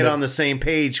can't mean, get the- on the same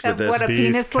page with Of this. what a These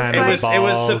penis looks kind It of like. was. It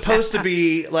was balls. supposed to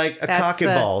be like a That's cock and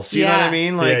the- balls. You know what I yeah.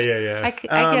 mean? Like, yeah.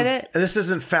 I get it. This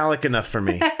isn't phallic enough for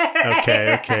me.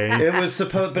 Okay. It was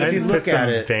supposed, but if I you look put at some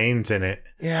it, veins in it.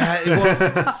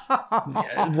 yeah.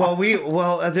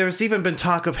 Well, there's even been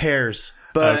talk of hairs,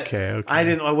 but Okay.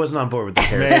 I wasn't on board with the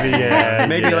hair. Maybe, yeah.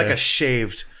 Maybe yeah. like a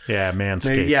shaved. Yeah, manscaped.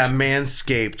 Maybe, yeah,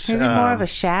 manscaped. Maybe more of a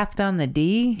shaft on the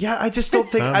D. Yeah, I just don't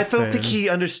think I don't think Something. he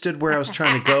understood where I was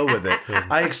trying to go with it.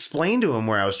 I explained to him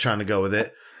where I was trying to go with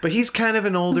it, but he's kind of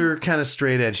an older, kind of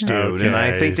straight edge dude, and I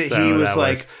Okay, think that so he was that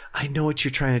like, was- "I know what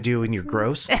you're trying to do, and you're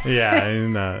gross. Yeah.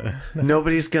 And,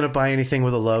 Nobody's gonna buy anything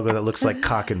with a logo that looks like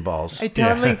cock and balls. I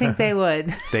totally think they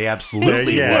would. They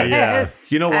absolutely yeah, would. yeah.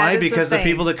 You know That why? is Because the thing.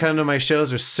 people that come to my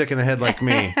shows are sick in the head like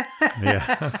me.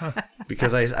 yeah.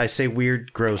 Because I say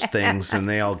weird, gross things, and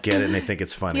they all get it and they think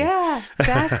it's funny. Yeah,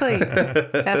 exactly.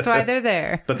 That's why they're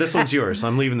there. But this one's yours.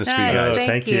 I'm leaving this for you Nice. Oh, guys.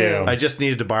 thank you. you. I just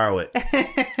needed to borrow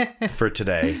it for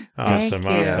today. Awesome.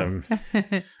 Thank you. Awesome.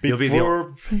 You'll be the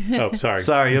Before- oh, sorry.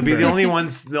 Sorry, you'll be the only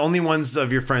ones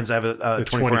of your friends that have a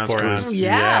 24-ounce 24 cruise. ounce.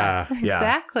 Yeah, Yeah.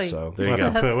 exactly. So there We'll you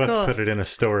have, go. to put, we'll have cool. to put it in a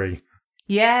story.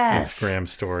 Yes. Instagram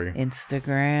story.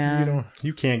 Instagram.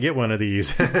 You can't get one of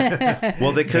these.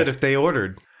 Well, they could if they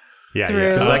ordered, yeah. Through-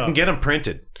 Yeah. because I can get them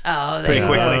printed Oh, there pretty you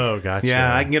quickly. go. Oh, gotcha.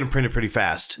 Yeah, I can get them printed pretty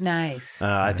fast. Nice.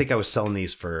 I think I was selling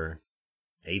these for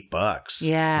 $8.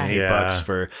 Yeah. $8 Yeah.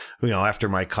 for after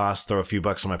my cost, throw a few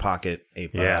bucks in my pocket.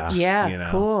 $8. Yeah. Yeah,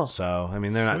 cool. So I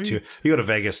mean, they're not too. Sweet. You go to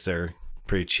Vegas, they're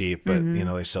pretty cheap, but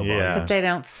they sell Yeah. volumes. But they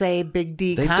don't say Big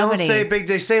D They comedy. don't say big.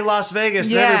 They say Las Vegas.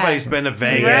 Yeah. Everybody's been to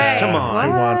Vegas. Right. Come on. Who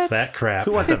What? wants that crap?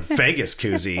 Who wants a Vegas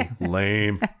koozie?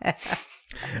 Lame.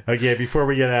 Okay, before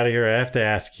we get out of here, I have to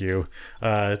ask you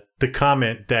the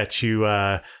comment that you,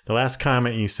 the last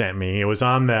comment you sent me, it was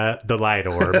on the light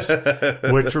orbs,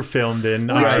 which were filmed in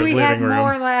Which our we living had room.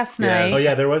 more last night. Oh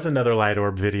yeah, there was another light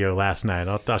orb video last night.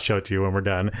 I'll show it to you when we're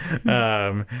done.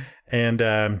 And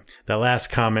the last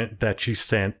comment that you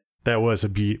sent, that was a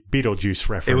Beetlejuice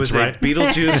reference. It was right? a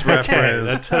Beetlejuice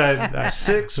reference. That's what I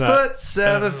 6 foot,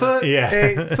 7 foot, Yeah.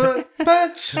 8 foot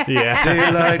punch. yeah.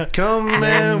 Daylight come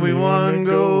and we want to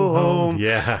go home.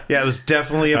 Yeah. Yeah, it was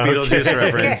definitely a Beetlejuice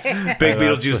reference. Big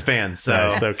Beetlejuice fan. So,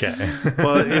 That's okay.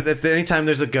 well, if anytime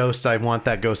there's a ghost, I want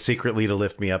that ghost secretly to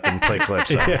lift me up and play clips.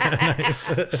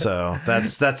 So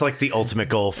that's like the ultimate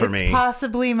goal for It's me.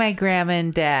 possibly my grandma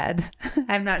and dad.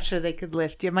 I'm not sure they could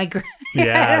lift you. My grandma.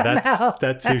 Yeah, I don't know.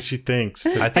 that's who she thinks.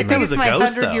 I think that was a my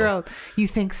ghost, though. 100-year-old. You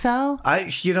think so?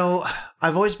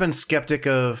 I've always been skeptic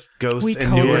of ghosts We in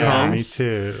totally newer are. Yeah, me homes.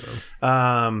 too.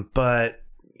 But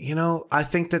I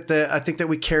think that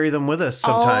we carry them with us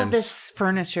All sometimes. this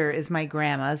furniture is my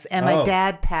grandma's, and my Oh.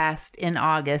 dad passed in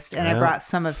August, and I brought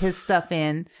some of his stuff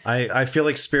in. I feel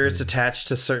like spirits attached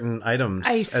to certain items.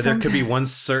 There could be one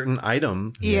certain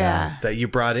item Yeah. that you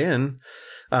brought in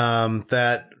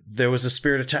that there was a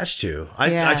spirit attached to. I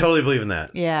Yeah. totally believe in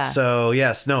that. Yeah. So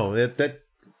yes, no,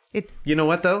 It- you know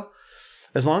what though?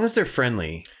 As long as they're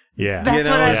friendly, Yeah. That's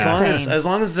what I'm as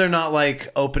long as they're not like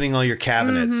opening all your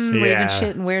cabinets, Leaving Yeah.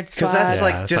 shit in weird spots. because that's Yeah,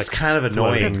 like it's just like kind of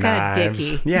annoying. It's kind of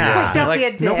knives. dicky. Yeah, Don't like be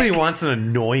a dick. nobody wants an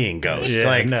annoying ghost. Yeah,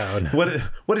 like no.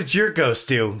 what What did your ghost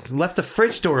do? Left the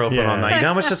fridge door open all night. You know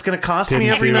how much that's going to cost me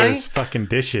Didn't every do night? his fucking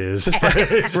dishes.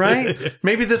 Right?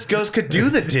 Maybe this ghost could do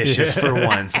the dishes for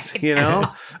once, you know?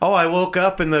 Oh, I woke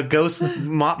up and the ghost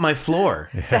mopped my floor.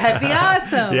 That'd be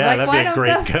awesome. Yeah, that'd why be a don't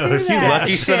great ghosts do ghost. that?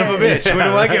 Lucky son of a bitch. When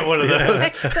do I get one of those?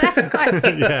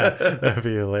 Exactly. Yeah, that'd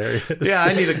be hilarious. Yeah,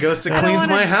 I need a ghost that cleans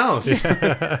my house.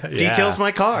 Details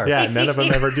my car. Yeah, none of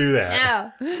them ever do that.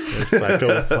 Yeah. It's like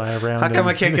go fly around. How come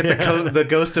I and- can't get the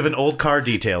ghost of an old car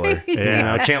detailer? Yeah. You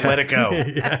know, I can't let it go.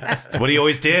 It's what he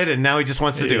always did, and now he just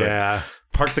wants to do it. Yeah,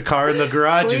 Park the car in the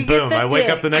garage, We and get boom, the I wake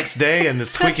dick. up the next day, and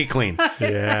it's squeaky clean.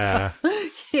 yeah.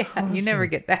 Yeah. You never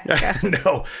get that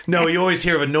ghost. No, you always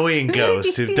hear of annoying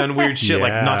ghosts who've done weird shit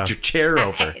like Yeah. knocked your chair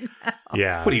over.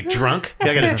 Yeah. What are you, drunk?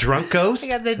 I got a drunk ghost? I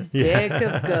got the dick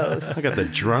of ghosts. I got the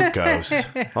drunk ghost.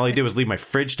 All he did was leave my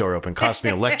fridge door open, cost me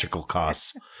electrical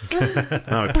costs.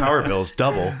 Now my power bill's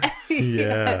double.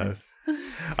 Yeah. All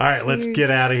right, let's get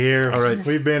out of here. All right,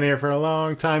 we've been here for a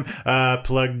long time.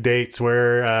 Plug dates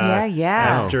where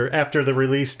Yeah. after the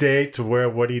release date.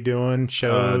 What are you doing?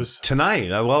 Shows. Tonight.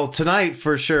 Tonight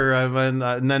for sure. And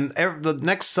then the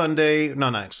next Sunday. No,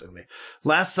 not next Sunday.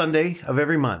 Last Sunday of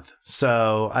every month.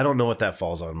 So I don't know what that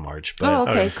falls on March. But Oh,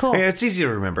 okay, cool. Hey, it's easy to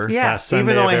remember. Yeah. Last Sunday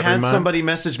Even though of I every had month. somebody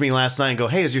message me last night and go,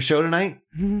 "Hey, is your show tonight?"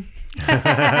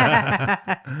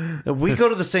 We go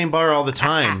to the same bar all the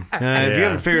time. If you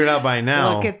haven't figured it out by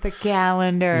now, Look at the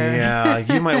calendar. yeah,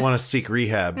 you might want to seek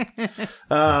rehab.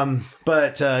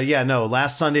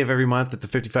 Last Sunday of every month at the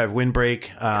 55 Windbreak,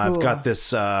 I've Cool. got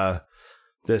this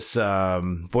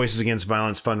Voices Against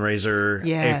Violence fundraiser,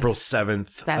 Yes. April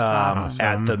 7th, That's awesome.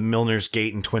 at the Milner's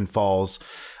Gate in Twin Falls.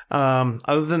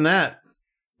 Other than that,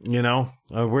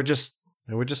 we're just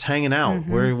hanging out.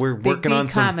 We're Big working D on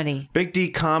some comedy. Big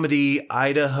D Comedy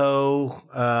Idaho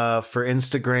for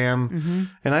Instagram,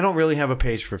 and I don't really have a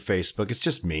page for Facebook. It's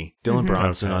just me, Dylan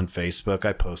Bronson, Okay. on Facebook.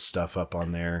 I post stuff up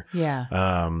on there. Yeah.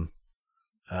 And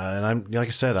I'm like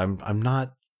I said, I'm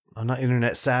not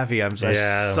internet savvy. I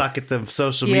Yeah. suck at the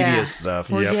social Yeah. media stuff.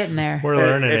 We're Yep. getting there. We're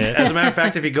learning And it. As a matter of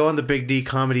fact, if you go on the Big D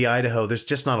Comedy Idaho, there's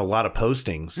just not a lot of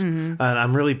postings. And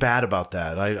I'm really bad about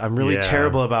that. I'm really Yeah.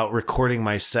 terrible about recording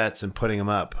my sets and putting them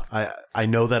up. I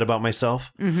know that about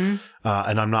myself. And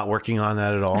I'm not working on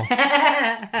that at all.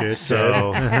 Good.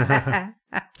 So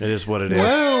it is what it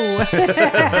is. Whoa.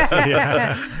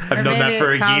 I've known that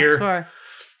for a year.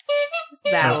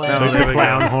 That one. the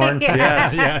clown horn.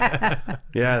 Yes.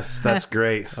 Yes, that's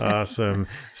great. Awesome.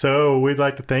 So we'd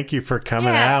like to thank you for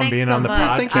coming Yeah, out and thanks being so on the much.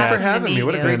 podcast. Thank you for Awesome to having me. meet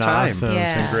What a you. great Been time. awesome.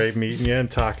 Yeah. It's been great meeting you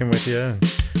and talking with you and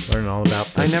learning all about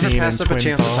the I never scene pass in up a Twin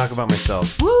chance Falls. to talk about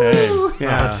myself. Woo. Hey.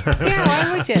 Yeah. Yeah,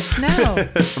 why would you? No. I'm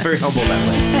very humble that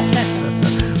way.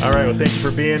 All right. Well, thank you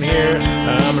for being here.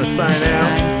 I'm going to sign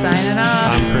out. I'm signing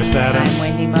off. I'm Chris Adams. I'm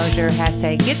Wendy Mosier.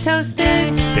 # get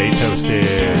toasted. Stay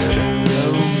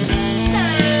toasted.